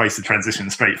pause. It tries to transition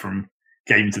straight from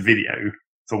game to video.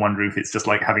 So I wonder if it's just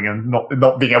like having not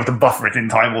being able to buffer it in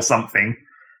time or something.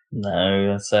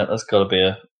 No, that's got to be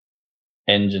a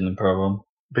engine problem.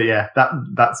 But yeah,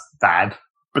 that's bad.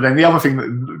 But then the other thing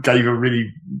that gave a really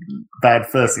bad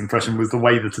first impression was the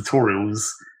way the tutorials,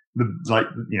 the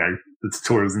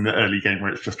tutorials in the early game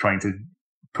where it's just trying to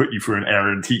put you through an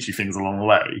area and teach you things along the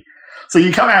way. So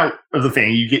you come out of the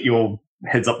thing, you get your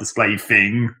heads-up display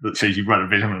thing that shows you runner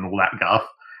vision and all that guff,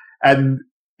 and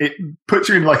it puts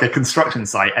you in like a construction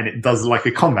site and it does like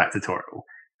a combat tutorial.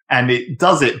 And it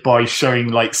does it by showing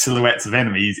like silhouettes of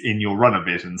enemies in your runner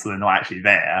vision, so they're not actually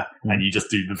there, and you just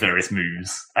do the various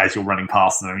moves as you're running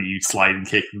past them. You slide and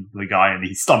kick the guy, and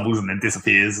he stumbles and then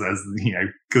disappears as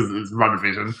because it's runner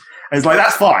vision. And it's like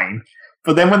that's fine,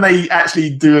 but then when they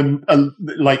actually do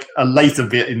a later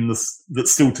bit in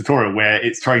that's still tutorial where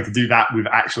it's trying to do that with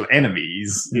actual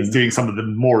enemies, it's doing some of the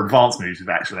more advanced moves with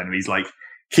actual enemies, like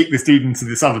kick this dude into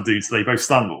this other dude so they both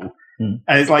stumble. And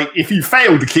it's like, if you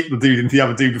fail to kick the dude into the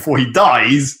other dude before he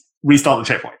dies, restart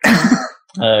the checkpoint.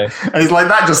 And it's like,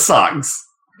 that just sucks.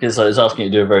 Because it's asking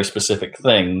you to do a very specific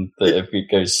thing that if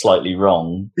it goes slightly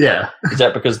wrong. Yeah. Is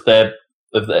that because of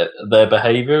their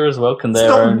behaviour as well? Can it's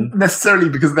not necessarily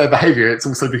because of their behaviour, it's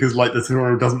also because like the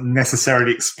tutorial doesn't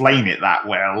necessarily explain it that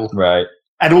well. Right.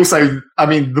 And also, I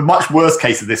mean, the much worse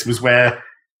case of this was where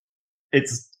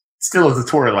it's still a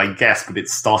tutorial, I guess, but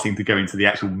it's starting to go into the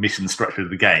actual mission structure of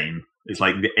the game. It's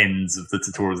like the ends of the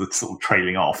tutorials are sort of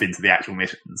trailing off into the actual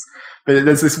missions. But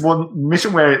there's this one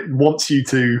mission where it wants you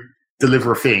to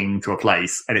deliver a thing to a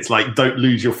place, and it's like, don't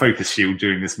lose your focus shield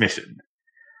during this mission.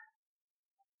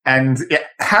 And it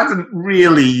hadn't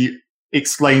really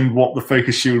explained what the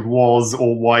focus shield was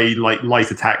or why like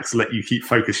light attacks let you keep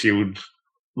focus shield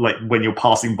like when you're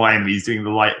passing by enemies doing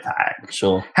the light attack.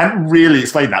 Sure. Hadn't really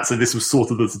explained that, so this was sort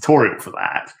of the tutorial for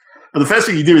that. But the first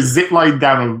thing you do is zip line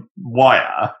down a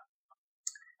wire,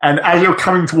 and as you're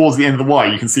coming towards the end of the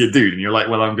wire, you can see a dude, and you're like,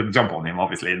 well, I'm going to jump on him,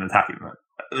 obviously, and attack him,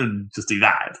 and just do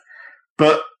that.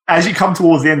 But as you come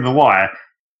towards the end of the wire,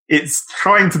 it's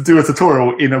trying to do a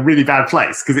tutorial in a really bad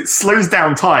place, because it slows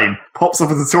down time, pops up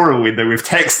a tutorial window with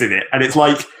text in it, and it's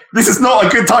like, this is not a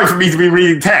good time for me to be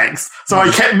reading text. So I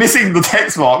kept missing the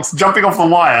text box, jumping off the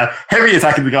wire, heavy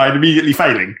attacking the guy, and immediately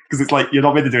failing. Because it's like, you're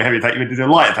not meant to do a heavy attack, you're meant to do a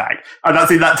light attack. And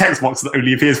that's in that text box that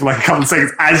only appears for like a couple of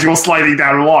seconds as you're sliding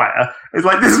down a wire. It's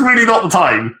like, this is really not the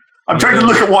time. I'm trying to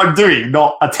look at what I'm doing,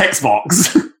 not a text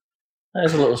box. That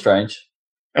is a little strange.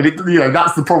 And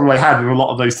that's the problem I had with a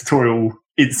lot of those tutorial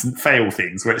instant fail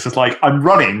things, where it's just like, I'm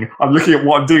running, I'm looking at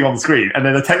what I'm doing on the screen, and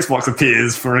then a text box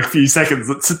appears for a few seconds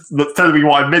that's telling me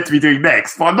what I'm meant to be doing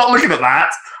next, but I'm not looking at that,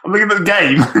 I'm looking at the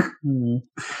game.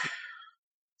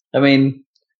 I mean,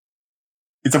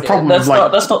 it's a problem.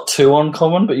 That's not too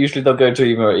uncommon, but usually they'll go to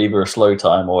either a slow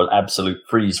time or an absolute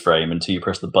freeze frame until you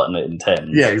press the button it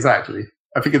intends. Yeah, exactly.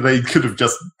 I think they should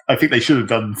have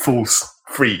done full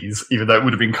freeze, even though it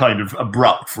would have been kind of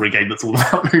abrupt for a game that's all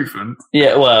about movement.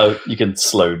 Yeah, well, you can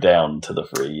slow down to the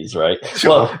freeze, right? Sure.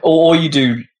 Well, or you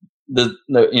do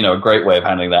a great way of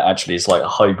handling that actually is like a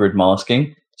hybrid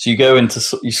masking. So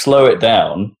you slow it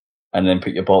down and then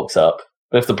put your box up.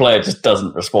 But if the player just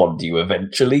doesn't respond, you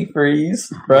eventually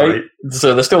freeze, right?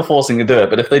 So they're still forcing to do it,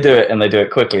 but if they do it and they do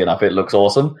it quickly enough, it looks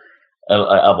awesome.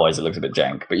 Otherwise, it looks a bit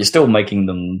jank. But you're still making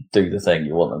them do the thing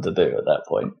you want them to do at that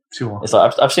point. Sure. It's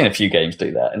like I've seen a few games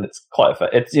do that, and it's quite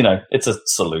effective. It's a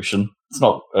solution. It's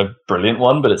not a brilliant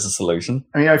one, but it's a solution.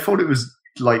 I mean, I thought it was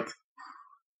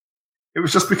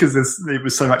just because it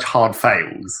was so much hard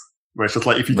fails. Where it's just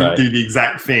like, if you didn't do the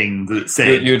exact thing that it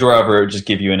said, you'd rather it just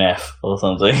give you an F or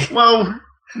something. Well,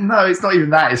 no, it's not even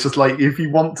that. It's just like, if you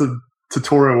want to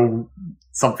tutorial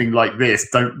something like this,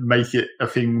 don't make it a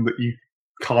thing that you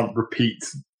can't repeat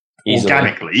easily,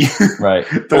 organically. Right.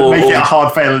 Don't make it a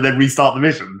hard fail and then restart the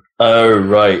mission. Oh,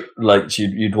 right. Like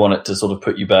you'd want it to sort of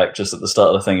put you back just at the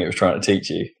start of the thing it was trying to teach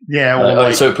you. Yeah, or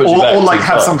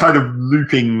have some kind of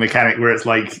looping mechanic where it's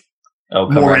like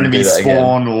more enemies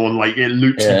spawn, or like it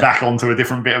loops you back onto a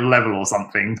different bit of level or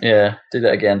something. Yeah, do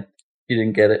that again. You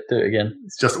didn't get it, do it again.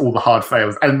 It's just all the hard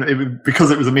fails. And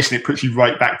because it was a mission, it puts you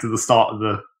right back to the start of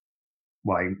the...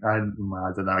 Well, I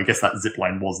don't know. I guess that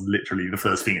zipline was literally the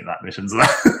first thing in that mission. So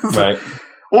right.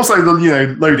 Also,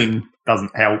 the loading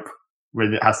doesn't help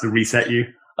when it has to reset you.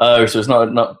 Oh, so it's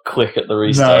not quick at the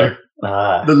restart.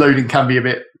 No. The loading can be a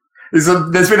bit...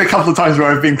 There's been a couple of times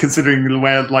where I've been considering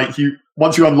where, like,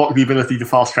 once you unlock the ability to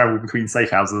fast travel between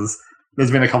safe houses,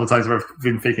 there's been a couple of times where I've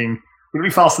been thinking, would it be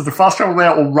faster to fast travel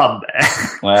there or run there?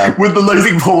 Wow. Would the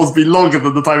loading pause be longer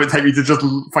than the time it take me to just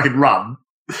fucking run?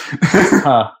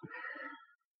 Huh.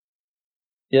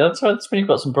 Yeah, that's right. That's when you've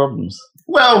got some problems.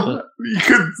 Well, you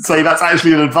could say that's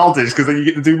actually an advantage, because then you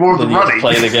get to do more of the running.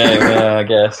 Play the game, yeah, I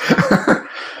guess.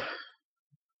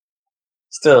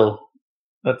 Still,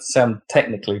 that sounds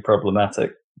technically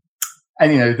problematic.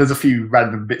 And, there's a few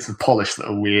random bits of polish that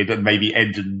are weird and maybe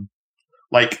engine.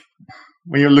 Like,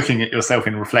 when you're looking at yourself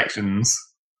in reflections,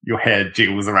 your hair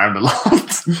jiggles around a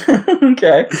lot.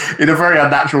 Okay. In a very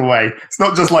unnatural way. It's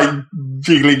not just like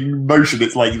jiggling motion,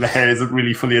 it's like the hair isn't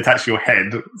really fully attached to your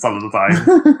head some of the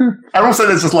time. And also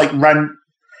there's just like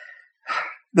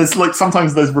there's like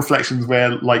sometimes there's reflections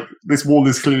where like this wall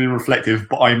is clearly reflective,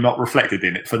 but I'm not reflected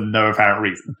in it for no apparent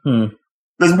reason.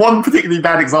 There's one particularly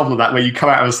bad example of that where you come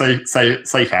out of a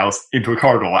safe house into a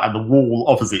corridor and the wall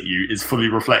opposite you is fully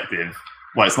reflective.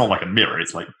 Well, it's not like a mirror,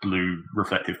 it's like blue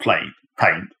reflective paint.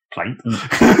 Plaint.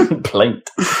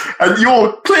 And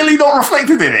you're clearly not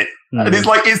reflected in it. And it's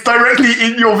like, it's directly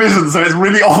in your vision, so it's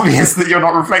really obvious that you're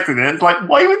not reflected in it. It's like,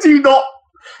 why would you not?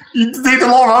 You did a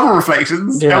lot of other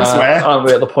reflections elsewhere. Aren't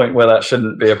we at the point where that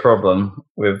shouldn't be a problem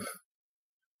with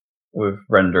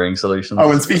rendering solutions?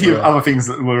 Oh, and speaking of other things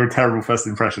that were a terrible first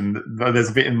impression, there's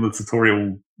a bit in the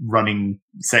tutorial running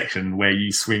section where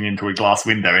you swing into a glass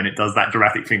window and it does that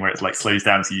dramatic thing where it's like slows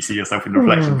down so you see yourself in the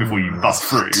reflection before you bust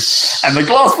through. And the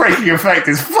glass breaking effect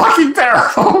is fucking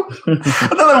terrible. I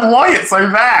don't know why it's so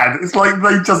bad. It's like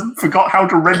they just forgot how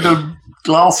to render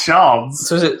glass shards.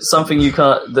 So is it something you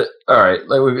can't... Alright,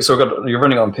 you're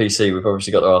running on PC, we've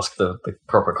obviously got to ask the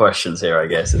proper questions here, I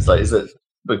guess. It's like, is it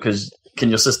because... Can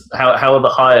your system? How are the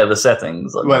higher the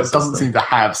settings? Well, it doesn't seem to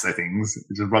have settings.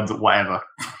 It just runs at whatever.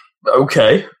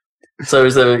 Okay. So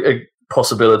is there a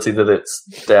possibility that it's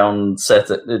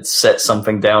set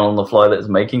something down on the fly that's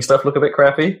making stuff look a bit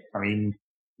crappy? I mean,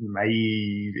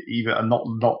 maybe even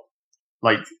not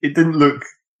like it didn't look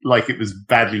like it was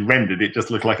badly rendered. It just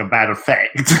looked like a bad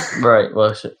effect. Right.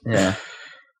 Well, yeah.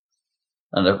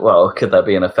 And could that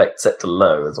be an effect set to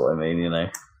low? Is what I mean. I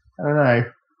don't know.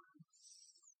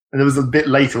 And there was a bit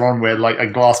later on where like a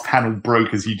glass panel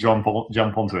broke as you jump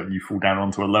onto it and you fall down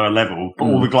onto a lower level, but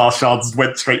all the glass shards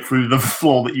went straight through the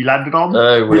floor that you landed on,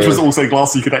 which was also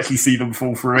glass, so you could actually see them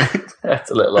fall through it.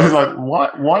 That's a little. I was like,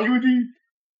 why would you?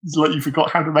 It's like you forgot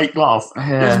how to make glass.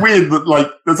 Yeah. It's weird that like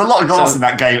there's a lot of glass in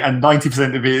that game, and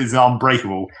 90% of it is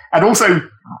unbreakable, and also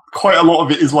quite a lot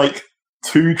of it is like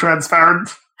too transparent.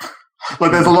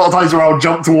 Like, there's a lot of times where I'll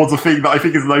jump towards a thing that I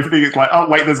think is an opening. It's like, oh,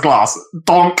 wait, there's glass.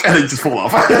 Donk, and then just fall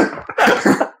off.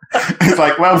 It's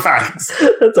like, well, thanks.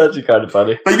 That's actually kind of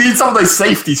funny. They need some of those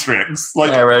safety strips, like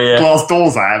glass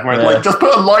doors have, where like, just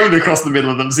put a line across the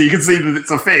middle of them so you can see that it's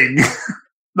a thing,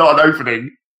 not an opening.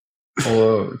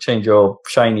 Or change your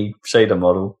shiny shader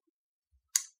model.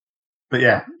 But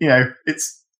yeah,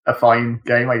 it's a fine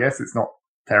game, I guess. It's not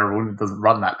terrible, and it doesn't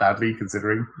run that badly,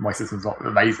 considering my system's not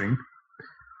amazing.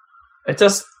 It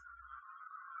just,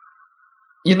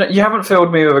 you haven't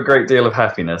filled me with a great deal of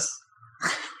happiness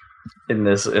in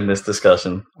this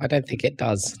discussion. I don't think it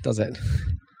does it?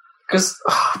 Because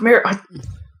Mirror,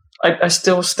 I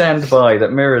still stand by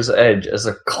that Mirror's Edge as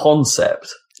a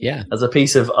concept, as a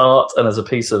piece of art and as a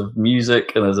piece of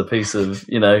music and as a piece of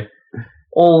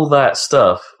all that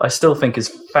stuff. I still think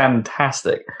is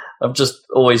fantastic. I've just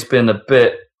always been a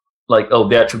bit like,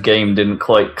 the actual game didn't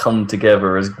quite come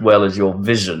together as well as your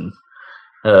vision.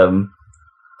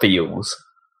 Feels.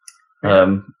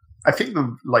 I think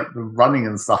the running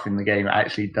and stuff in the game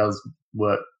actually does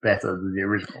work better than the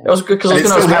original. It was good because I was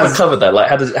going to ask, we haven't covered that. Like,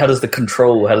 how does the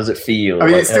control? How does it feel? I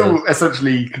mean, it still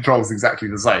essentially controls exactly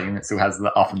the same. It still has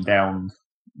the up and down,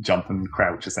 jump and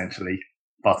crouch essentially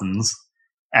buttons.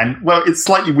 And it's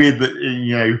slightly weird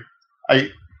that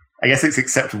I guess it's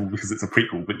acceptable because it's a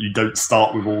prequel, but you don't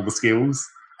start with all the skills.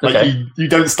 Like you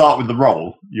don't start with the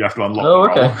roll. You have to unlock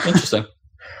the roll. Okay. Interesting.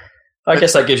 I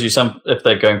guess that gives you if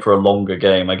they're going for a longer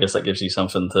game, I guess that gives you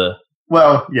something to...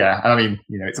 Well, yeah. I mean,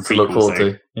 it's a prequel, look forward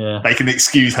to. Yeah. They can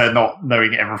excuse her not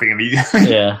knowing everything immediately.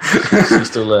 Yeah. She's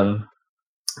still learning.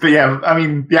 But yeah, I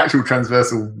mean, the actual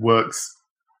transversal works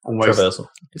almost... Traversal.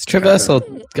 It's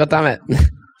traversal. God damn it.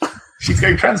 She's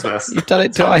going transverse. You've done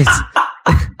it twice.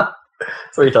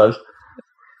 3 times.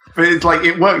 But it's like,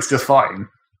 it works just fine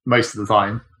most of the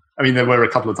time. I mean, there were a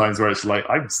couple of times where it's like,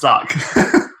 I'm stuck.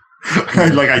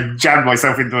 Like, I jammed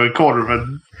myself into a corner of a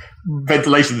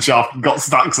ventilation shaft and got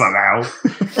stuck somehow.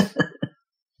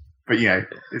 But,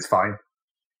 it's fine.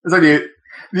 There's only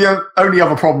the only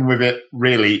other problem with it,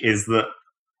 really, is that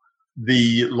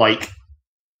the,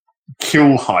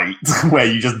 kill height, where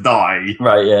you just die.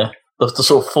 Right, yeah. The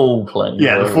sort of fall plane.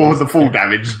 Yeah, the fall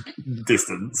damage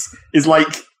distance is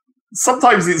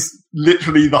sometimes it's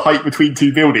literally the height between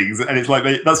 2 buildings, and it's like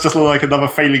that's just like another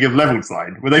failing of level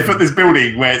design. Where they put this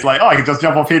building where it's like, I can just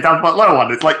jump off here down to that lower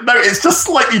one. It's like, no, it's just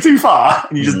slightly too far,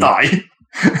 and you just die.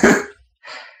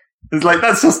 It's like,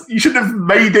 that's just, you should have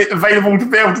made it available to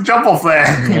be able to jump off there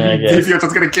if you're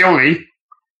just going to kill me.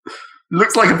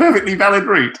 looks like a perfectly valid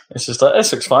route. It's just like,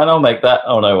 this looks fine, I'll make that.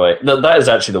 Oh, no, wait. That is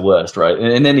actually the worst, right?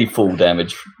 In any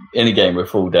game with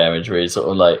full damage where you're sort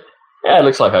of like, yeah, it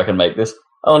looks like I can make this.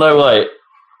 Oh, no, wait.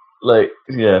 Like,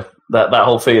 yeah, that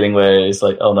whole feeling where it's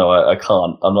like, oh, no, I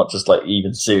can't. I'm not just, like,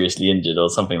 even seriously injured or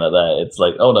something like that. It's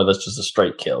like, oh, no, that's just a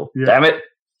straight kill. Yeah. Damn it.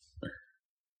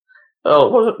 Oh,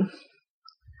 what was it?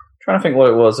 Trying to think what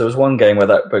it was. There was one game where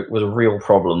that was a real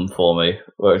problem for me,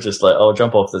 where it's just like, oh,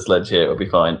 jump off this ledge here, it'll be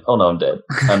fine. Oh no, I'm dead.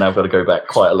 And now I've got to go back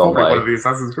quite a long way. One of the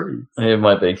Assassin's Creed. It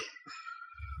might be.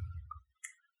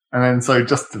 And then, so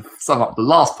just to sum up the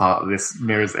last part of this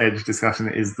Mirror's Edge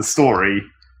discussion is the story.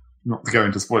 Not to go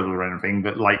into spoilers or anything,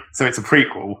 but like, so it's a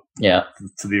prequel. Yeah.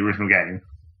 To the original game.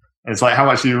 And it's like, how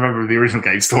much do you remember of the original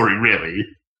game story, really?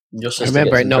 I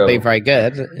remember it not being very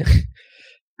good.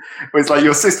 It's like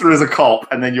your sister is a cop,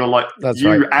 and then you're like,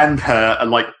 and her are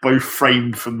like both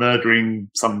framed for murdering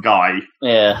some guy,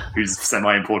 who's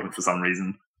semi-important for some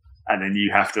reason, and then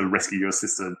you have to rescue your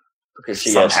sister because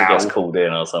she actually gets called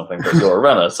in or something. But you're a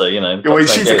runner, so you know. Well,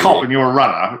 she's a cop and you're a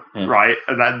runner, right?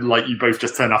 And then like you both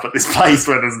just turn up at this place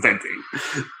where there's a dead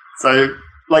thing. So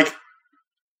like,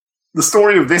 the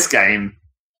story of this game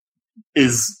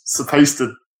is supposed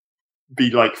to be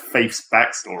like Faith's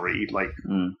backstory, like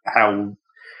how.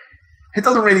 It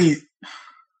doesn't really.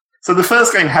 So the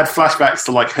first game had flashbacks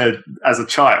to like her as a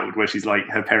child, where she's like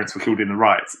her parents were killed in the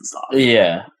riots and stuff.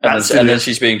 Yeah, and then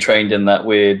she's being trained in that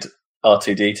weird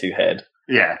R2D2 head.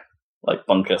 Yeah, like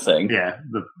bunker thing. Yeah,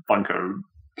 the bunker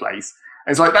place.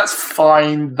 And it's like that's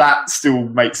fine. That still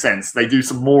makes sense. They do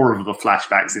some more of the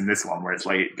flashbacks in this one, where it's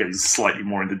like it goes slightly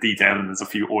more into detail, and there's a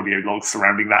few audio logs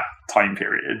surrounding that time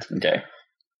period. Okay,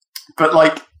 but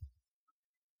like.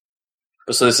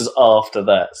 So this is after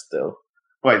that still.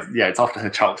 Well, yeah, it's after her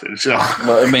childhood. Sure.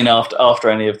 Well, I mean, after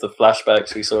any of the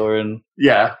flashbacks we saw in.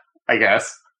 Yeah, I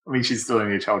guess. I mean, she's still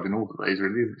only a child in all of those,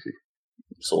 really, isn't she?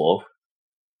 Sort of.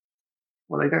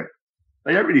 Well,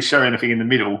 they don't really show anything in the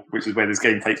middle, which is where this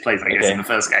game takes place, I guess, in the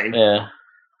first game. Yeah.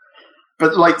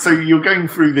 But like, so you're going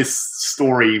through this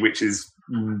story, which is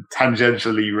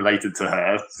tangentially related to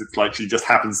her. It's like she just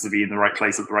happens to be in the right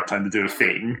place at the right time to do a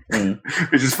thing,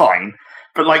 which is fine.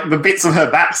 But like the bits of her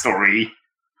backstory,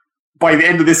 by the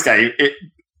end of this game, it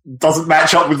doesn't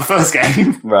match up with the first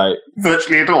game, right?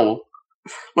 Virtually at all.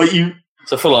 Like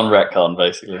it's a full-on retcon,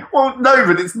 basically. Well, no,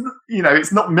 but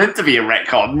it's not meant to be a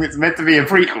retcon. It's meant to be a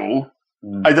prequel.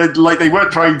 I don't like they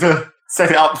weren't trying to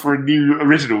set it up for a new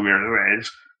original Mirror's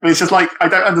Edge. But it's just like I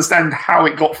don't understand how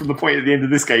it got from the point at the end of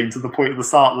this game to the point at the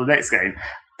start of the next game.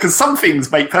 Because some things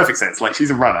make perfect sense. Like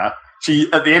she's a runner.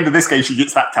 At the end of this game, she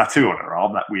gets that tattoo on her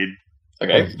arm, that weird.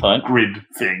 Okay, fine. Grid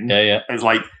thing. Yeah. It's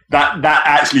like that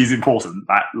actually is important,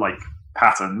 that like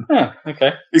pattern. Yeah,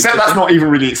 okay. Except that's not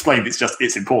even really explained,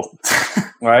 it's important.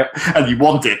 Right. And you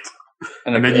want it.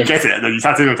 And then you get it, and then you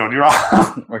tattoo it on your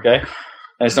arm. Okay.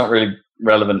 And it's not really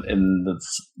relevant in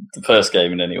the first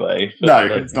game in any way. No,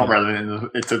 it's not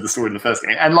relevant to the story of the first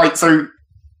game. And like, so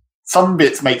some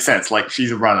bits make sense, like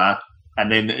she's a runner,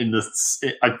 and then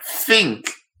I think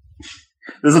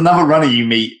there's another runner you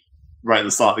meet right at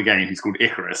the start of the game who's called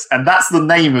Icarus, and that's the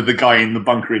name of the guy in the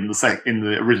bunker in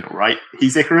the original, right?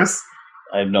 He's Icarus?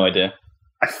 I have no idea.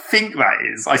 I think that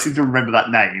is. I seem to remember that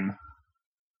name.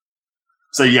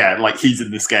 So yeah, like he's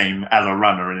in this game as a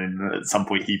runner, and then at some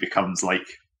point he becomes like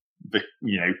the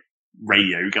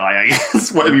radio guy, I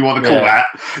guess, whatever you want to call that,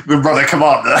 the runner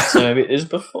commander. So maybe it is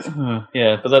before.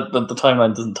 Yeah, but the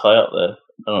timeline doesn't tie up there.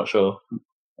 I'm not sure.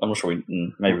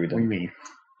 Maybe we don't. What do you mean?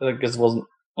 I guess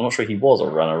I'm not sure he was a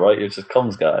runner, right? He was just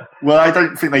comms guy. Well, I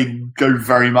don't think they go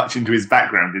very much into his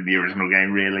background in the original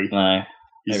game, really. No,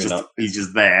 he's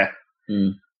just there.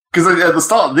 Because at the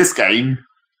start of this game,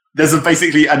 there's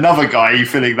basically another guy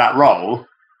filling that role,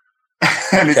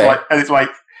 and it's like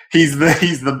he's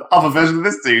the other version of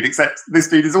this dude, except this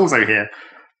dude is also here,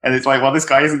 and it's like, well, this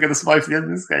guy isn't going to survive to the end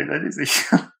of this game, then is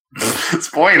he?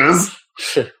 Spoilers.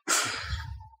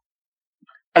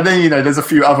 And then, there's a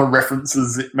few other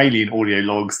references, mainly in audio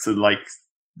logs, to, like,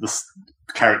 the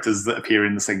characters that appear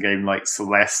in the same game, like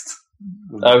Celeste.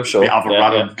 Oh, sure. The other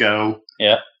runner girl.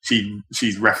 Yeah.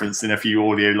 She's referenced in a few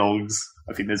audio logs.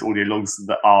 I think there's audio logs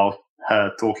that are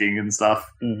her talking and stuff.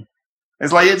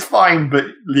 It's like, it's fine, but,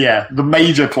 yeah, the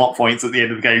major plot points at the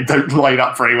end of the game don't line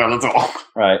up very well at all.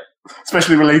 Right.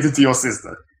 Especially related to your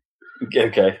sister.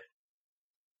 Okay.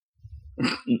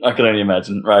 I can only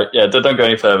imagine. Right, yeah, don't go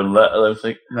any further than that, I don't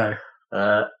think. No.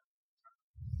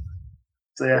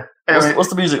 So yeah. Anyway, what's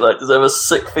the music like? Does it have a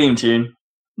sick theme tune?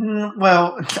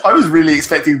 Well, I was really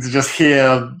expecting to just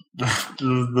hear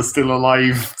the Still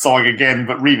Alive song again,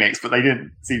 but remix, but they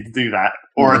didn't seem to do that.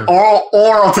 Or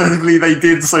alternatively, they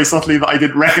did so subtly that I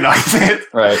didn't recognize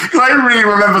it. Right. Because I didn't really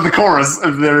remember the chorus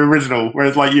of their original, where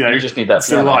it's like, you just need that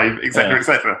Still piano. Alive, etc.,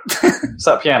 etc. It's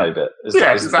that piano bit.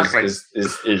 Exactly.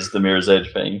 Is the Mirror's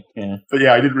Edge thing. Yeah. But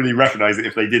yeah, I didn't really recognize it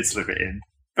if they did slip it in.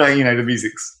 But, the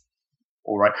music's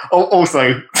alright. Oh,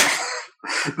 also,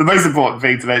 the most important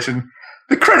thing to mention,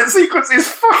 the credit sequence is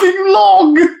fucking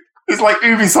long! It's like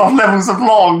Ubisoft levels of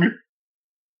long.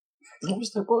 What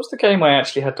was the game I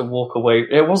actually had to walk away?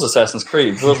 It was Assassin's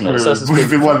Creed, wasn't it? Assassin's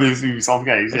Creed. One of these Ubisoft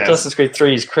games, yeah. Assassin's Creed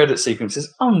 3's credit sequence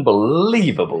is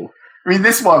unbelievable. I mean,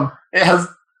 this one, it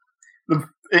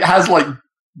has like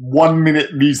 1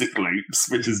 minute music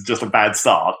loops, which is just a bad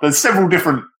start. There's several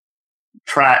different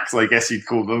tracks, I guess you'd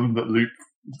call them, that loop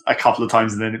a couple of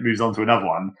times and then it moves on to another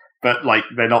one. But like,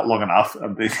 they're not long enough,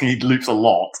 and it loops a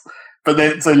lot. But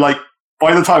then, so like,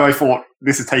 by the time I thought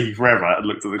this is taking forever and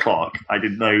looked at the clock, I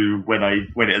didn't know when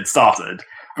it had started.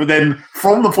 But then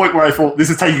from the point where I thought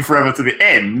this is taking forever to the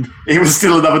end, it was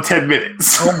still another 10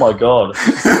 minutes. Oh my god.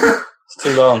 It's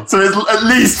too long. So it's at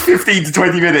least 15 to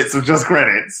 20 minutes of just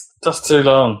credits. Just too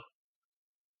long.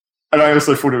 And I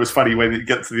also thought it was funny when it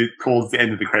gets towards the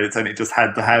end of the credits and it just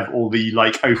had to have all the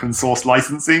like open source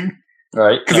licensing.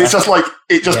 Right. Because it's just like,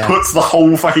 it just puts the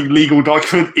whole fucking legal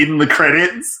document in the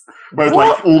credits. Whereas,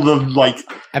 like, all the, like...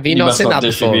 Have you not seen that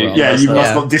before? Yeah, you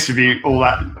must not distribute all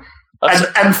that.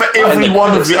 And for every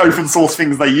one of the open source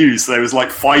things they use, there was, like,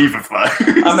 5 of those.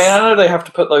 I mean, I know they have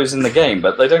to put those in the game,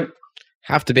 but they don't...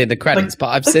 Have to be in the credits, but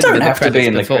I've seen them in the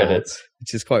credits before,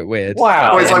 which is quite weird.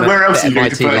 Wow. Well, it's like, where else are you going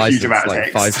to put a huge amount of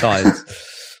text? 5 times.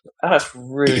 That's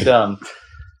really dumb.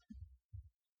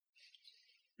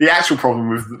 The actual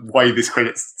problem with why this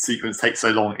credit sequence takes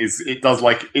so long is it's not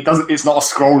a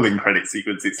scrolling credit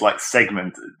sequence, it's like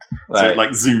segmented. Right. So it like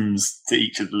zooms to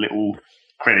each of the little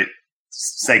credit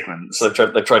segments. So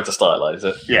they tried to stylize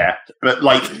it. Yeah. But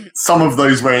like some of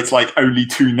those where it's like only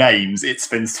 2 names, it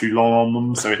spends too long on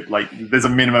them. So it like there's a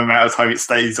minimum amount of time it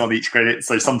stays on each credit.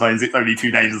 So sometimes it's only 2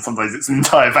 names and sometimes it's an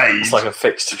entire page. It's like a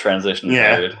fixed transition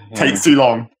period. Yeah. Takes too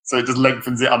long. So it just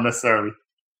lengthens it unnecessarily.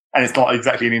 And it's not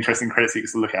exactly an interesting credit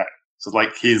sequence to look at. So,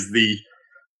 like, here's the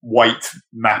white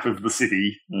map of the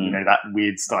city, that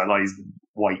weird stylized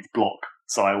white block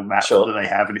style map that they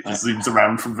have, and it just zooms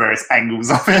around from various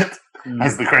angles of it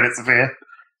as the credits appear.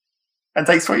 And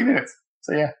takes 20 minutes.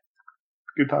 So, yeah,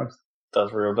 good times.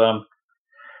 That's real dumb.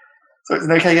 So, it's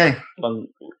an okay game.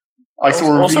 I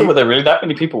saw also, were there really that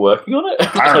many people working on it?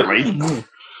 Apparently.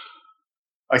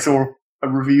 I saw a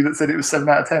review that said it was 7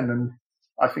 out of 10, and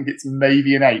I think it's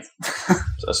maybe an 8.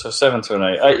 So 7 to an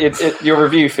 8. Your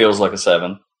review feels like a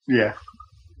 7. Yeah.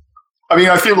 I mean,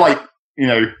 I feel like,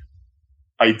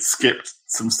 I skipped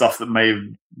some stuff that may have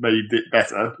made it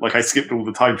better. Like, I skipped all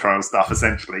the time trial stuff,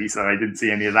 essentially, so I didn't see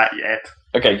any of that yet.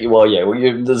 Okay, well, yeah. Well,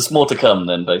 there's more to come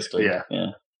then, basically. Yeah.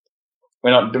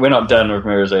 We're not done with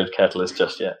Mirror's Edge Catalyst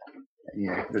just yet.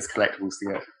 Yeah, there's collectibles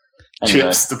to get. Anyway,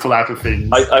 chips to pull out of things.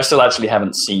 I still actually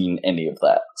haven't seen any of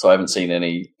that, so I haven't seen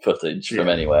any footage from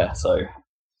anywhere. So,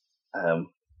 I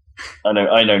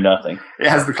know nothing. It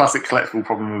has the classic collectible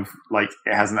problem of like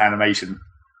it has an animation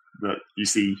that you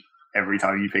see every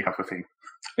time you pick up a thing.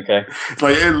 Okay, it's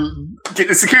like get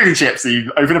the security chips. So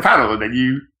you open a panel and then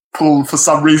you pull for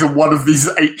some reason one of these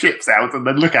 8 chips out and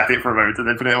then look at it for a moment and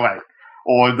then put it away.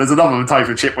 Or there's another type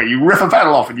of chip where you rip a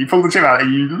panel off and you pull the chip out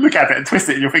and you look at it and twist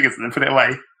it in your fingers and then put it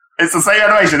away. It's the same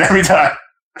animation every time.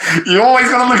 You always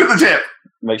got to look at the chip.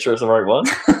 Make sure it's the right one.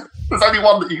 There's only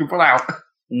one that you can pull out.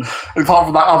 Apart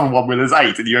from that other one where there's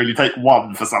 8 and you only take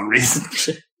 1 for some reason.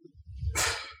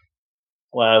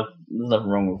 Well, there's nothing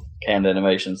wrong with canned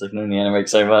animations. They can only animate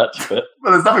so much. But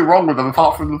well, there's nothing wrong with them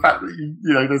apart from the fact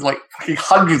that, there's like fucking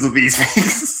hundreds of these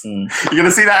things. You're going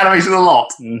to see that animation a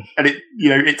lot. And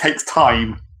it takes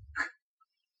time.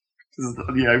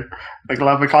 Like I'll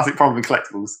have a classic problem with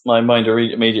collectibles. My mind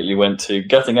immediately went to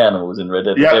gutting animals in Red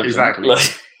Dead Redemption. Yeah, exactly.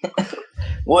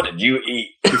 What did you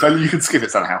eat? If only you could skip it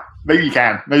somehow. Maybe you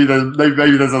can. Maybe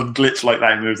there's a glitch like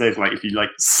that in those days. Like if you like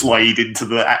slide into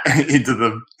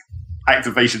the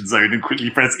activation zone and quickly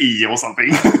press E or something.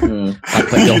 I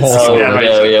put your horse.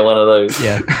 Yeah, one of those.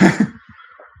 Yeah.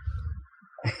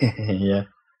 Yeah.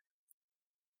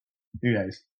 Who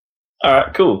knows? All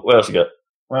right, cool. What else you got?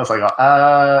 What else I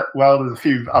got? Well, there's a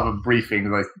few other brief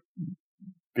things I've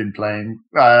been playing.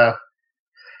 That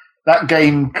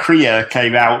game Kriya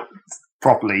came out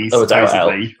properly,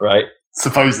 supposedly. Out, right?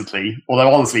 Supposedly.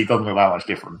 Although honestly it doesn't look that much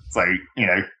different. So,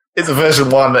 it's a version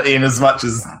 1 in as much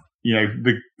as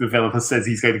the developer says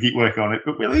he's going to keep working on it,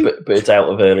 but really? But it's out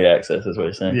of early access, is what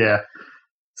you're saying. Yeah.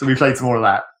 So we played some more of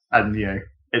that, and,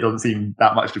 it doesn't seem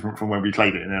that much different from when we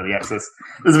played it in early access.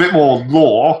 There's a bit more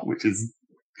lore, which is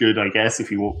good, I guess, if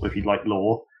you like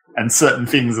lore, and certain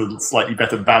things are slightly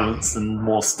better balanced and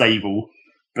more stable,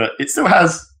 but it still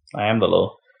has... I am the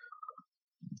lore.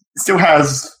 It still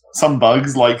has some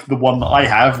bugs, like the one that I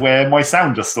have, where my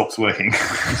sound just stops working.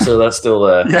 So that's still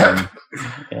there. Yeah.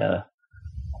 Yeah.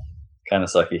 Kind of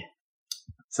sucky.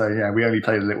 So, yeah, we only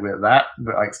played a little bit of that,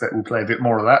 but I expect we'll play a bit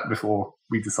more of that before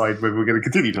we decide whether we're going to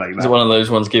continue playing that. Is it one of those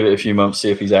ones, give it a few months,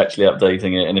 see if he's actually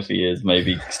updating it, and if he is,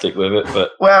 maybe stick with it?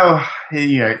 But well,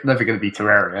 it's never going to be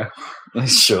Terraria.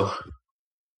 Sure.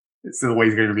 It's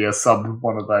always going to be a sub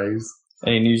one of those.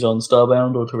 Any news on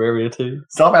Starbound or Terraria 2?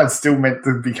 Starbound's still meant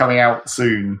to be coming out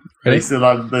soon. Really? They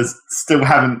still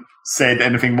haven't said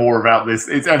anything more about this.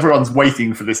 Everyone's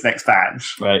waiting for this next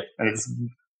patch. Right. And it's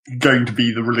going to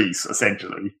be the release,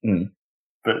 essentially. Mm.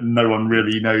 But no one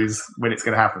really knows when it's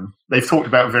going to happen. They've talked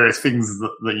about various things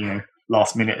that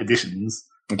last-minute additions.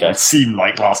 Okay. Seem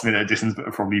like last-minute additions, but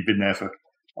have probably been there for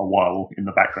a while in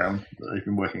the background that they've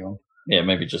been working on. Yeah,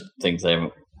 maybe just things they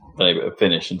haven't been able to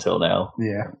finish until now.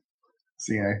 Yeah.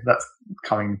 So, that's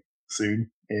coming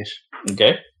soon-ish.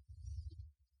 Okay.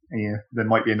 Yeah, there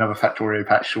might be another Factorio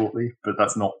patch shortly, but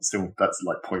that's like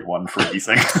 0.1 for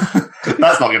releasing.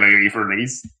 That's not going to be for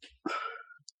release.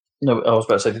 No, I was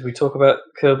about to say, did we talk about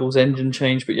Kerbal's engine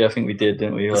change? But yeah, I think we did,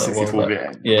 didn't we? The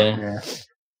 64-bit. Yeah.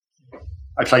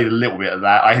 I played a little bit of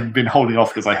that. I had been holding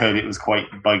off because I heard it was quite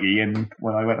buggy, and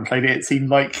when I went and played it, it seemed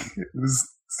like it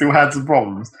still had some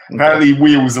problems. Okay. Apparently,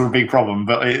 wheels are a big problem,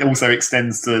 but it also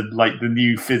extends to the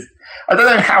new I don't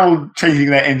know how changing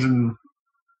their engine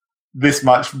this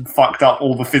much fucked up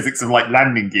all the physics of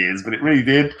landing gears, but it really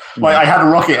did. I had a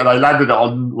rocket and I landed it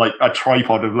on a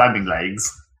tripod of landing legs,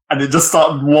 and it just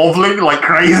started wobbling like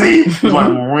crazy. It was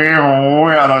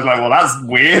and I was like, well, that's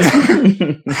weird.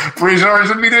 Pretty sure I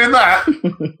shouldn't be doing that.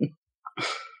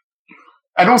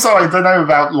 And also, I don't know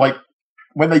about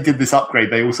when they did this upgrade,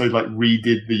 they also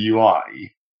redid the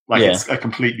UI. It's a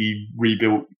completely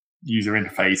rebuilt user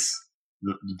interface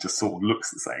that just sort of looks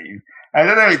the same. I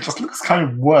don't know, it just looks kind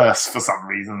of worse for some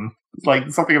reason.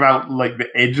 It's something about the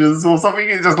edges or something.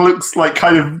 It just looks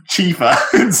kind of cheaper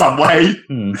in some way,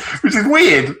 which is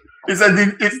weird.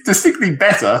 It's distinctly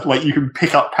better. You can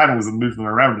pick up panels and move them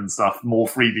around and stuff more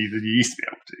freely than you used to be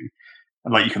able to.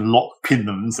 And you can pin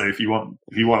them. So if you want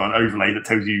an overlay that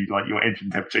tells you your engine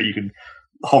temperature, you can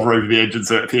hover over the engine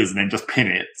so it appears and then just pin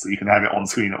it so you can have it on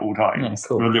screen at all times. Yeah,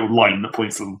 cool. With a little line that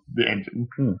points to the engine.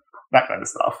 That kind of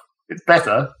stuff. It's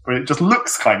better, but it just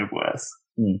looks kind of worse.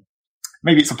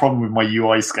 Maybe it's a problem with my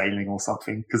UI scaling or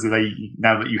something, because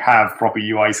now that you have proper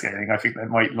UI scaling, I think they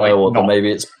might maybe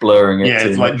it's blurring it. Yeah,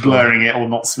 it's blurring it or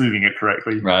not smoothing it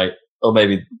correctly. Right. Or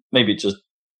maybe it just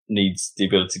needs the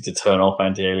ability to turn off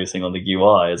anti-aliasing on the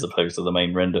UI as opposed to the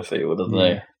main render field, doesn't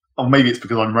it? Or maybe it's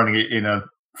because I'm running it in a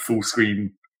full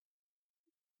screen,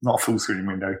 not a full screen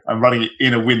window. I'm running it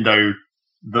in a window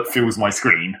that fills my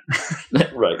screen.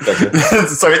 Right, gotcha.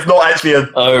 So it's not actually a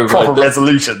proper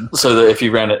resolution. So that if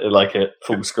you ran it at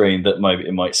full screen, that maybe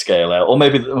it might scale out. Or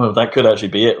maybe that could actually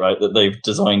be it, right? That they've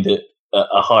designed it at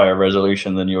a higher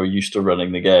resolution than you're used to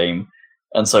running the game.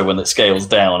 And so when it scales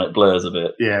down, it blurs a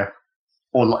bit. Yeah.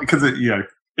 Or because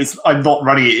I'm not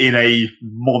running it in a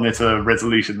monitor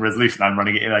resolution. I'm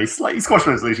running it in a slightly squashed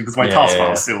resolution because my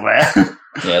taskbar is still there.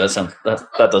 Yeah,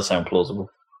 that does sound plausible.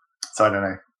 So I don't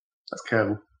know. That's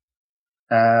Kerbal.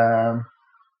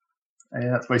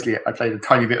 That's mostly it. I played a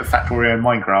tiny bit of Factorio and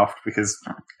Minecraft because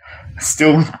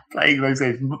still playing those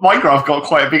games. Minecraft got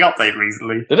quite a big update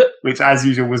recently. Did it? Which, as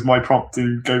usual, was my prompt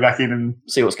to go back in and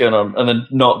see what's going on, and then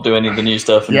not do any of the new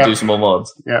stuff and do some more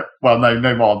mods. Yeah. Well,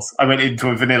 no mods. I went into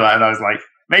a vanilla and I was like,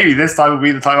 maybe this time will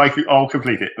be the time I'll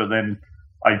complete it. But then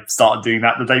I started doing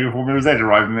that the day before Mirror's Edge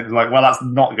arrived, and it was like, well, that's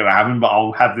not going to happen, but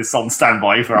I'll have this on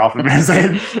standby for after Mirror's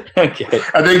Edge. Okay.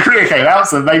 And then Korea came out,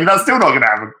 so maybe that's still not going to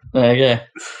happen. Okay.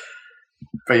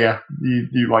 But yeah,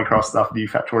 new Minecraft stuff, new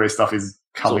Factorio stuff is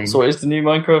coming. So what is the new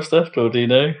Minecraft stuff, or do you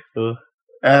know? Or?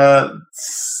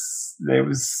 There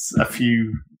was a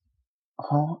few...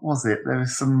 what was it? There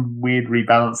was some weird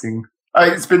rebalancing.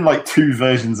 It's been 2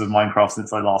 versions of Minecraft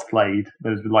since I last played.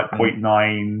 There's been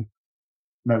 0.9...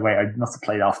 No, wait, I must have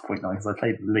played after 0.9 because I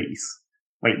played Release.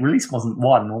 Wait, Release wasn't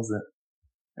 1, was it?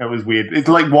 It was weird. It's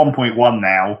 1.1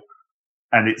 now,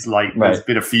 and it's there's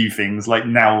been a few things.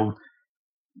 Now,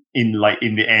 in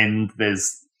the end,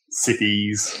 there's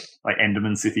cities,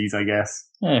 Enderman cities, I guess.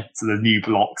 Yeah. So there's new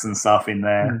blocks and stuff in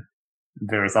there, and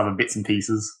various other bits and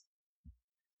pieces.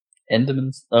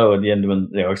 Endermans. Oh, and the Enderman.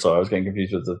 Yeah, sorry, I was getting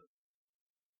confused with the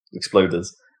Exploders.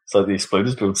 So the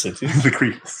Exploders build cities. The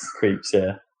creeps. Creeps,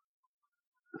 yeah.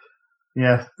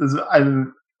 Yeah. I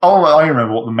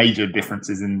remember what the major difference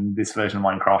is in this version of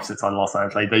Minecraft since I last time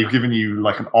I played. They've given you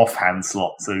like an offhand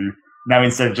slot, so now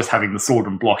instead of just having the sword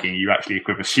and blocking, you actually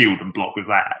equip a shield and block with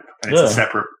that. And it's a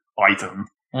separate item.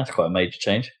 That's quite a major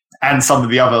change. And some of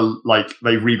the other, like,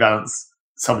 they rebalance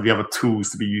some of the other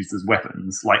tools to be used as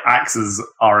weapons. Like, axes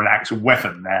are an actual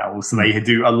weapon now, so they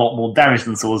do a lot more damage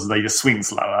than swords, they just swing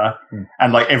slower.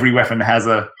 And, like, every weapon has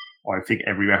a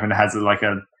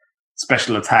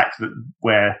special attack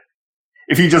where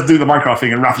if you just do the Minecraft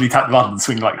thing and rapidly tap the button and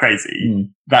swing like crazy,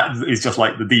 that is just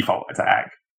like the default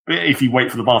attack. But if you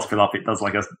wait for the bar to fill up, it does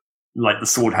like the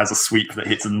sword has a sweep that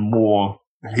hits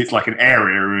like an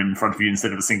area in front of you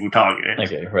instead of a single target.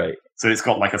 Okay, right. So it's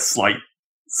got like a slight,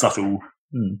 subtle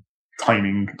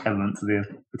timing element to the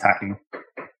attacking.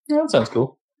 Yeah, that sounds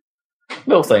cool.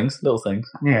 Little things.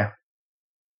 Yeah.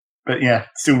 But yeah,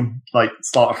 still like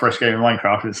start a fresh game of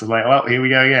Minecraft. It's just like, well, here we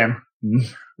go again.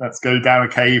 Let's go down a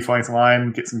cave, find some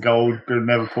iron, get some gold, build a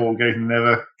nether portal, go to the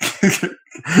nether,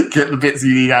 get the bits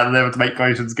you need out of the nether to make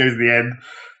potions, go to the end.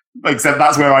 Except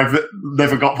that's where I've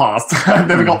never got past. I've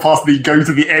never got past the go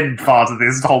to the end part of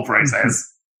this whole process.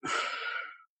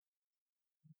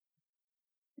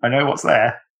 I know what's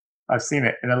there. I've seen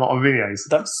it in a lot of videos.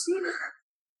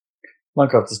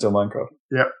 Minecraft is still Minecraft.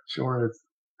 Yep, sure is.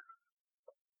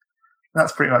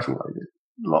 That's pretty much all I did.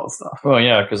 A lot of stuff. Well,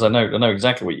 yeah, because I know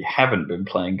exactly what you haven't been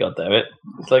playing, goddammit.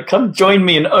 It's like, come join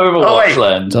me in Overwatch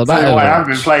land. So I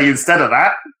haven't been playing instead of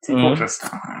that. Team Fortress.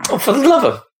 Oh, for the love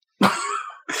of...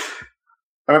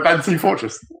 I went back to Team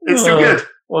Fortress. It's still good.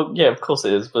 Well, yeah, of course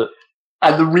it is, but...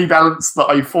 And the rebalance that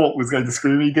I thought was going to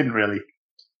screw me didn't really.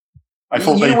 I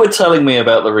thought you were telling me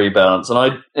about the rebalance,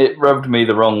 and it rubbed me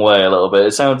the wrong way a little bit.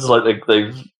 It sounds like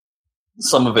they've...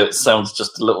 Some of it sounds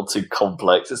just a little too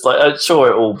complex. It's like,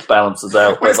 sure, it all balances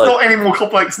out. Well, it's not any more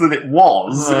complex than it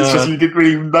was. It's just you didn't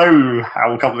really know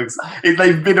how complex...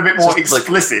 They've been a bit more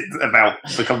explicit about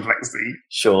the complexity.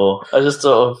 Sure. I just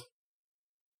sort of...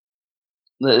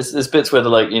 There's bits where they're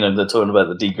like, they're talking about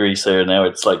the degreaser, and now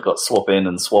it's like got swap in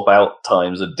and swap out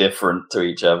times are different to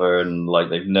each other, and like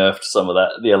they've nerfed some of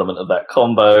that, the element of that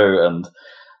combo, and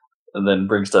then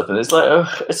bring stuff in. It's like,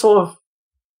 it's sort of...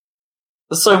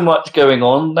 There's so much going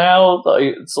on now that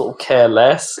I sort of care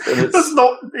less. And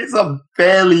it's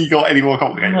barely got any more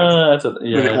complicated. I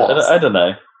don't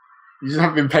know. You just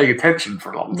haven't been paying attention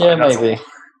for a long time. Yeah, maybe. All.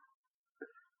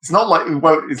 It's not like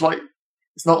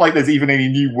it's not like there's even any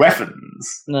new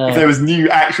weapons. No. If there was new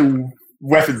actual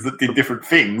weapons that did different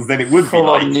things, then it would be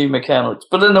like new mechanics.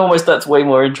 But then almost that's way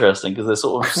more interesting because they're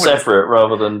sort of separate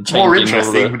rather than changing. More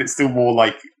interesting, but it's still more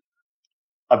like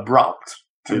abrupt.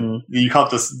 You can't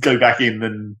just go back in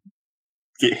and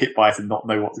get hit by it and not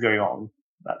know what's going on.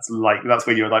 That's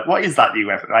where you're like, what is that new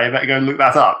weapon? I better go and look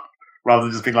that up. Rather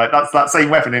than just being like, that's that same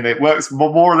weapon and it works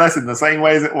more or less in the same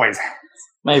way as it always has.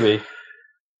 Maybe.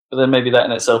 But then maybe that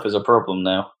in itself is a problem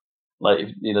now. Like,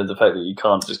 the fact that you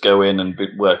can't just go in and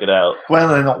work it out. Well,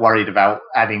 they're not worried about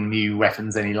adding new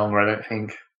weapons any longer, I don't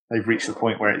think. They've reached the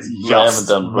point where it's just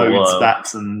mode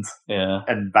stats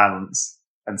and balance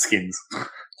and skins. Has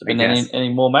there been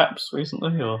any more maps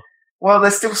recently? Or? Well,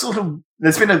 there's still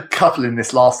there's been a couple in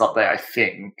this last update, I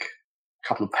think. A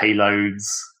couple of payloads,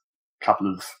 a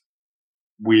couple of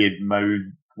weird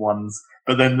mode ones.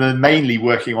 But then they're mainly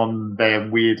working on their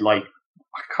weird, I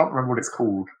can't remember what it's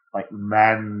called. Like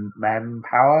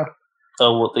manpower?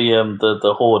 Oh, what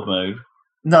the horde mode?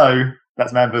 No,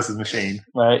 that's man versus machine.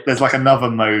 Right. There's another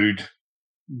mode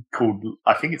called,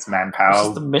 I think it's manpower.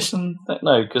 Is the mission?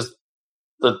 No, because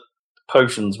the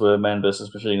potions were man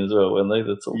versus machine as well, weren't they?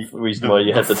 The sort of reason why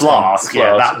you had the flask.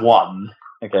 Yeah, that one.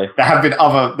 Okay. There have been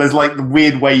other. There's the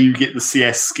weird way you get the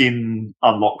CS skin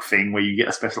unlock thing, where you get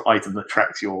a special item that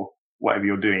tracks your whatever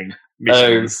you're doing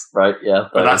missions. Oh, right. Yeah,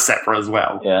 but that's separate as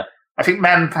well. Yeah. I think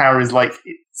manpower is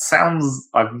it sounds.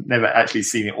 I've never actually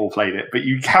seen it or played it, but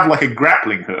you have a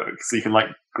grappling hook, so you can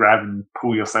grab and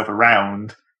pull yourself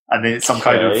around, and then it's some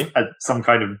kind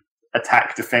of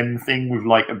attack defend thing with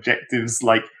objectives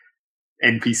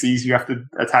NPCs you have to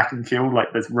attack and kill,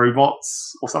 there's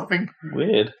robots or something.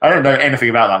 Weird. I don't know anything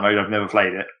about that mode. I've never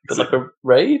played it. Is it a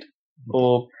raid?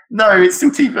 Or no, it's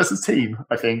still team versus team,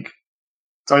 I think.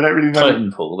 So I don't really know.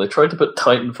 Titanfall. They tried to put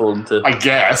Titanfall into... I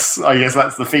guess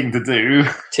that's the thing to do.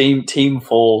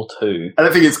 Teamfall 2. I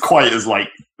don't think it's quite as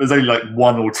there's only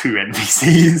one or two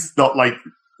NPCs, not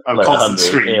a constant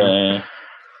stream. Yeah.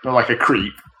 Not like a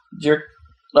creep.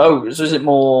 So is it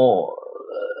more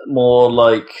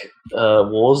like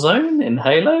Warzone in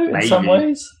Halo in some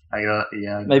ways?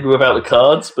 Yeah. Maybe without the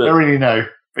cards, I but don't really know.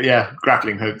 But yeah,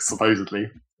 grappling hooks, supposedly.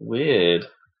 weird.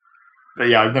 But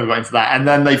yeah, I've never got into that. And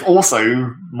then they've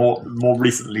also, more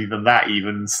recently than that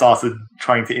even, started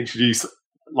trying to introduce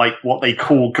like what they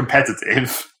call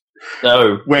competitive.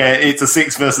 No. Where it's a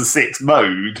 6 versus 6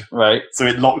 mode. Right. So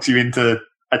it locks you into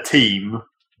a team,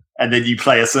 and then you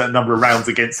play a certain number of rounds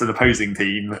against an opposing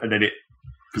team, and then it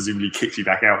presumably kicks you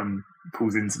back out and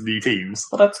pulls in some new teams.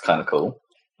 Well, that's kind of cool.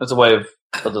 It's a way of,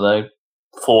 I don't know,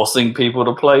 forcing people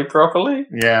to play properly.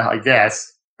 Yeah, I guess.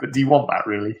 But do you want that,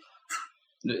 really?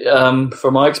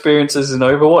 From my experiences in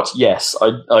Overwatch, yes,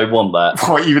 I want that.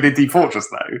 Or even in Team Fortress,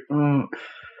 though?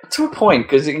 To a point,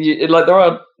 because like there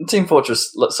are Team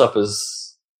Fortress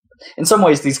suffers. In some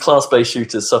ways, these class-based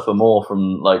shooters suffer more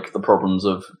from like the problems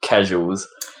of casuals,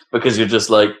 because you're just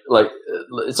like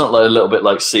it's not like a little bit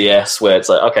like CS where it's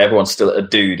like, okay, everyone's still a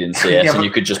dude in CS and you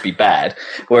could just be bad.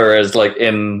 Whereas like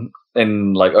in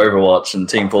like Overwatch and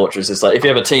Team Fortress, it's like if you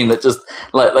have a team that just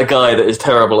like the guy that is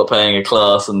terrible at playing a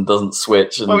class and doesn't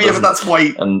switch, and but that's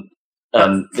why. And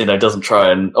doesn't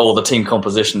try, and the team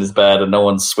composition is bad and no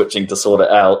one's switching to sort it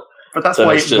out. But that's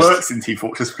why it works in Team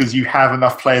Fortress, because you have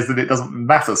enough players that it doesn't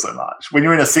matter so much. When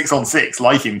you're in a 6-on-6,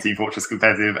 like in Team Fortress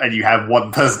Competitive, and you have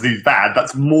one person who's bad,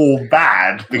 that's more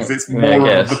bad, because it's more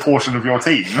of the portion of your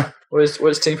team.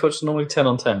 Whereas Team Fortress normally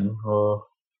 10-on-10? Or...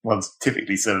 Well,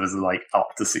 typically servers are like up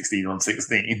to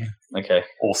 16-on-16. Okay.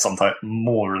 Or sometimes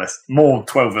more or less, more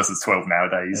 12 versus 12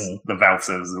 nowadays. The Valve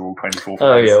servers are all 24 players.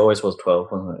 Oh yeah, it always was 12,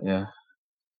 wasn't it? Yeah.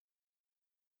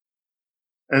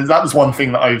 And that was one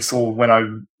thing that I saw when I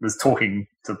was talking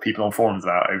to people on forums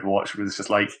about Overwatch, was just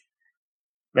like,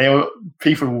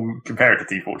 people compare it to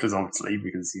Team Fortress, obviously,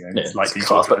 because it's like Team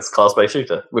Fortress. Class-based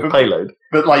shooter with payload.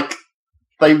 But like,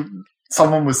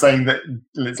 someone was saying that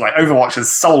it's like Overwatch has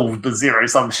solved the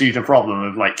zero-sum shooter problem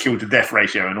of like kill-to-death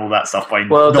ratio and all that stuff by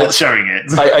not showing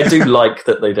it. I do like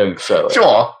that they don't show it.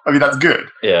 Sure, I mean that's good.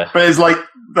 Yeah, but it's like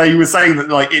they were saying that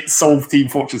like it solved Team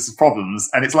Fortress's problems,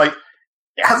 and it's like,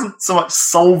 it hasn't so much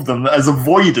solved them as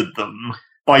avoided them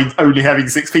by only having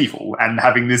 6 people and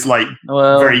having this like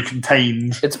very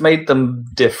contained. It's made them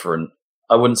different.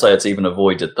 I wouldn't say it's even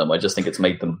avoided them. I just think it's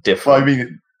made them different. Well, I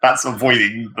mean, that's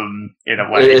avoiding them in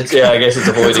a way. I guess it's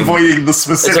avoiding. It's avoiding the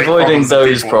specific. It's avoiding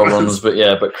those problems,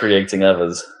 but creating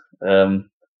others.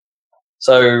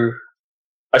 So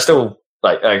I still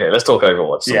like. Okay, let's talk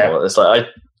Overwatch. More. It's like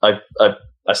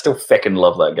I still feckin'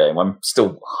 love that game. I'm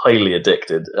still highly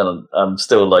addicted, and I'm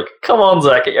still like, come on,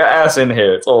 Zach, get your ass in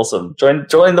here. It's awesome. Join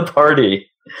the party.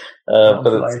 But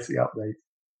it's the update.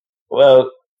 Well,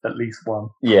 at least one.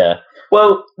 Yeah.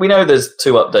 Well, we know there's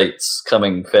 2 updates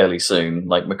coming fairly soon.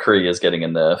 Like McCree is getting a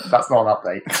nerf. That's not an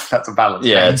update. That's a balance.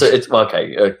 Yeah, change. it's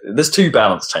okay. There's 2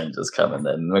 balance changes coming.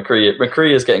 Then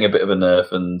McCree is getting a bit of a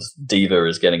nerf, and D.Va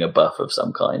is getting a buff of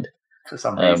some kind. For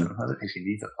some reason, I don't think she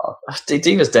needs a buff.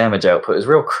 D.Va's damage output is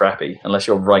real crappy unless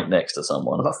you're right next to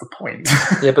someone. Well, that's the point.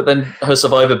 Yeah, but then her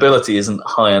survivability isn't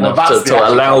high enough to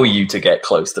allow you to get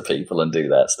close to people and do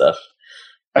that stuff.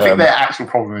 I think their actual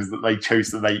problem is that they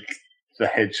chose to make the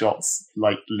headshots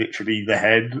like literally the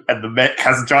head, and the mech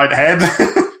has a giant head.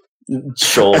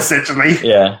 Sure. Essentially.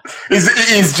 Yeah.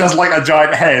 It is just like a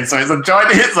giant head, so it's a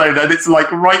giant hit zone, and it's like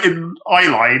right in eye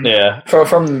line. Yeah.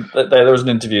 From there was an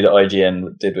interview that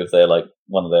IGN did with their like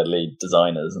one of their lead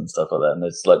designers and stuff like that, and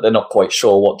it's like they're not quite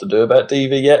sure what to do about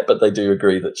D.Va yet, but they do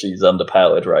agree that she's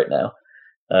underpowered right now.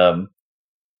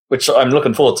 Which I'm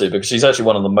looking forward to, because she's actually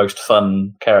one of the most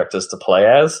fun characters to play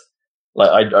as. Like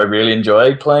I really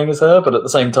enjoy playing as her, but at the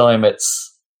same time, it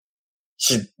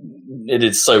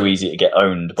is so easy to get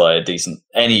owned by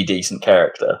any decent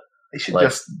character. They should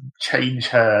just change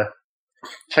her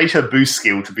boost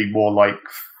skill to be more like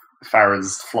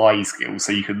Farah's fly skill,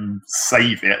 so you can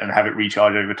save it and have it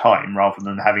recharge over time, rather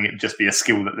than having it just be a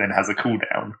skill that then has a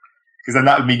cooldown. Because then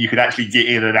that would mean you could actually get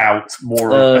in and out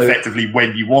more effectively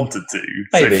when you wanted to.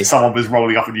 So if someone was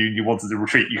rolling up on you and you wanted to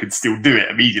retreat, you could still do it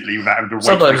immediately without having to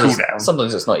wait for the cooldown.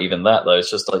 Sometimes it's not even that, though.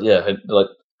 It's just like,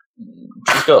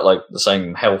 she's got like the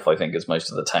same health, I think, as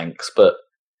most of the tanks, but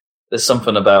there's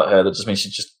something about her that just means she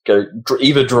just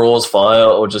either draws fire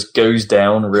or just goes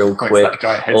down real quick,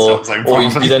 or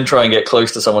you then try and get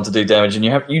close to someone to do damage, and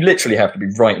you literally have to be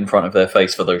right in front of their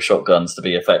face for those shotguns to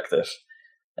be effective.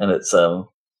 And it's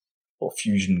or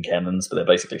fusion cannons, but they're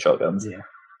basically shotguns. Yeah.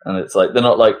 And it's like, they're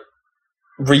not like,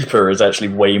 Reaper is actually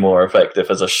way more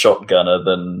effective as a shotgunner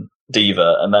than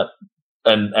D.Va, and that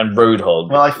and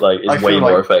Roadhog is way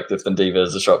more effective than D.Va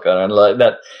as a shotgunner, and like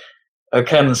that, her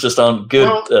cannons just aren't good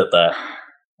at that.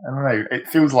 I don't know. It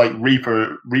feels like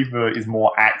Reaper is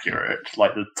more accurate,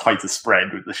 like the tighter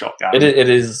spread with the shotgun. It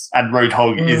is, and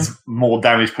Roadhog is more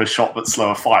damage per shot but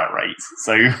slower fire rate.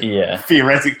 So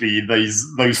theoretically,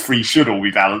 those three should all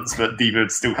be balanced, but D.Va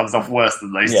still comes off worse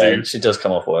than those two. Yeah, she does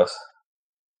come off worse.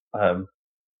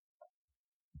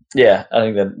 Yeah, I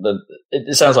think that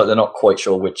it sounds like they're not quite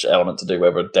sure which element to do,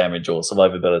 whether damage or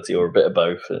survivability or a bit of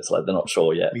both. It's like they're not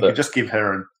sure yet. You could just give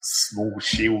her a small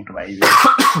shield, maybe.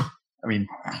 I mean,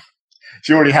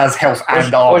 she already has health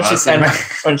and armor.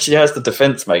 And she has the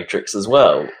defense matrix as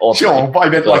well. Oddly. Sure, but I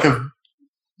meant like a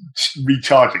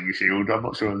recharging shield. I'm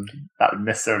not sure that would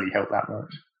necessarily help that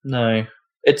much. No,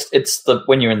 it's the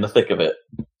when you're in the thick of it,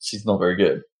 she's not very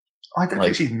good. I don't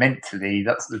think she's meant to be.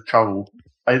 That's the trouble.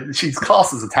 She's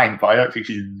classed as a tank, but I don't think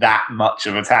she's that much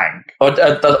of a tank.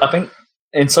 I think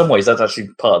in some ways that's actually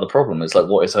part of the problem. Is like,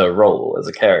 what is her role as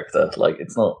a character? Like,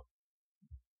 it's not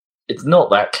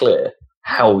that clear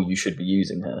how you should be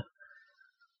using her.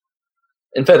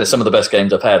 In fairness, some of the best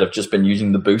games I've had have just been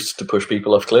using the boost to push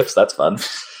people off cliffs. That's fun.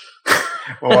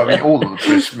 Well, I mean, all of the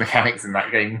push mechanics in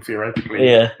that game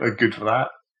theoretically are good for that.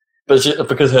 But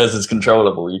because hers is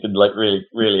controllable, you can like really,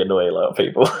 really annoy a lot of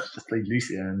people. Just play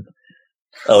Lucia and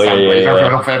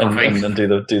and do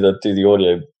the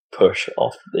audio push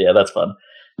off. Yeah, that's fun.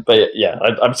 But yeah,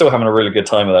 I'm still having a really good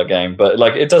time with that game. But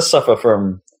like, it does suffer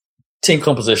from team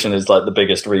composition. Is like the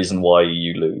biggest reason why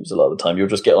you lose a lot of the time. You'll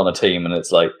just get on a team and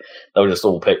it's like they'll just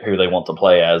all pick who they want to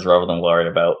play as, rather than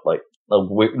worrying about like,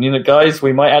 guys,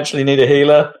 we might actually need a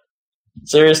healer.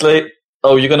 Seriously.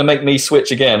 Oh, you're going to make me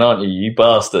switch again, aren't you? You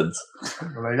bastards.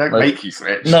 Well, they don't make you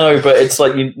switch. No, but it's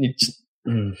like you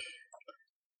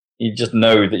just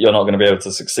know that you're not going to be able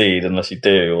to succeed unless you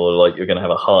do, or like you're going to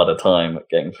have a harder time at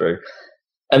getting through.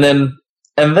 And then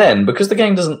because the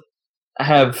game doesn't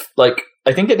have like,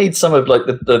 I think it needs some of like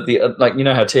the like, you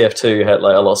know how TF2 had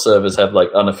like a lot of servers have like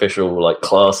unofficial like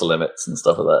class limits and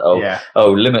stuff like that.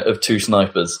 Limit of 2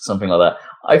 snipers, something like that.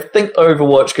 I think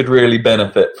Overwatch could really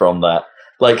benefit from that.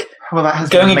 Like,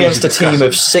 going against a team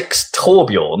of 6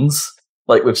 Torbjorns,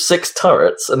 like with 6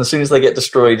 turrets, and as soon as they get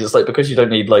destroyed, it's like, because you don't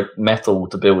need like metal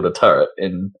to build a turret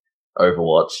in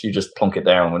Overwatch, you just plonk it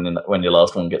down when your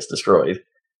last one gets destroyed.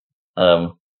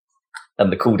 And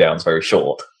the cooldown's very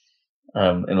short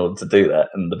in order to do that,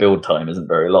 and the build time isn't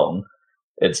very long.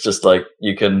 It's just like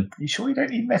you can. You sure you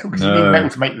don't need metal? Because you need metal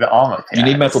to make the armor. You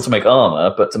need metal to make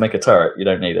armor, but to make a turret, you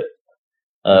don't need it.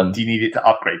 Do you need it to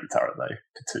upgrade the turret though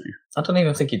to 2? I don't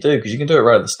even think you do, because you can do it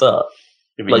right at the start.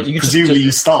 Like you presumably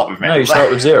you start with metal. No, you start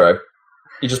with 0.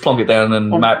 You just plonk it down and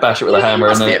bash it with a hammer,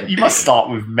 and then you must start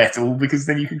with metal, because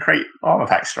then you can create armor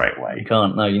packs straight away. You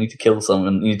can't. No, you need to kill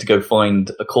someone. You need to go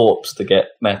find a corpse to get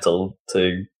metal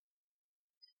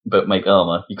but make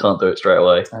armor. You can't do it straight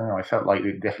away. I don't know. I felt like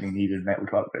it definitely needed metal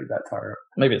to upgrade that turret.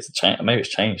 Maybe it's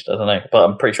changed. I don't know, but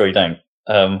I'm pretty sure you don't.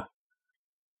 And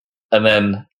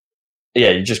then.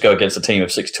 Yeah, you just go against a team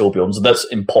of 6 Torbjorns. That's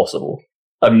impossible.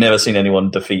 I've never seen anyone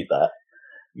defeat that.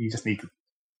 You just need to...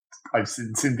 I've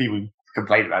seen people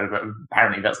complain about it, but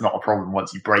apparently that's not a problem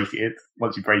once you break it.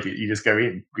 Once you break it, you just go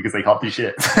in, because they can't do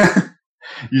shit.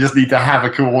 You just need to have a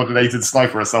coordinated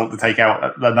sniper assault to take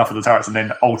out enough of the turrets, and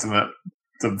then ultimate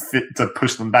to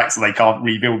push them back so they can't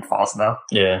rebuild fast enough.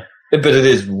 Yeah, but it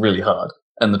is really hard.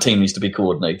 And the team needs to be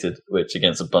coordinated, which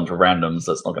against a bunch of randoms,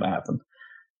 that's not going to happen.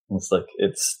 It's like,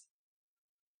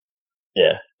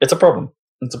 yeah, it's a problem.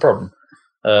 It's a problem.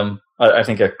 I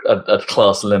think a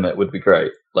class limit would be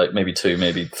great. Like maybe 2,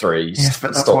 maybe 3. Yes,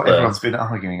 but that's what everyone's been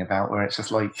arguing about, where it's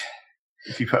just like,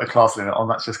 if you put a class limit on,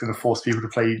 that's just going to force people to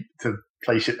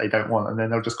play shit they don't want, and then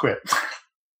they'll just quit.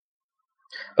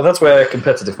 But that's where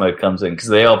competitive mode comes in, because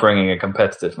they are bringing a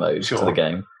competitive mode to the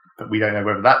game. But we don't know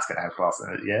whether that's going to have class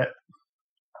limit yet.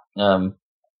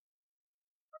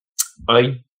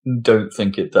 I don't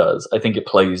think it does. I think it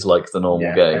plays like the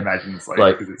normal game. I imagine so,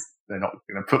 because they're not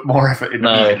going to put more effort in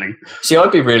immediately. See,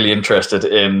 I'd be really interested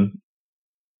in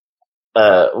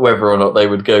whether or not they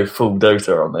would go full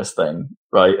Dota on this thing,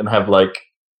 right? And have like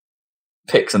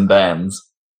picks and bans.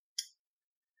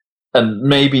 And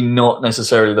maybe not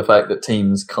necessarily the fact that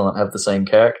teams can't have the same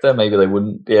character. Maybe they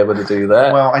wouldn't be able to do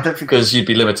that. Well, I don't think, because you'd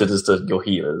be limited as to your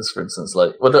healers, for instance.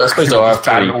 Like, well, I suppose there are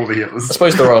 3. All the healers. I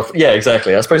suppose there are. Yeah,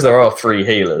 exactly. I suppose there are 3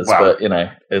 healers, but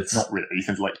it's not really.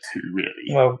 It's like 2, really.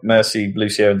 Well, Mercy,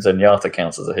 Lucio, and Zenyatta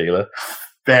counts as a healer.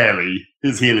 Barely.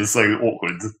 His heal is so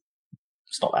awkward.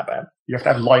 It's not that bad. You have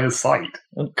to have line of sight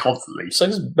constantly. So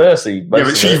does Mercy. Yeah,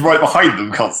 but she's right behind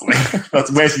them constantly. That's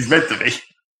where she's meant to be.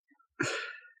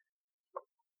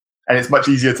 And it's much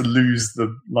easier to lose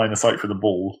the line of sight for the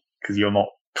ball, because you're not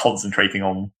concentrating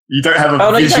on. You don't have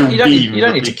a visual beam. You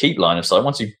don't need to keep line of sight.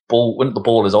 Once the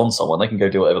ball is on someone, they can go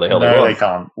do whatever the hell they want. No, they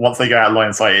can't. Once they go out of line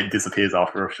of sight, it disappears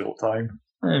after a short time.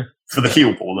 For the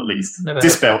heal ball, at least.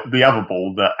 Dispel the other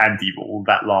ball, the anti-ball,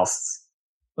 that lasts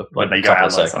when they go out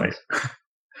of line of sight.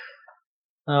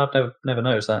 I've never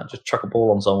noticed that. Just chuck a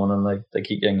ball on someone and they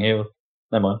keep getting healed.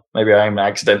 Never mind. Maybe I am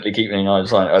accidentally keeping eye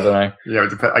sight. I don't know. Yeah,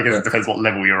 I guess it depends what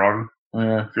level you're on.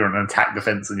 Yeah. If you're on an attack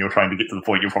defense and you're trying to get to the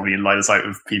point, you're probably in line of sight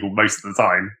of people most of the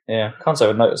time. Yeah, can't say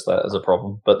I've noticed that as a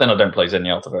problem. But then I don't play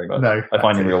Zenyatta very much. No, I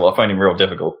find him real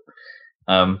difficult.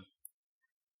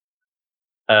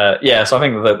 Yeah, so I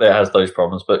think that it has those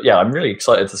problems. But yeah, I'm really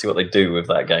excited to see what they do with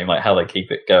that game, like how they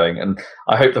keep it going. And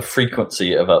I hope the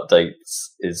frequency of updates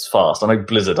is fast. I know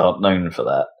Blizzard aren't known for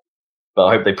that, but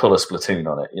I hope they pull a Splatoon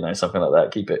on it, something like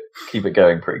that. Keep it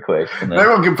going pretty quick. And then...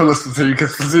 No one can pull a Splatoon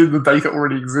because Splatoon, the data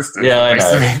already existed. Yeah, I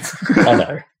know. I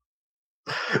know.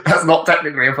 That's not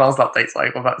technically a fast update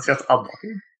cycle. That's just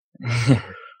unlocking.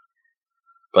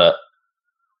 But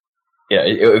yeah, I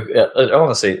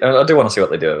do want to see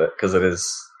what they do with it because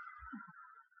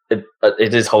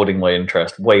it is holding my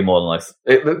interest way more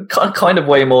than kind of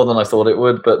way more than I thought it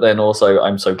would. But then also,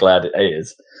 I'm so glad it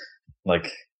is. Like,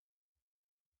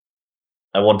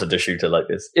 I wanted a shooter like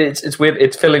this. It's weird.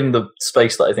 It's filling the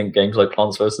space that I think games like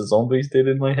Plants vs Zombies did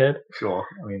in my head. Sure,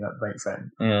 I mean that makes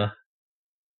sense. Yeah,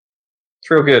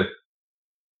 it's real good.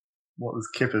 What does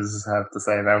Kippers have to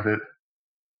say about it?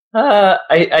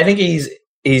 I think he's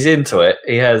into it.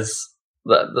 He has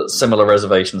that similar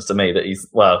reservations to me that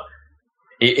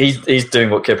he's doing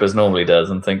what Kippers normally does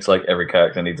and thinks like every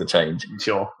character needs a change.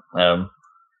 Sure.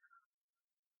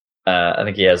 I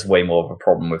think he has way more of a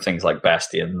problem with things like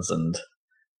Bastions and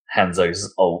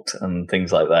Hanzo's ult and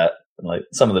things like that, and like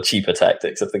some of the cheaper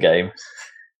tactics of the game.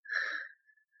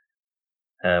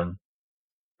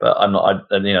 But I'm not.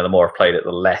 The more I've played it,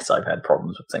 the less I've had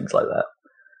problems with things like that.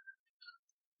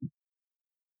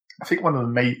 I think one of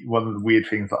the weird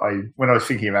things that when I was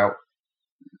thinking about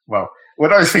the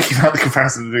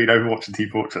comparison between Overwatch and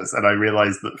Team Fortress, and I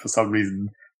realised that for some reason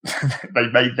they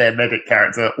made their medic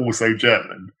character also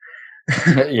German.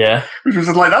 Yeah, which was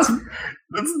just like that's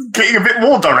getting a bit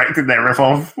more direct in there.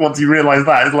 Once you realise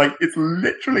that it's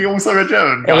literally also a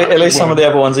German. At least some of the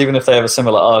other ones, even if they have a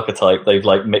similar archetype, they've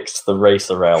like mixed the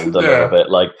race around a little bit.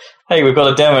 Like, hey, we've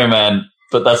got a demo man,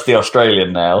 but that's the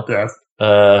Australian now. Yes.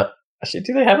 Actually,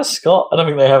 do they have a Scot? I don't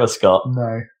think they have a Scot. No,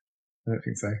 I don't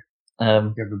think so. You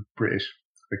have the British,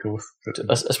 of course.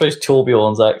 I suppose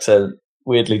Torbjorn's accent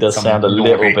weirdly does sound a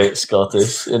little bit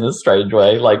Scottish in a strange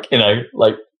way, like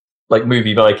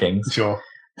movie Vikings. Sure.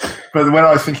 But when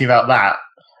I was thinking about that,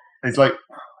 it's like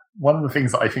one of the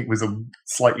things that I think was a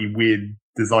slightly weird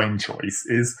design choice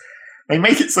is they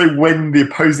make it so when the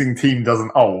opposing team does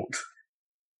an ult,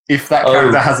 if that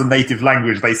character has a native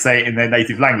language, they say it in their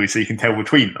native language so you can tell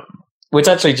between them. Which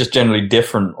actually just generally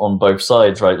different on both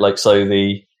sides, right? Like, so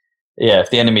if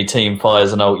the enemy team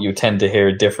fires an ult, you tend to hear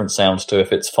a different sound to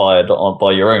if it's fired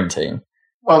by your own team.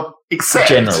 Well, except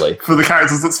generally for the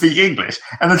characters that speak English.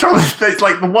 And the trouble is, it's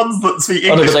like the ones that speak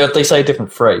English... Oh, no, they say a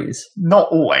different phrase. Not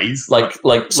always. Like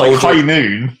soldier, high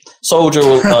noon. Soldier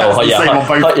will... Oh, yeah. Same on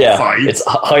both sides. It's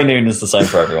high noon is the same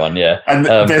for everyone, yeah. And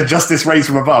there's justice rays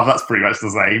from above, that's pretty much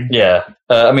the same. Yeah.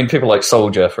 I mean, people like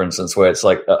Soldier, for instance, where it's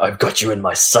like, I've got you in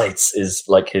my sights, is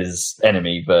like his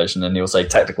enemy version, and he'll say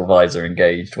tactical visor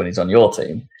engaged when he's on your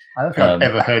team. I don't think I've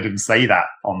ever heard him say that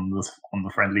on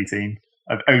the friendly team.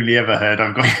 I've only ever heard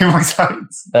I've got you in my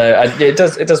sights. It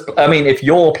does. I mean, if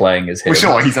you're playing as him, well,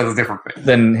 sure, he says a different thing.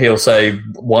 Then he'll say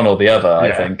one or the other.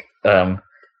 I think,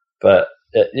 but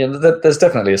there's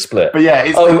definitely a split. But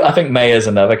yeah, I think Maya's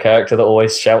another character that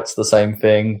always shouts the same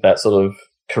thing. That sort of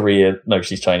Korea. No,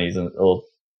 she's Chinese, or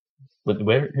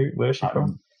where is she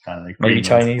from? Maybe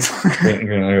Chinese.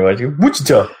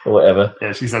 Wichita or whatever.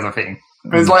 Yeah, she says a thing.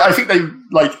 But it's like I think they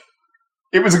like.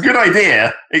 It was a good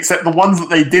idea, except the ones that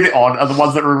they did it on are the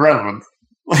ones that are irrelevant.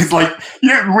 It's like, you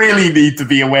don't really need to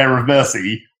be aware of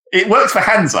Mercy. It works for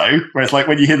Hanzo, where it's like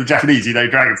when you hear the Japanese, you know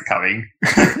dragons are coming.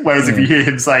 Whereas if you hear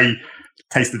him say,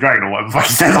 taste the dragon or whatever he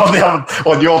says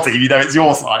on your team, you know it's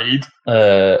your side.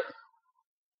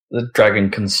 The dragon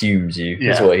consumes you,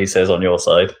 is what he says on your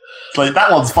side. So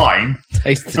that one's fine.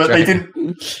 Taste the but dragon.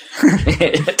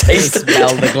 They didn't...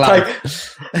 Smell the glove.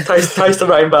 Taste the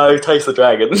rainbow, taste the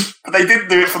dragon. But they didn't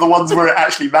do it for the ones where it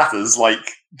actually matters, like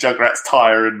Jugrat's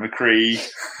Tyre and McCree.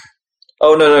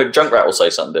 Oh, no, Junkrat will say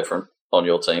something different on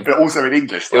your team. But also in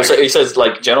English. He says,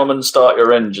 like, gentlemen, start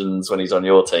your engines when he's on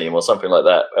your team, or something like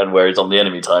that. And where he's on the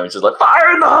enemy time, he's just like,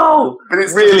 fire in the hole! But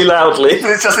it's really loudly. But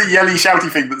it's just a yelly, shouty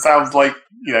thing that sounds like,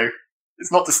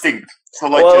 It's not distinct. It's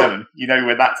not like German. You know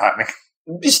when that's happening.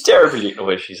 It's terribly the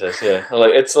way she says, yeah.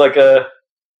 Like it's like a,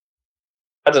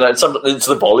 I don't know. It's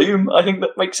the volume I think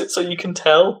that makes it so you can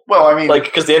tell. Well, I mean, like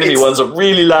because the enemy ones are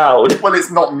really loud. Well,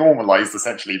 it's not normalized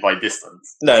essentially by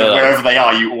distance. No. Wherever they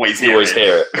are, you always hear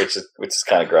it, which is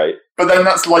kind of great. But then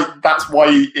that's why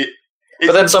it.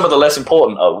 But then some of the less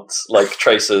important ults, like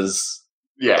Tracer's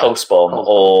Pulse Bomb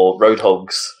or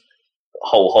Roadhog's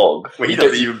Whole Hog. Well, he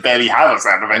doesn't even barely have a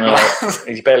sound effect.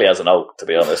 He barely has an ult, to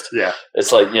be honest. Yeah,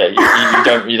 it's like you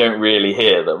don't really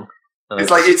hear them. It's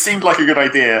like it seemed like a good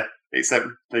idea, except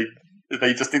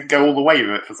they just didn't go all the way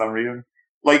with it for some reason.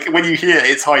 Like when you hear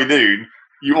it's high noon,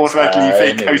 you automatically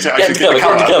think, "Oh shit, I should get the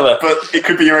cover," but it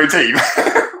could be your own team.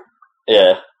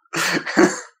 Yeah.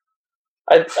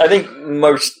 I think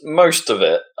most of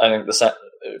it. I think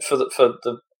for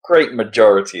the great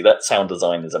majority, that sound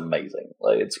design is amazing.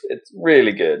 Like it's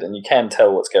really good, and you can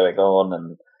tell what's going on.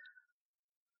 And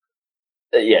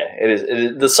it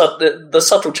is the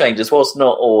subtle changes. Whilst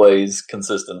not always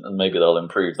consistent, and maybe they'll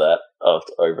improve that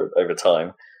over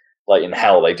time. Like in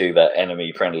how they do that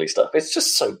enemy friendly stuff, it's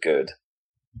just so good.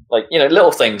 Like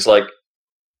little things like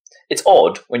it's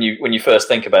odd when you first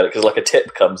think about it because like a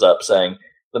tip comes up saying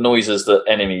the noises that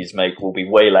enemies make will be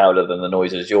way louder than the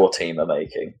noises your team are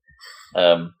making.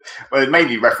 Well, it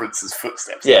mainly references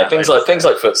footsteps. Yeah, things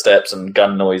like footsteps and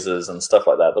gun noises and stuff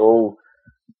like that. They're all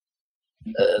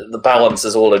the balance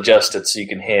is all adjusted so you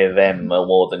can hear them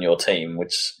more than your team,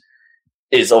 which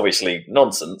is obviously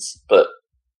nonsense, but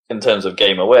in terms of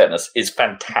game awareness, is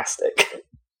fantastic.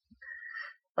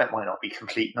 That might not be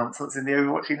complete nonsense in the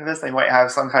Overwatch universe. They might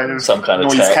have some kind of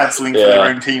noise tech cancelling for their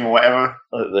own team or whatever.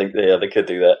 They could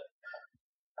do that.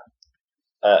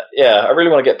 I really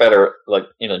want to get better at,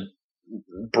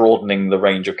 broadening the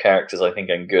range of characters I think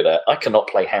I'm good at. I cannot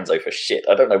play Hanzo for shit.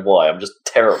 I don't know why. I'm just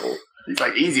terrible. It's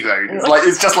like easy though.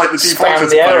 It's just like the default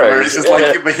where it's just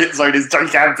like the hit zone is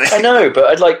gigantic. I know,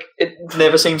 but it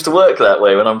never seems to work that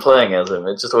way when I'm playing as him.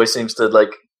 It just always seems to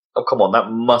oh come on, that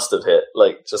must have hit.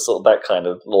 Just sort of that kind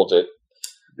of logic.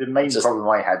 The main problem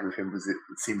I had with him was it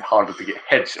seemed harder to get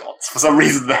headshots. For some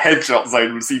reason, the headshot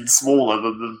zone would seem smaller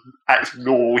than the actual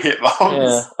normal hitbox.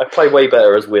 Yeah, I play way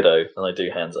better as Widow than I do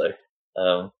Hanzo.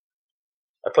 I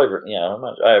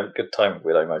have a good time with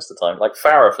Widow most of the time. Like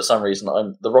Farah, for some reason,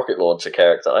 I'm the rocket launcher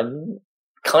character. I'm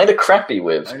kind of crappy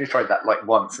with. I only tried that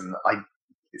once, and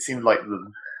it seemed like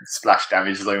the splash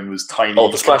damage zone was tiny.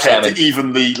 Oh, the splash damage,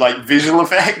 even the visual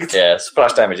effect. Yeah,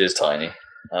 splash damage is tiny.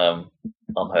 On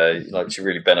her, she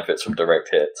really benefits from direct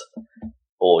hits,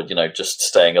 or just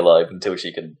staying alive until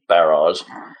she can barrage.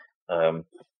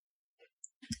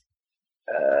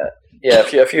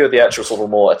 A few of the actual sort of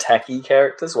more attacky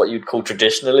characters, what you'd call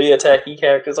traditionally attacky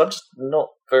characters, I'm just not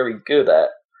very good at,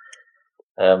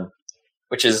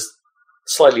 which is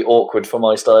slightly awkward for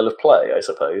my style of play, I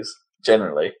suppose,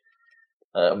 generally.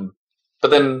 But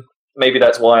then maybe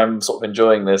that's why I'm sort of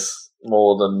enjoying this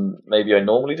more than maybe I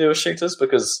normally do with shooters,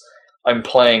 because I'm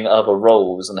playing other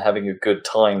roles and having a good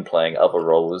time playing other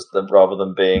roles rather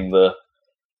than being the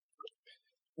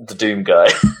Doom guy.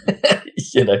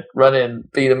 Run in,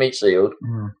 be the meat shield.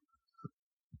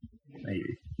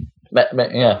 Maybe.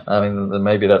 Then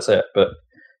maybe that's it. But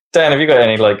Dan, have you got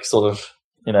any sort of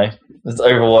this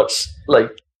Overwatch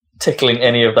tickling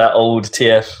any of that old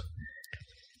TF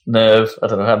nerve? I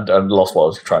don't know. I'm lost what I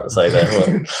was trying to say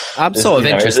there. I'm sort of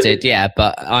interested,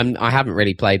 but I haven't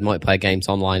really played multiplayer games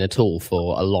online at all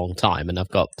for a long time, and I've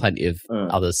got plenty of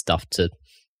other stuff to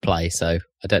play, so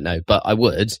I don't know. But I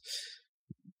would.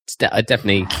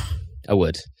 I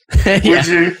would. Would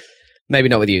you? Maybe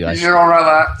not with you guys. You're all right with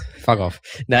that? Fuck off.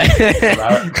 No.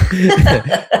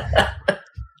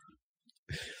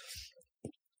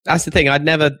 That's the thing.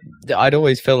 I'd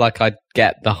always feel like I'd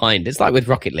get behind. It's like with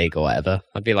Rocket League or whatever.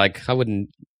 I'd be like, I wouldn't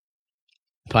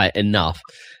play it enough.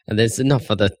 And there's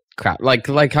enough other crap. Like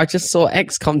I just saw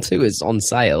XCOM 2 is on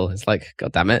sale. It's like,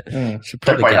 God damn it. Should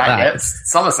probably get that.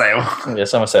 It's summer sale. Yeah,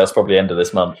 summer sale's probably end of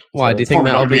this month. Why? Do you think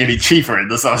that'll be any cheaper in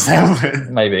the summer sale?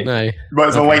 Maybe. No. You might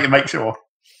as well wait to make sure.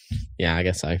 Yeah, I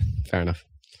guess so. Fair enough.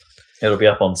 It'll be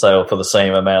up on sale for the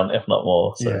same amount, if not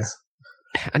more. So. Yeah.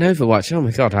 And Overwatch, oh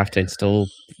my god, I have to install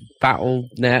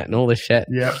Battle.net and all this shit.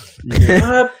 Yeah.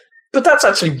 But that's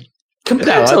actually,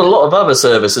 compared to a lot of other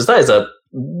services, that is a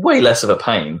way less of a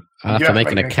pain. I have to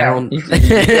make an account. You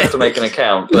have to make an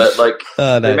account, but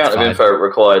the amount of info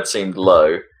required seemed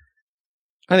low.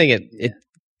 I think it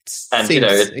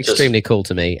seems extremely cool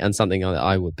to me, and something that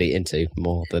I would be into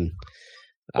more than...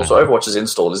 Also, Overwatch's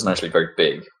install isn't actually very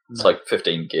big. It's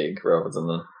 15 gig rather than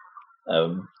the,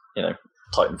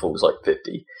 Titanfall's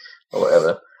 50 or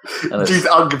whatever. And Use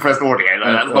uncompressed audio.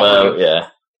 Like, that's well, yeah.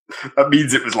 That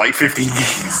means it was like 15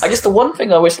 gigs. I guess the one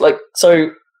thing I wish,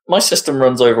 so my system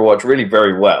runs Overwatch really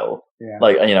very well. Yeah.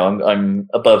 Like, I'm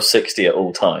above 60 at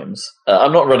all times.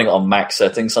 I'm not running it on max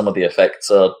settings. Some of the effects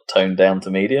are toned down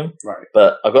to medium. Right.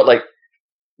 But I've got,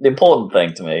 the important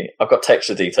thing to me, I've got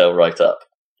texture detail right up.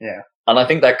 Yeah. And I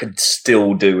think that could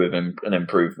still do with an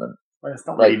improvement. Well, it's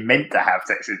not really meant to have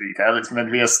texture detail. It's meant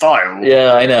to be a style.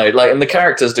 Yeah, I know. And the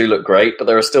characters do look great, but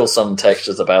there are still some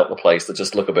textures about the place that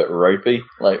just look a bit ropey,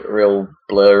 real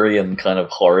blurry and kind of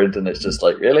horrid. And it's just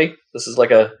really? This is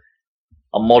like a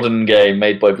modern game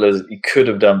made by Blizzard. You could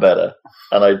have done better.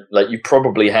 And you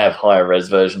probably have higher res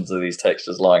versions of these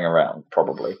textures lying around,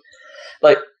 probably.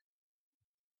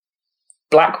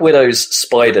 Black Widow's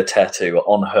spider tattoo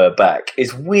on her back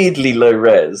is weirdly low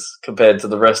res compared to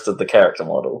the rest of the character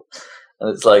model.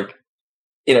 And it's and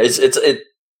the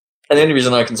only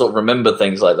reason I can sort of remember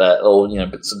things like that, or,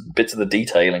 bits of the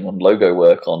detailing on logo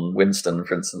work on Winston,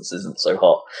 for instance, isn't so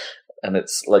hot. And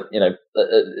it's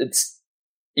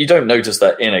you don't notice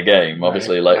that in a game,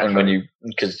 obviously, and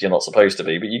because you're not supposed to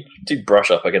be, but you do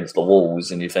brush up against the walls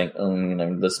and you think,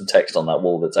 there's some text on that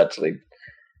wall that's actually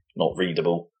not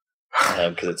readable.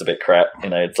 Because it's a bit crap,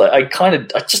 It's I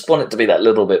just want it to be that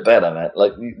little bit better, man.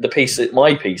 The PC,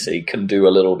 my PC can do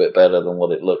a little bit better than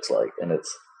what it looks like, and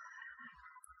it's,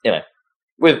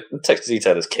 with text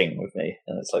detail is king with me,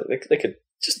 and it's they could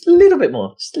just a little bit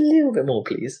more,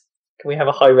 please. Can we have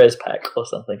a high res pack or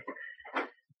something?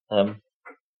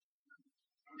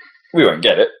 We won't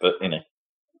get it, but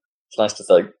it's nice to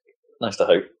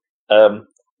hope.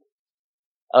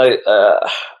 I've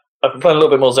been playing a little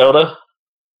bit more Zelda.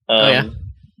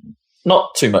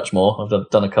 Not too much more. I've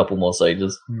done a couple more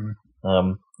sages.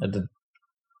 I did.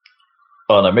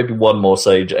 Oh no, maybe one more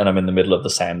sage, and I'm in the middle of the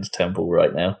Sand Temple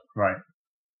right now. Right.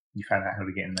 You found out how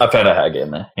to get in there. I found out how to get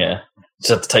in there. Yeah, just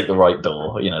have to take the right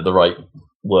door. The right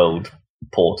world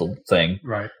portal thing.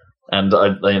 Right. And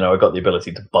I got the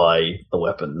ability to buy the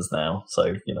weapons now,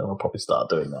 so I'll probably start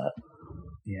doing that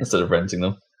instead of renting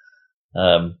them.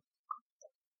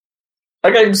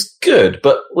 That game's good,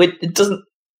 but it doesn't.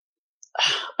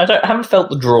 I haven't felt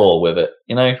the draw with it,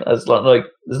 It's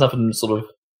there's nothing sort of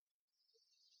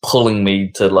pulling me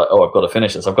to I've got to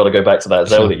finish this. I've got to go back to that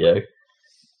Zelda,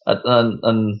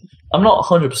 and I'm not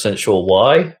 100% sure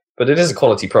why, but it is a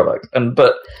quality product.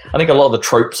 But I think a lot of the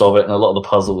tropes of it and a lot of the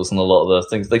puzzles and a lot of the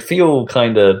things the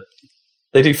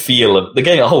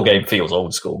whole game feels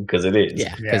old school because it is.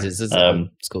 Yeah, because it's an old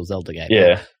school Zelda game.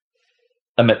 Yeah,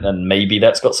 and maybe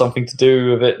that's got something to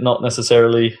do with it, not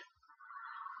necessarily.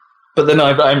 But then I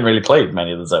haven't really played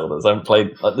many of the Zeldas. I haven't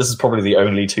played. This is probably the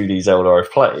only 2D Zelda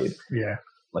I've played. Yeah,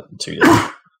 2D,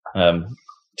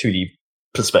 2D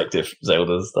perspective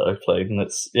Zeldas that I've played, and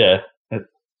it's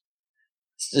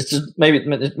just maybe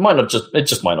it might not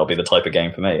be the type of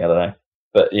game for me. I don't know,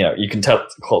 but you can tell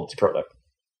it's a quality product.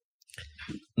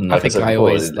 And I think I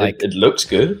always it looks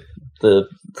good. The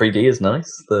 3D is nice.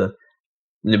 The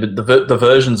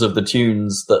versions of the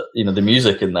tunes that the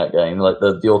music in that game,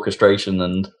 the orchestration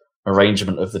and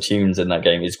arrangement of the tunes in that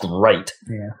game is great.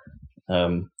 Yeah.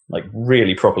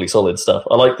 Really properly solid stuff.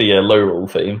 I like the low roll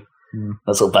theme.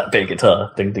 That's sort of that big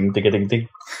guitar. Ding ding ding ding ding.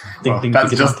 Ding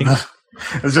That's just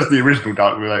the original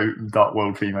Dark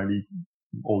World theme, only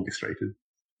orchestrated.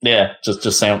 Yeah, just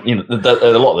sound. A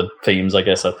lot of the themes, I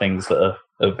guess, are things that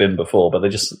have been before, but they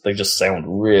just sound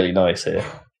really nice here.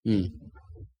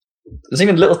 There's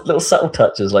even little subtle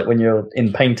touches, like when you're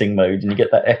in painting mode and you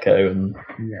get that echo and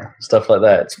stuff like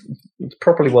that. It's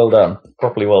properly well done.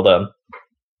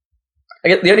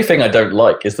 The only thing I don't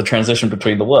like is the transition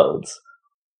between the worlds.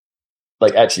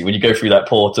 Actually, when you go through that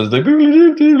port, and then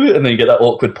you get that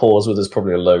awkward pause where there's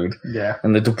probably a load. Yeah.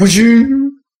 And then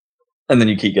and then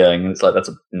you keep going, and it's I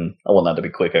want that to be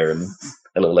quicker and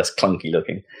a little less clunky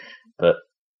looking. But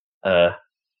other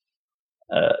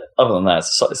than that,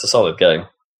 it's a solid game.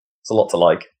 It's a lot to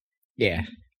like. Yeah.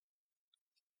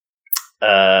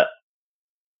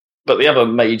 But the other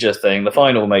major thing, the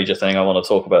final major thing I want to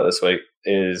talk about this week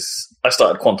is I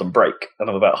started Quantum Break, and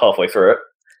I'm about halfway through it.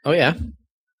 Oh, yeah?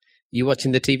 You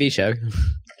watching the TV show?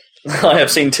 I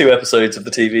have seen 2 episodes of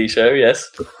the TV show, yes.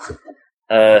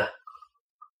 I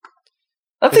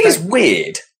think it's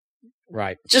weird.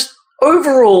 Right. Just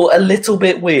overall a little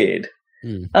bit weird.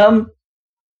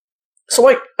 So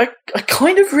I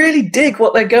kind of really dig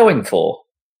what they're going for.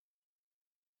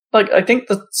 I think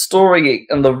the story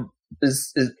and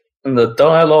the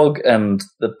dialogue and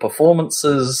the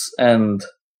performances and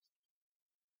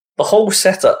the whole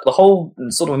setup, the whole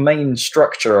sort of main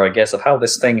structure, I guess, of how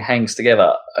this thing hangs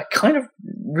together, I kind of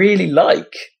really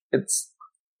like. It's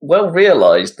well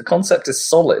realized. The concept is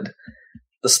solid.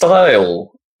 The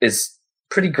style is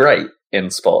pretty great in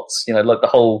spots. You know, like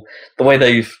the way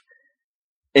they've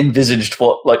envisaged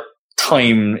what like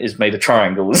time is made of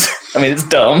triangles. I mean, it's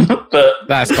dumb, but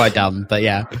that's quite dumb. But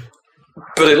yeah,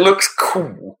 but it looks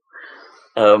cool.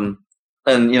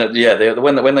 And you know, yeah,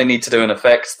 when they need to do an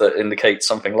effect that indicates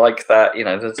something like that, you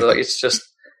know, it's just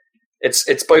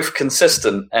it's both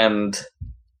consistent and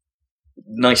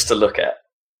nice to look at.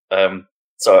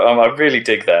 So I really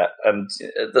dig that, and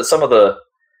some of the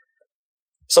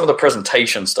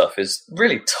presentation stuff is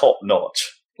really top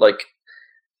notch. Like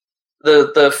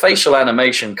the facial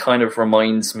animation kind of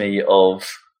reminds me of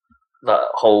that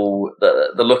whole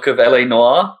the look of LA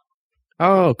Noire.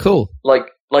 Oh, cool! Like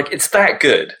it's that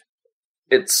good.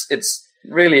 It's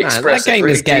really expressive. That game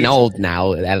really is getting old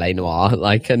now, LA Noire.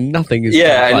 Like, and nothing is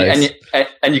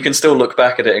and you can still look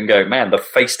back at it and go, man, the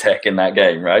face tech in that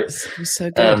game, right? It's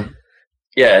so good.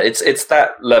 Yeah, it's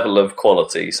that level of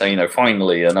quality. So, you know,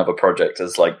 finally another project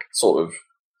is like sort of,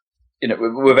 you know,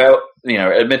 without, you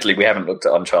know, admittedly we haven't looked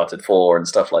at Uncharted 4 and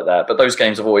stuff like that, but those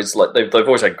games have always like they've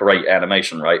always had great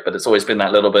animation, right? But it's always been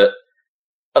that little bit,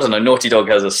 I don't know, Naughty Dog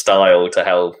has a style to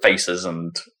how faces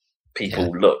and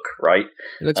people look, right?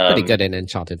 It looks pretty good in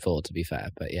Uncharted 4, to be fair,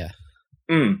 but yeah.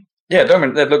 Yeah,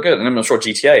 they look good, and I'm not sure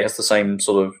GTA has the same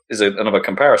sort of another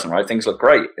comparison, right? Things look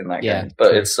great in that game,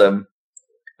 but it's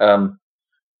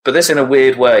but this in a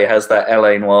weird way has that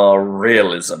LA Noire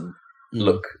realism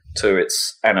look to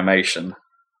its animation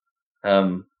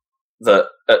that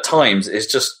at times is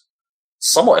just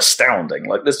somewhat astounding.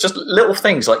 Like there's just little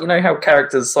things, like you know how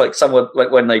characters like someone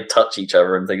like when they touch each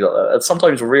other and things like that, it's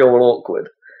sometimes real awkward.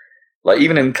 Like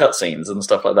even in cutscenes and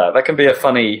stuff like that, that can be a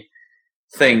funny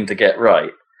thing to get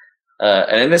right.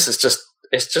 And in this, it's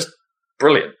just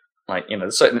brilliant. Like you know,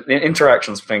 certain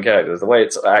interactions between characters, the way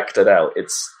it's acted out,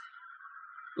 it's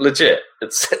legit.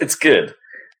 It's good,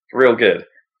 real good.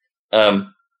 And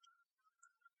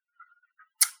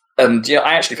yeah,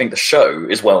 I actually think the show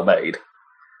is well made.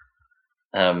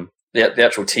 The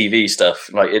actual TV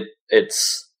stuff, like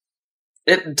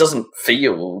it doesn't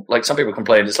feel like some people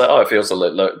complain. It's like, oh, it feels a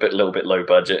little bit low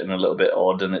budget and a little bit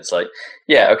odd. And it's like,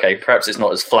 yeah, okay, perhaps it's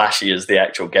not as flashy as the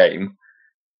actual game,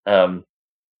 but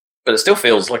it still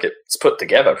feels like it's put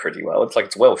together pretty well. It's like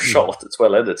it's well shot, it's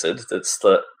well edited. It's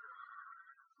the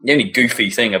only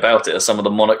goofy thing about it are some of the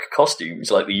Monarch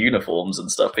costumes, like the uniforms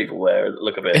and stuff people wear.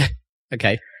 Look a bit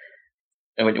okay.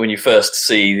 And when you first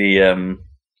see the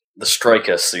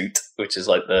striker suit, which is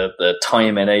like the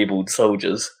time-enabled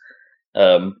soldiers.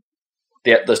 The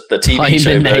TV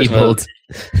show enabled.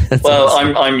 Well,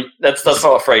 awesome. That's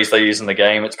not a phrase they use in the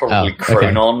game. It's probably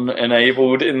Chronon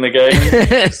enabled in the game.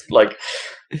 It's like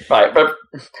right, but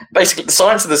basically the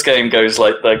science of this game goes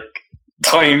like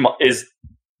time is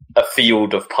a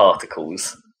field of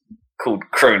particles called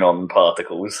Chronon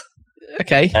particles.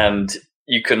 Okay, and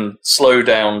you can slow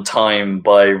down time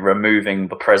by removing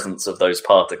the presence of those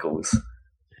particles.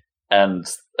 And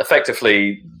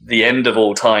effectively, the end of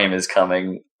all time is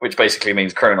coming, which basically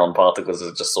means Chronon particles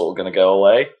are just sort of going to go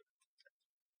away.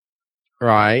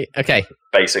 Right, okay.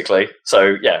 Basically.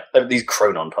 So, yeah, these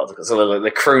Chronon particles, so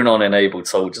the Chronon-enabled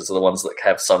soldiers are the ones that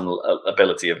have some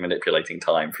ability of manipulating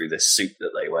time through this suit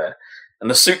that they wear. And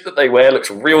the suit that they wear looks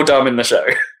real dumb in the show.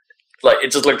 Like,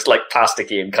 it just looks like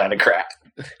plasticky and kind of crap.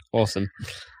 Awesome.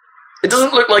 It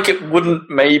doesn't look like it wouldn't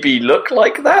maybe look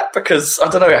like that, because, I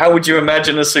don't know, how would you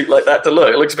imagine a suit like that to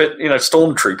look? It looks a bit,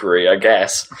 stormtroopery, I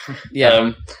guess.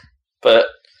 Yeah. But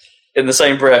in the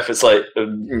same breath, it's like,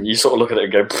 you sort of look at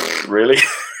it and go, really?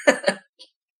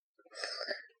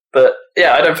 But,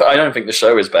 yeah, I don't think the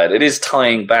show is bad. It is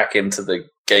tying back into the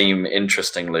game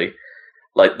interestingly.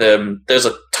 Like, there's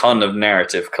a ton of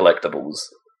narrative collectibles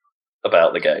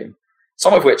about the game,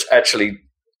 some of which actually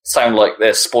sound like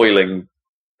they're spoiling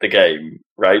the game,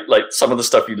 right? Like some of the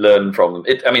stuff you learn from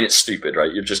it. I mean, it's stupid,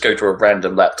 right? You just go to a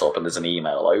random laptop and there's an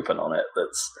email open on it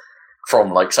that's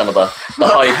from like some of the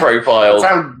high profile.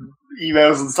 That's how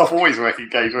emails and stuff always work in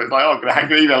games. Where it's like, oh, I'm going to hack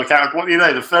your email account. What do you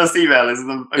know? The first email is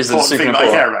the important thing that I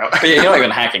care about. But you're not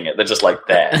even hacking it; they're just like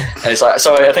there. And it's like,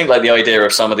 so I think like the idea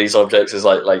of some of these objects is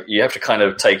like you have to kind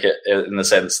of take it in the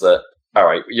sense that, all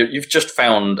right, you've just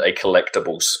found a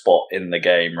collectible spot in the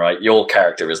game, right? Your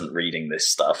character isn't reading this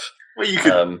stuff. Well,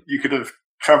 you could have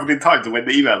travelled in time to when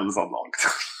the email was unlocked.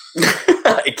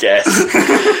 I guess.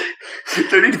 You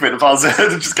don't need to put the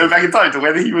password and just go back in time to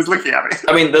when he was looking at it.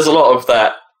 I mean, there's a lot of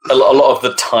that. A lot of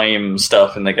the time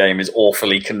stuff in the game is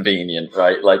awfully convenient,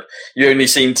 right? Like, you only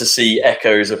seem to see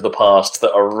echoes of the past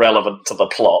that are relevant to the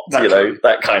plot,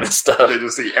 that kind of stuff. You don't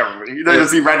just see everything. You don't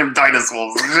just see random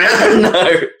dinosaurs.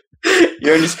 No.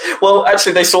 Well,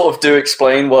 actually, they sort of do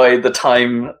explain why the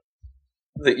time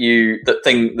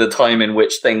the time in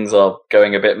which things are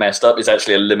going a bit messed up is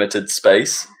actually a limited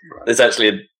space. Right. There's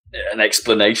actually an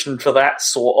explanation for that,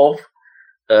 sort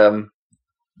of.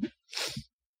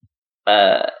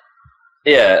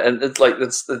 Yeah, and it's like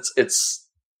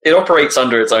it operates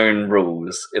under its own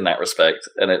rules in that respect,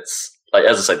 and it's like,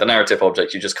 as I say, the narrative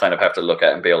objects you just kind of have to look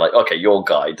at and be like, okay, your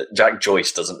guide, Jack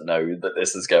Joyce doesn't know that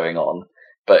this is going on,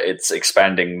 but it's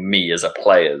expanding me as a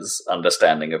player's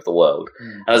understanding of the world.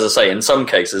 And as I say, in some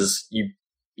cases,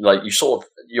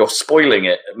 you're spoiling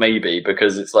it maybe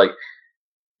because it's like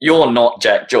you're not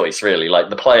Jack Joyce really. Like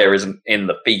the player isn't in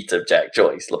the feet of Jack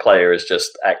Joyce. The player is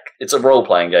just it's a role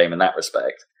playing game in that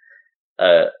respect.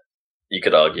 You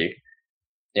could argue,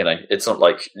 it's not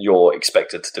like you're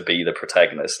expected to be the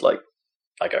protagonist. Like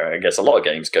I guess a lot of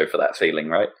games go for that feeling,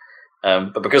 right?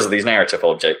 But because of these narrative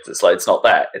objects, it's like it's not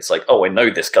that. It's like, oh, I know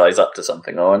this guy's up to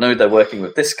something. Oh, I know they're working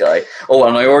with this guy. Oh,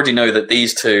 and I already know that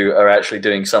these two are actually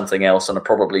doing something else and are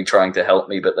probably trying to help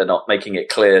me, but they're not making it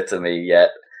clear to me yet.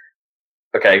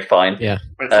 Okay, fine. Yeah.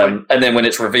 And then when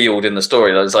it's revealed in the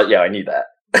story, it's like, yeah, I knew that.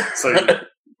 So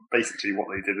basically, what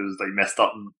they did is they messed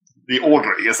up the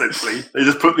ordering. Essentially, they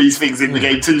just put these things in the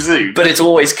game too soon. But it's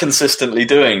always consistently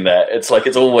doing that. It's like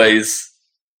it's always.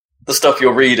 The stuff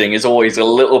you're reading is always a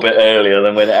little bit earlier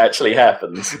than when it actually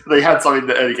happens. They had some in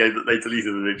the early game that they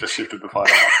deleted and they just shifted the file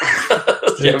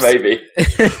out. Yeah, maybe.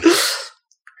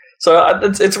 So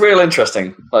it's real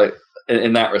interesting, like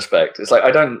in that respect. It's like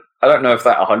I don't know if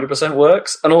that 100%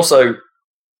 works, and also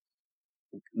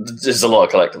there's a lot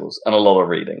of collectibles and a lot of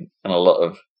reading and a lot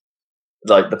of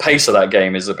like the pace of that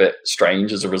game is a bit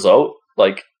strange as a result.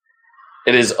 Like.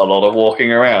 It is a lot of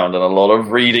walking around and a lot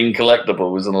of reading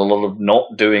collectibles and a lot of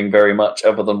not doing very much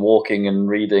other than walking and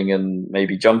reading and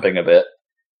maybe jumping a bit.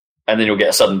 And then you'll get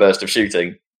a sudden burst of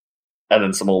shooting and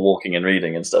then some more walking and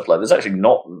reading and stuff. Like there's actually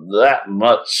not that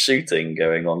much shooting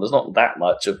going on. There's not that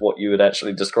much of what you would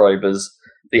actually describe as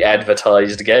the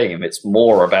advertised game. It's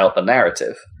more about the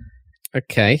narrative.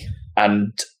 Okay.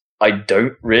 And I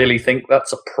don't really think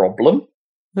that's a problem.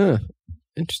 Huh.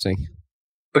 Interesting.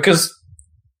 Because...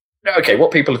 Okay, what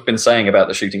people have been saying about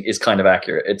the shooting is kind of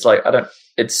accurate. It's like,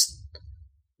 it's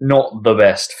not the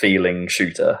best feeling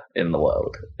shooter in the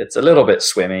world. It's a little bit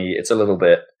swimmy. It's a little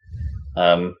bit,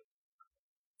 a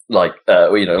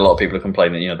lot of people are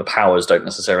complaining, the powers don't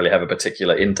necessarily have a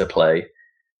particular interplay.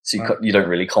 So you don't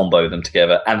really combo them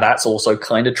together. And that's also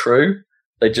kind of true.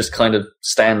 They just kind of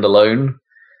stand alone.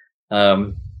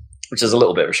 Which is a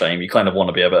little bit of a shame. You kind of want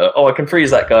to be able to, I can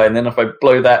freeze that guy, and then if I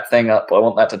blow that thing up, I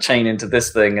want that to chain into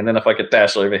this thing, and then if I could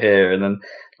dash over here, and then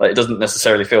it doesn't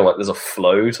necessarily feel like there's a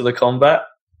flow to the combat.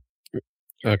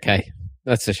 Okay,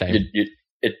 that's a shame.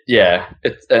 It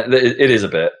is a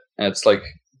bit. It's like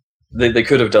they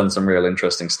could have done some real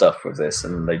interesting stuff with this,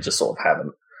 and they just sort of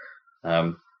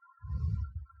haven't.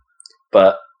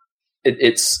 But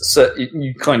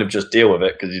you kind of just deal with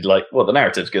it because you're like, well, the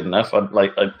narrative's good enough.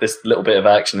 This little bit of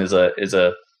action is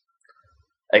a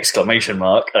exclamation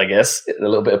mark, I guess, a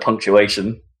little bit of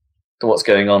punctuation to what's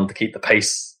going on to keep the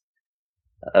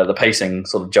pacing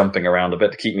sort of jumping around a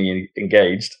bit to keep me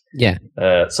engaged. Yeah.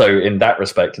 So in that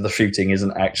respect, the shooting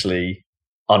isn't actually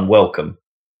unwelcome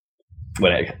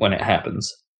when it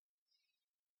happens.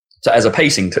 So as a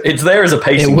pacing, it's there as a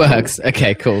pacing. It works. Tool.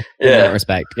 Okay, cool. In that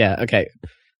respect, yeah. Okay.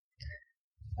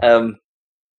 The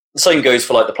same goes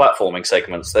for the platforming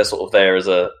segments. They're sort of there as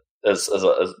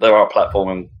there are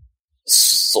platforming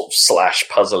sort of slash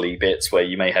puzzly bits where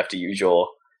you may have to use your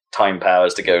time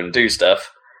powers to go and do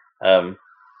stuff to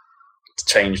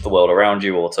change the world around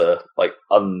you or to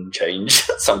unchange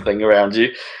something around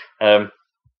you. And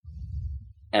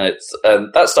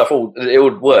that stuff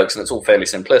it works and it's all fairly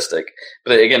simplistic.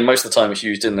 But again, most of the time it's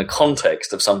used in the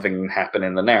context of something happening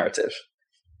in the narrative.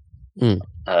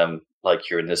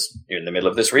 You're in the middle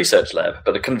of this research lab,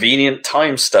 but a convenient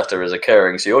time stutter is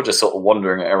occurring, so you're just sort of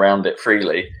wandering around it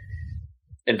freely,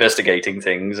 investigating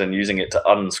things and using it to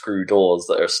unscrew doors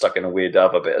that are stuck in a weird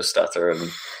other bit of stutter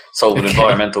and solve an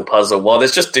environmental puzzle while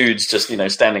there's just dudes just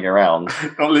standing around.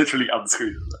 Not literally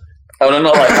unscrew them. Oh no,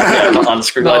 not not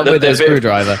unscrew. Not with a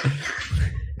screwdriver.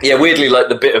 Yeah, weirdly,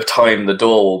 the bit of time the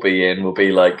door will be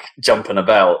jumping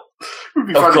about. It would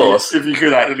be funny course, if you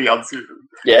could actually unscrew them.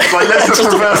 Yeah, let's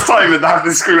just reverse time and have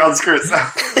this screw unscrew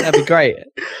itself. That'd be great.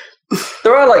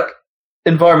 There are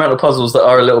environmental puzzles that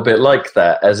are a little bit like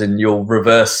that, as in you'll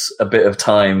reverse a bit of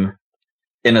time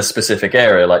in a specific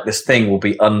area. Like this thing will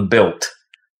be unbuilt,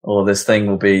 or this thing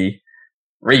will be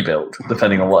rebuilt,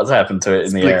 depending on what has happened to it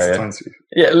in the area.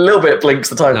 Yeah, a little bit blinks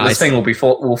the time. Nice. This thing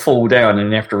will fall down,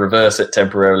 and you have to reverse it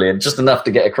temporarily, and just enough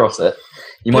to get across it.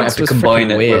 You might have to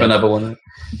combine it with another one.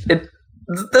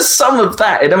 There's some of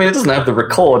that. I mean, it doesn't have the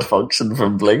record function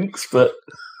from Blinks, but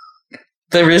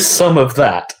there is some of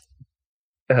that.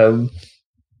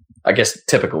 I guess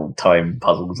typical time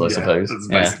puzzles, I suppose. That's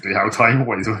basically how time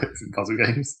always works in puzzle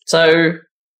games. So,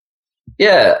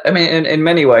 yeah, I mean, in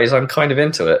many ways, I'm kind of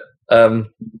into it.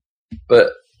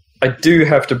 But I do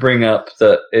have to bring up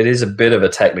that it is a bit of a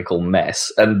technical mess,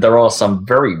 and there are some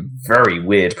very, very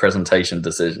weird presentation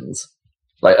decisions.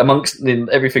 Like, amongst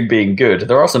everything being good,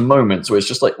 there are some moments where it's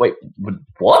just like, wait,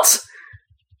 what?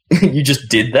 You just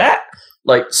did that?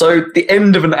 Like, so the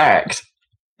end of an act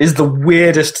is the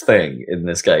weirdest thing in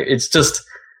this game. It's just...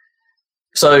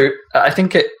 So, I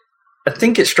think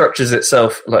it structures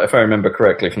itself, like, if I remember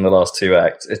correctly from the last two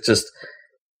acts, it's just...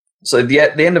 So the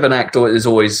end of an act is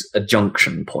always a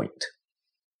junction point.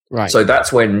 Right. So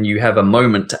that's when you have a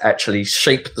moment to actually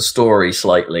shape the story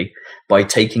slightly by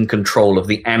taking control of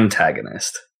the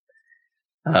antagonist.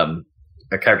 A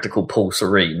character called Paul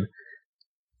Serene.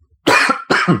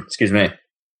 Excuse me.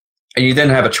 And you then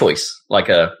have a choice, like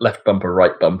a left bumper,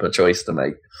 right bumper choice to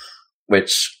make,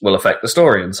 which will affect the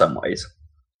story in some ways.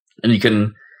 And you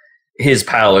can... His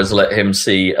powers let him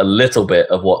see a little bit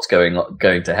of what's going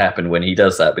to happen when he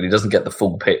does that, but he doesn't get the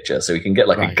full picture, so he can get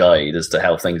like a guide as to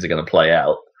how things are going to play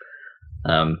out.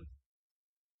 And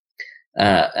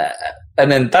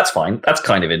then that's fine. That's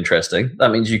kind of interesting.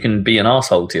 That means you can be an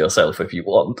arsehole to yourself if you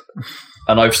want.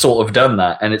 And I've sort of done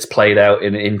that, and it's played out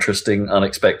in interesting,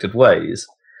 unexpected ways.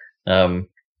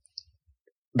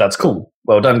 That's cool.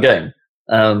 Well done, game.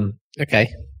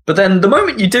 Okay. But then the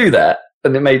moment you do that,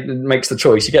 and it makes the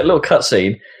choice, you get a little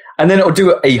cutscene, and then it'll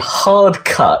do a hard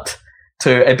cut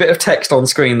to a bit of text on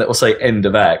screen that will say end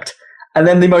of act. And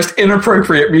then the most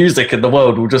inappropriate music in the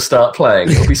world will just start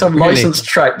playing. It'll be some Really? licensed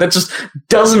track that just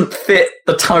doesn't fit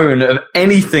the tone of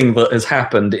anything that has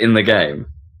happened in the game.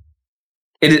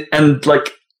 And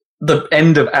like the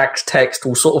end of act text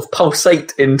will sort of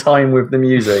pulsate in time with the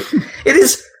music. It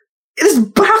is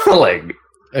baffling.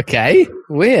 Okay.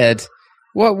 Weird.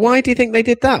 Why do you think they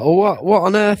did that? Or what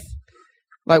on earth?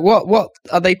 Like, what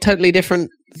are they totally different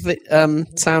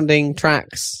sounding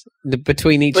tracks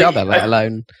between each other, let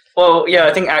alone... Well, yeah,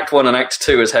 I think Act 1 and Act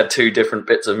 2 has had two different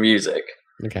bits of music.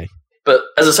 Okay. But,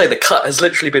 as I say, the cut has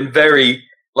literally been very,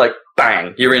 like,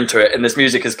 bang, you're into it, and this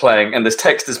music is playing, and this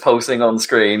text is pulsing on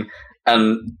screen,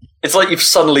 and it's like you've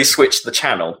suddenly switched the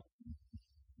channel.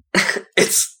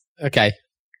 It's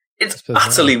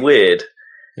utterly weird.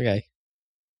 Okay.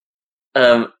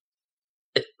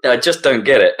 I just don't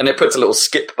get it, and it puts a little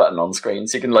skip button on screen,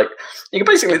 so you can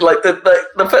basically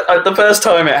the first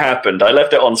time it happened, I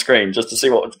left it on screen just to see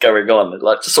what was going on,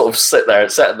 like just sort of sat there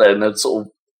in a sort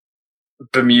of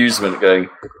bemusement, going,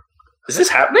 "Is this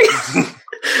happening?"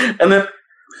 And then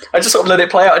I just sort of let it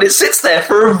play out, and it sits there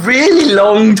for a really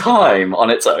long time on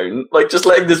its own, like just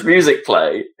letting this music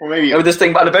play, or maybe with this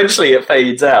thing, but eventually it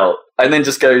fades out, and then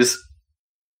just goes.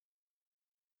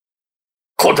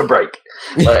 Quarter break,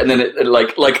 and then it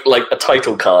like a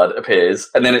title card appears,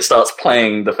 and then it starts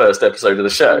playing the first episode of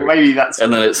the show. Maybe that's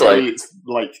and then it's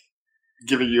like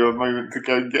giving you a moment to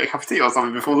go and get a cup of tea or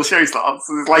something before the show starts.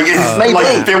 It's like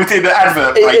built-in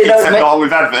advert, except not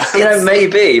with adverts.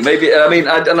 Maybe. I mean,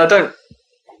 I don't,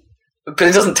 but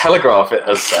it doesn't telegraph it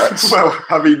as such. Well,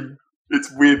 I mean,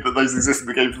 it's weird that those exist in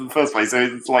the game in the first place. So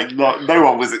it's like no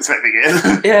one was expecting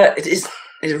it. Yeah, it is.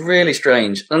 It's really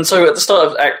strange. And so at the start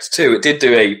of Act 2, it did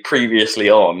do a previously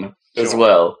on as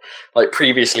well. Like,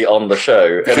 previously on the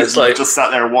show. Because and it's like... just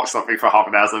sat there and watched something for half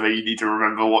an hour, so maybe you need to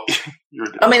remember what you're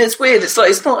doing. I mean, it's weird. It's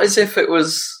like, it's not as if it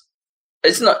was...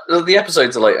 It's not... The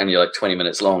episodes are only 20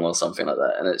 minutes long or something like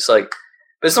that. And it's like...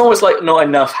 But it's almost like not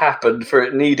enough happened for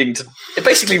it needing to... It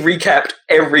basically recapped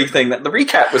everything. That the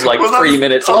recap was 3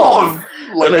 minutes long.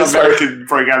 A lot of American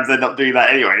programs end up doing that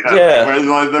anyway.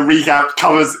 Whereas the recap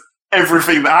covers...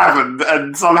 everything that happened,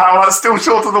 and somehow that's still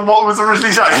shorter than what was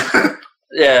originally shown.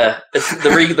 Yeah, the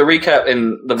recap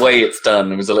in the way it's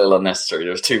done was a little unnecessary.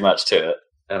 There was too much to it,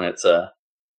 and it's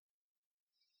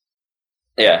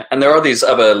yeah. And there are these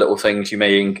other little things you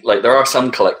may like. There are some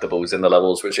collectibles in the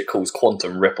levels which it calls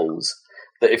quantum ripples.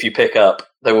 That if you pick up,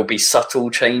 there will be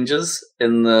subtle changes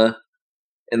in the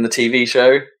TV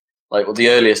show. Like, well, the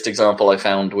earliest example I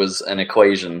found was an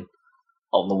equation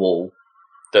on the wall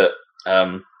that.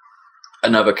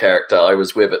 Another character I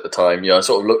was with at the time, I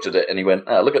sort of looked at it and he went,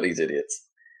 "Oh, look at these idiots."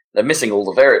 they're missing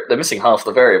they're missing half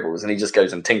the variables, and he just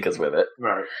goes and tinkers with it.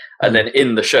 Right. And then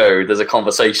in the show, there's a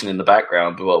conversation in the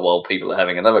background while people are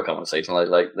having another conversation.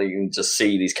 Like you can just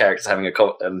see these characters having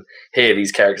and hear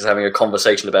these characters having a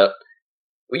conversation about,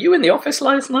 were you in the office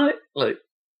last night? Like,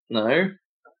 no.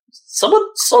 Someone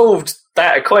solved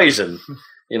that equation.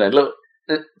 Look,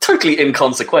 totally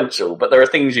inconsequential, but there are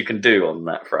things you can do on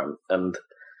that front. And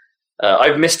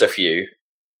I've missed a few,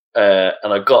 and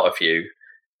I've got a few.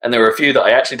 And there are a few that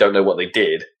I actually don't know what they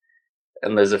did.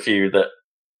 And there's a few that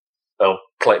are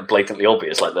blatantly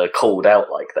obvious, like they're called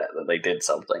out like that they did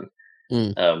something.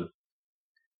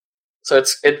 So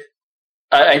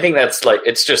I think that's like,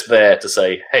 it's just there to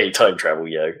say, hey, time travel,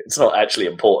 yo. It's not actually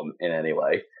important in any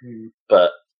way. But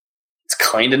it's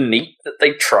kind of neat that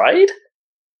they tried.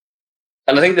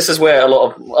 And I think this is where a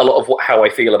lot of how I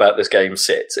feel about this game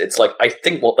sits. It's like, I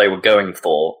think what they were going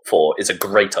for is a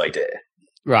great idea.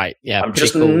 Right, yeah. I'm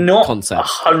just not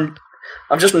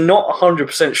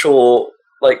 100% sure,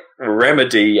 like,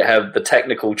 Remedy have the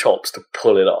technical chops to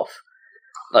pull it off.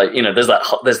 Like, there's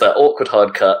that awkward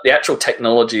hard cut. The actual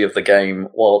technology of the game,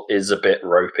 is a bit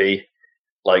ropey.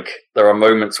 Like, there are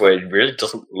moments where it really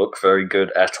doesn't look very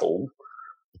good at all.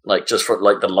 Like, just for,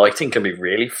 like, the lighting can be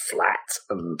really flat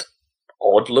and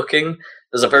odd looking.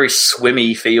 There's a very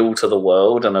swimmy feel to the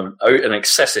world and an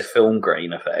excessive film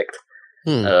grain effect.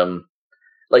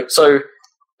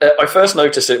 I first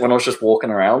noticed it when I was just walking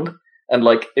around, and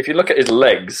like, if you look at his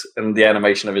legs and the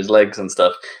animation of his legs and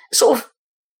stuff, it's sort of,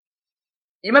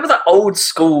 you remember that old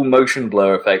school motion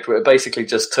blur effect where it basically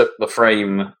just took the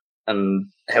frame and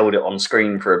held it on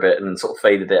screen for a bit and then sort of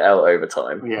faded it out over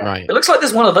time? Yeah. Right. It looks like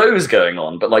there's one of those going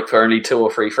on, but like for only 2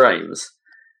 or 3 frames.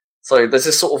 So there's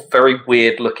this sort of very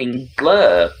weird looking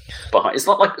blur behind. It's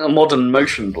not like a modern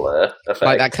motion blur effect.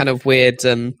 Like that kind of weird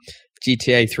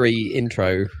GTA 3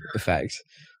 intro effect.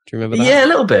 Do you remember that? Yeah, a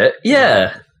little bit.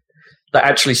 Yeah. That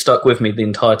actually stuck with me the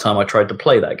entire time I tried to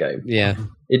play that game. Yeah.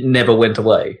 It never went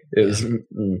away. It was... There's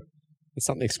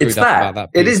something screwed it's up that.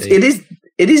 about that PC.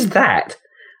 It is that.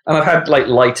 And I've had like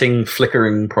lighting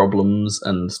flickering problems,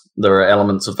 and there are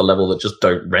elements of the level that just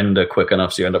don't render quick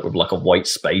enough, so you end up with like a white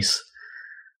space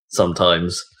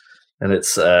sometimes. And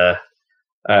it's... and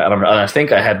I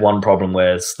think I had one problem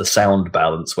where the sound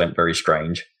balance went very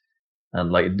strange. And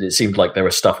like it seemed like there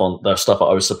was stuff that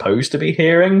I was supposed to be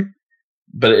hearing,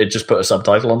 but it just put a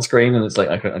subtitle on screen, and it's like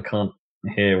I can't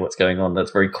hear what's going on.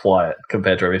 That's very quiet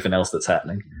compared to everything else that's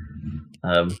happening.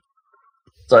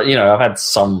 So I've had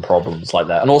some problems like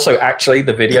that, and also actually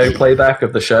the video playback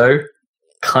of the show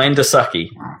kind of sucky.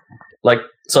 Like,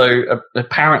 so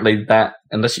apparently that,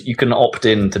 unless you can opt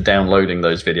in to downloading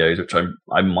those videos, which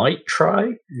I might try.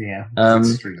 Yeah.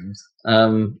 Streams.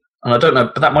 And I don't know,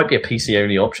 but that might be a PC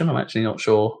only option. I'm actually not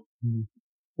sure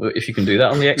if you can do that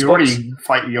on the Xbox. You're already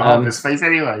fighting your heart in space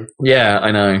anyway. Yeah,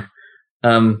 I know.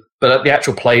 But the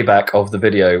actual playback of the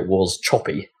video was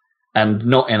choppy, and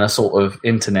not in a sort of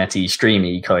internet-y,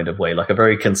 streamy kind of way, like a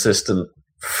very consistent,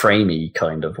 framey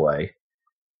kind of way.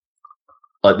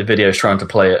 Like the video's trying to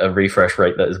play at a refresh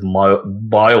rate that is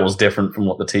miles different from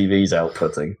what the TV's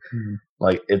outputting.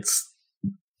 Like, it's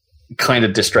kind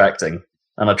of distracting.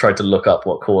 And I tried to look up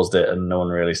what caused it, and no one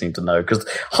really seemed to know. Because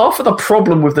half of the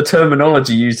problem with the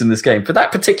terminology used in this game, for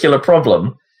that particular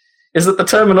problem, is that the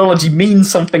terminology means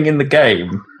something in the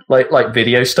game. Like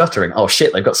video stuttering. Oh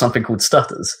shit, they've got something called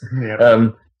stutters. Yeah.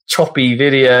 Choppy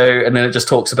video, and then it just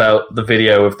talks about the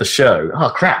video of the show.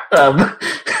 Oh crap.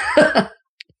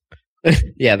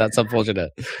 Yeah, that's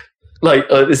unfortunate. Like,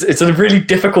 it's a really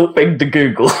difficult thing to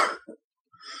Google.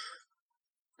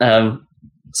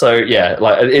 So yeah,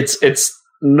 like it's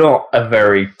not a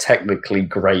very technically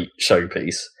great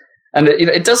showpiece, and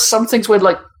it does some things with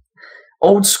like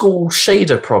old school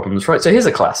shader problems, right? So here's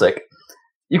a classic: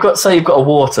 you've got a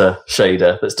water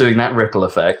shader that's doing that ripple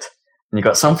effect, and you've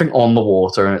got something on the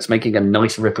water, and it's making a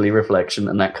nice ripply reflection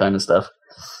and that kind of stuff.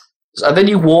 So then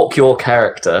you walk your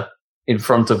character in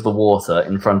front of the water,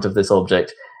 in front of this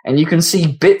object, and you can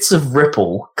see bits of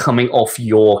ripple coming off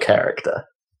your character.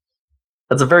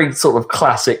 That's a very sort of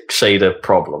classic shader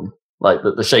problem. Like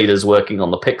that the shader's working on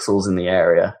the pixels in the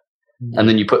area, and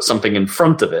then you put something in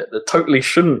front of it that totally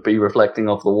shouldn't be reflecting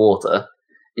off the water,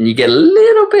 and you get a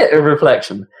little bit of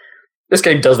reflection. This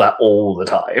game does that all the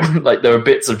time. Like there are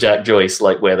bits of Jack Joyce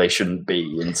like where they shouldn't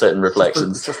be in certain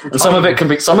reflections, and some of it can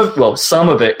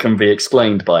be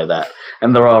explained by that.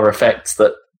 And there are effects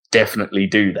that definitely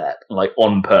do that, like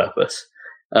on purpose.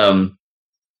 But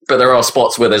there are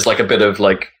spots where there's like a bit of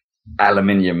like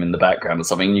aluminium in the background or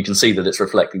something, and you can see that it's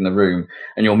reflecting the room,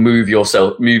 and you'll move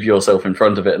yourself in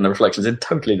front of it, and the reflection's in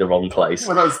totally the wrong place.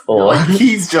 Well,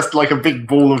 he's just like a big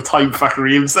ball of time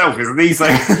fuckery himself, isn't he? So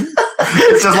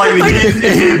it's just like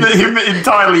him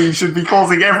entirely should be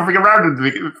causing everything around him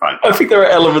to be fine. I think there are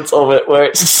elements of it where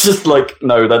it's just like,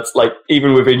 no, that's like,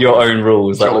 even within your own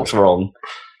rules, that looks wrong.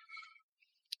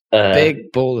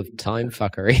 Big ball of time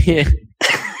fuckery.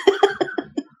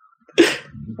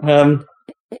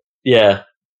 Yeah,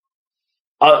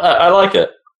 I like it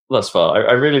thus far.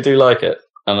 I really do like it,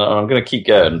 and I'm going to keep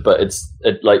going. But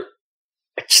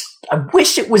I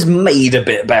wish it was made a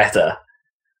bit better,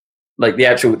 like the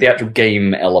actual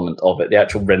game element of it, the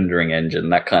actual rendering engine,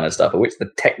 that kind of stuff. I wish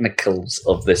the technicals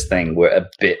of this thing were a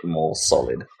bit more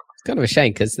solid. It's kind of a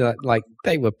shame because like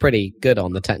they were pretty good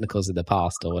on the technicals in the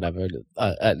past or whatever.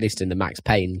 At least in the Max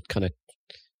Payne kind of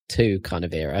 2 kind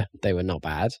of era, they were not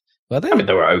bad. Well, I mean,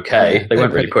 they were okay. Yeah, they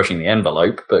weren't really pushing the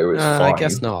envelope, but it was fine. I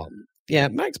guess not. Yeah,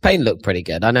 Max Payne looked pretty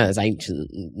good. I know it's ancient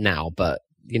now, but,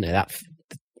 you know, that,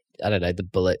 I don't know, the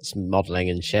bullets modelling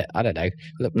and shit, I don't know,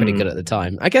 looked pretty good at the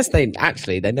time. I guess they've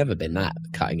never been that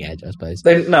cutting edge, I suppose.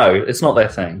 No, it's not their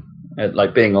thing.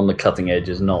 Like, being on the cutting edge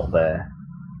is not their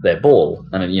ball,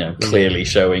 and, you know, clearly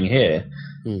showing here.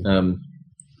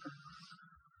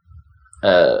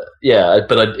 Yeah,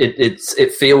 but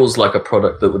it feels like a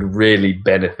product that would really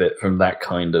benefit from that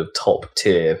kind of top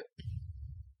tier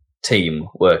team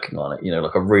working on it. You know,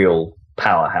 like a real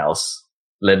powerhouse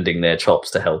lending their chops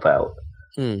to help out.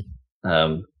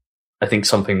 I think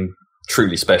something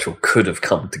truly special could have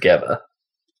come together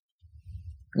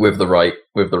with the right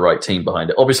team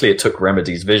behind it. Obviously, it took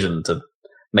Remedy's vision to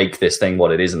make this thing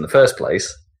what it is in the first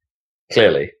place.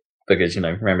 Clearly, because, you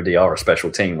know, Remedy are a special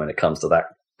team when it comes to that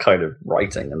kind of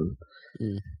writing, and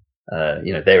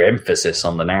you know, their emphasis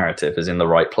on the narrative is in the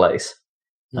right place.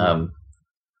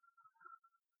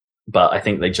 But I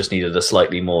think they just needed a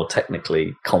slightly more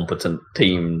technically competent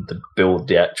team to build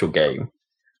the actual game.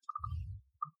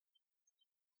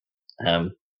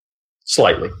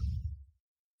 Slightly.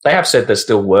 They have said they're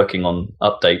still working on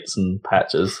updates and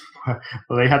patches.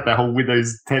 Well, they had that whole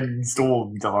Windows 10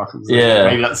 storm dark. Yeah,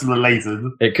 maybe that's related.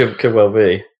 It could well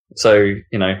be. So,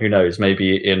 you know, who knows?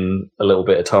 Maybe in a little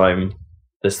bit of time,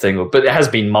 this thing will... But it has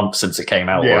been months since it came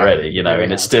out already, you know,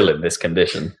 and it's still in this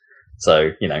condition.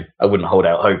 So, you know, I wouldn't hold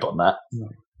out hope on that.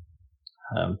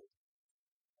 No.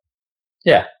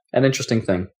 Yeah, an interesting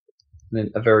thing.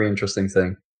 A very interesting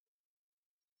thing.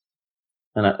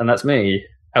 And that's me.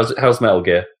 How's Metal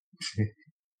Gear?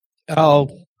 Oh,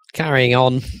 carrying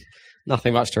on.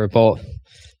 Nothing much to report,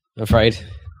 I'm afraid.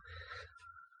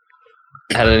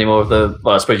 Had any more of the...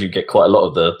 Well, I suppose you get quite a lot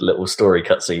of the little story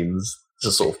cutscenes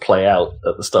just sort of play out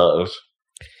at the start of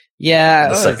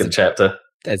the second chapter.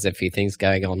 There's a few things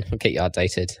going on. I'll keep you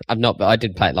updated. But I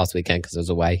did play it last weekend because I was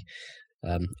away.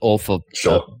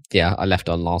 Sure. I left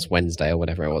on last Wednesday or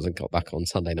whatever it was and got back on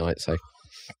Sunday night, so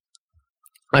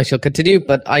I shall continue,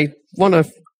 but I want to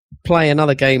play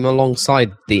another game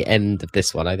alongside the end of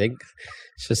this one, I think.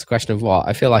 It's just a question of what.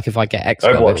 I feel like if I get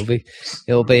Xbox,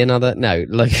 it'll be another... No,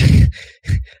 like,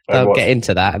 they'll get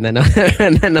into that, and then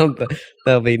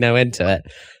there'll be no end to it.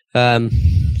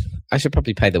 I should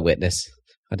probably pay The Witness.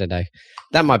 I don't know.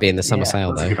 That might be in the summer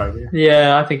sale, though.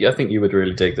 Yeah, I think you would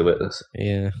really dig The Witness.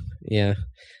 Yeah.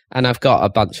 And I've got a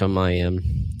bunch on my, you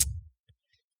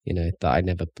know,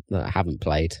 that I haven't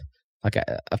played. Like,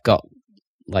 I've got,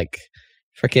 like...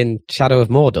 Freaking Shadow of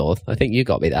Mordor. I think you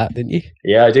got me that, didn't you?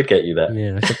 Yeah, I did get you that.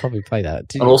 Yeah, I should probably play that.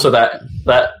 And also that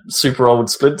super old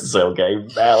Splinter Cell game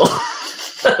now.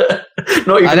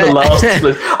 Not even the last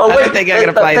Splinter. Oh wait, I don't think I'm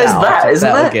going to play that. Isn't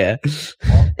there?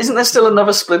 Isn't there still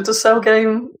another Splinter Cell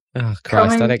game? Oh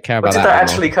Christ, coming? I don't care about that. Did that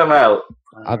actually come out?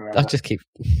 I'll just keep...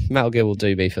 Metal Gear will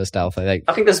do me for stealth, I think.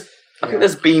 I think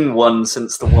there's been one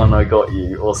since the one I got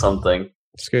you or something.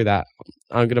 Screw that.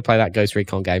 I'm going to play that Ghost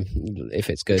Recon game if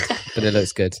it's good, but it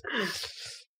looks good.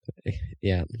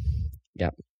 Yeah.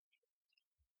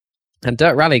 And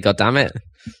Dirt Rally, goddammit.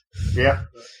 Yeah.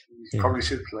 Probably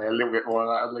should play a little bit more of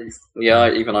that at least. Yeah,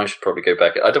 even I should probably go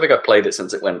back. I don't think I've played it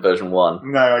since it went version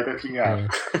 1. No, I don't think you have.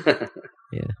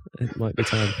 Yeah, it might be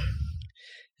time.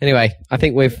 Anyway, I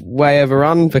think we've way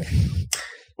overrun.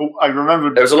 Well, I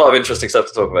remember there was a lot of interesting stuff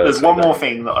to talk about. There's one more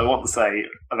thing that I want to say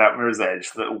about Mirror's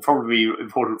Edge that will probably be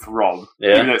important for Rob,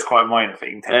 even though it's quite a minor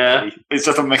thing, technically. Yeah. It's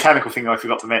just a mechanical thing I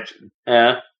forgot to mention.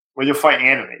 Yeah. When you're fighting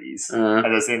enemies, and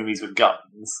there's enemies with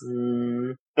guns,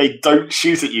 they don't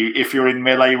shoot at you if you're in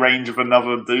melee range of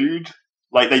another dude.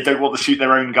 Like, they don't want to shoot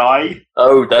their own guy.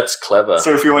 Oh, that's clever.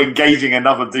 So if you're engaging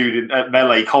another dude at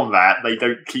melee combat, they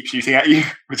don't keep shooting at you,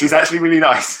 which is actually really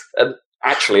nice.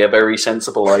 actually a very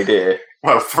sensible idea.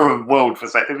 Well, from a world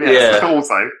perspective, yes. Yeah.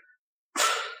 Also,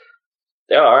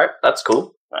 yeah, all right, that's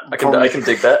cool. I can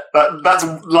dig that.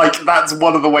 That's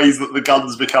one of the ways that the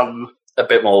guns become a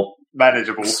bit more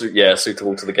manageable.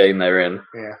 Suitable to the game they're in.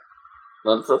 Yeah,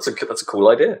 that's a cool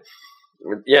idea.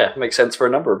 Yeah, makes sense for a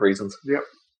number of reasons. Yep.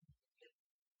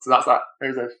 So that's that.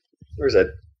 Where's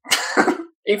Ed?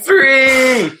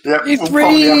 E3! Yep,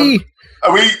 E3!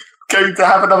 Are we going to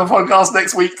have another podcast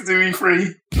next week to do E3?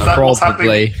 Is that what's happening?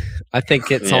 Probably. I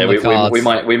think it's on the cards.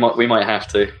 We might have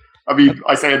to. I mean,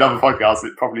 I say another podcast,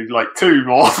 it's probably like 2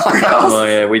 more podcasts. Oh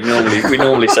yeah, we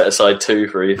normally set aside 2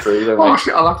 for E3, don't we? Oh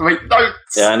shit, I'll have to make notes.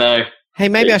 Yeah, I know. Hey,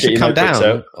 maybe I should come down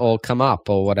out. or come up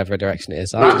or whatever direction it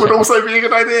is. That would also be a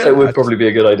good idea. It would probably be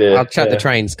a good idea. I'll check the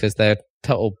trains because they're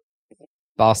total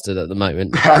bastard at the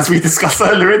moment. As we discussed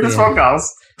earlier in this podcast.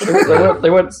 They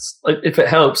weren't. If it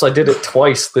helps, I did it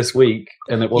twice this week,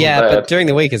 and it wasn't bad. But during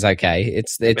the week is okay.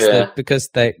 It's because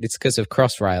of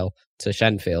Crossrail to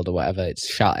Shenfield or whatever.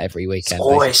 It's shut every weekend. It's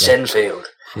always basically. Shenfield.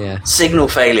 Yeah. Signal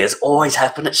failures always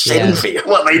happen at Shenfield. Yeah.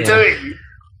 What are they doing?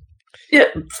 Yeah,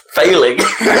 failing.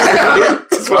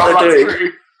 That's what they're doing.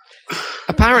 True.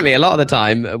 Apparently, a lot of the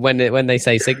time when they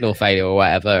say signal failure or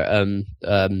whatever, out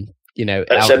in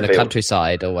the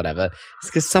countryside or whatever, it's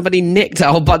because somebody nicked a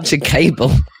whole bunch of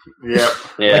cable. Yeah.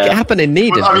 Like it happened in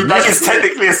Needham. Well, I mean, that is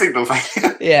technically a signal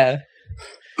failure. Yeah.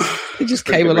 He just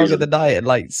came along in the night and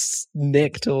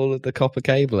nicked all of the copper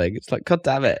cabling. It's like, God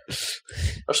damn it.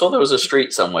 I saw there was a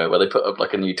street somewhere where they put up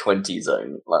a new 20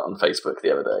 zone on Facebook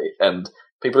the other day, and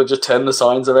people had just turned the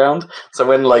signs around. So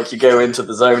when you go into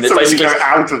the zone, it's basically when you go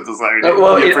out of the zone.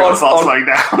 It starts slowing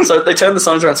down. So they turn the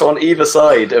signs around. So on either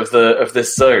side of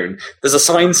this zone, there's a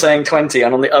sign saying 20,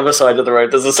 and on the other side of the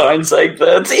road, there's a sign saying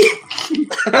 30.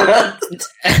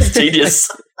 It's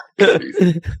tedious.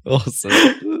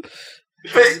 Awesome.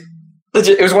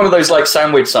 It was one of those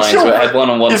sandwich signs where it had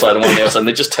one on one side and one on the other side, and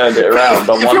they just turned it around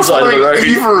on one side of the road.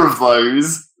 Either of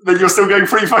those, then you're still going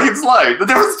pretty fucking slow. The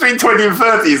difference between 20 and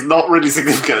 30 is not really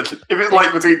significant. If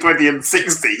it's between 20 and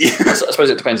 60. I suppose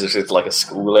it depends if it's a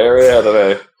school area, I don't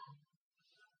know.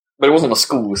 But it wasn't a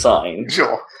school sign.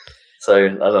 Sure. So, I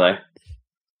don't know.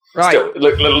 Right. Still,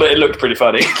 it looked pretty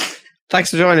funny. Thanks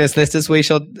for joining us, listeners. We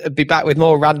shall be back with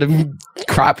more random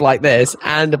crap like this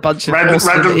and a bunch of random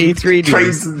E3 news.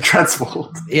 Trains and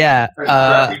transport. Yeah.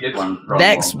 We did one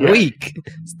next week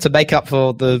to make up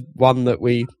for the one that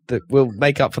we'll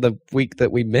make up for the week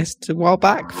that we missed a while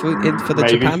back for the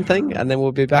Japan thing, and then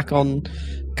we'll be back on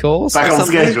course. Back on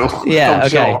schedule. Yeah. Okay.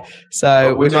 Sure.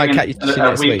 So we might catch you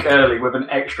next week. A week early with an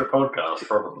extra podcast,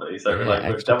 probably. So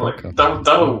we're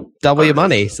double your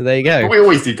money. So there you go. We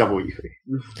always do double E3.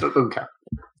 Doesn't count.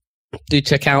 Do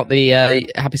check out the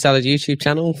Happy Salad YouTube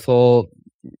channel for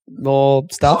more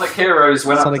stuff. Sonic Heroes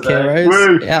went Sonic up today. Heroes.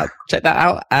 Woo. Yeah, check that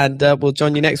out, and we'll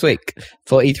join you next week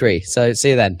for E3. So see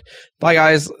you then. Bye,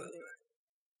 guys.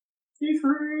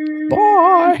 E3.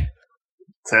 Bye.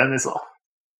 Turn this off.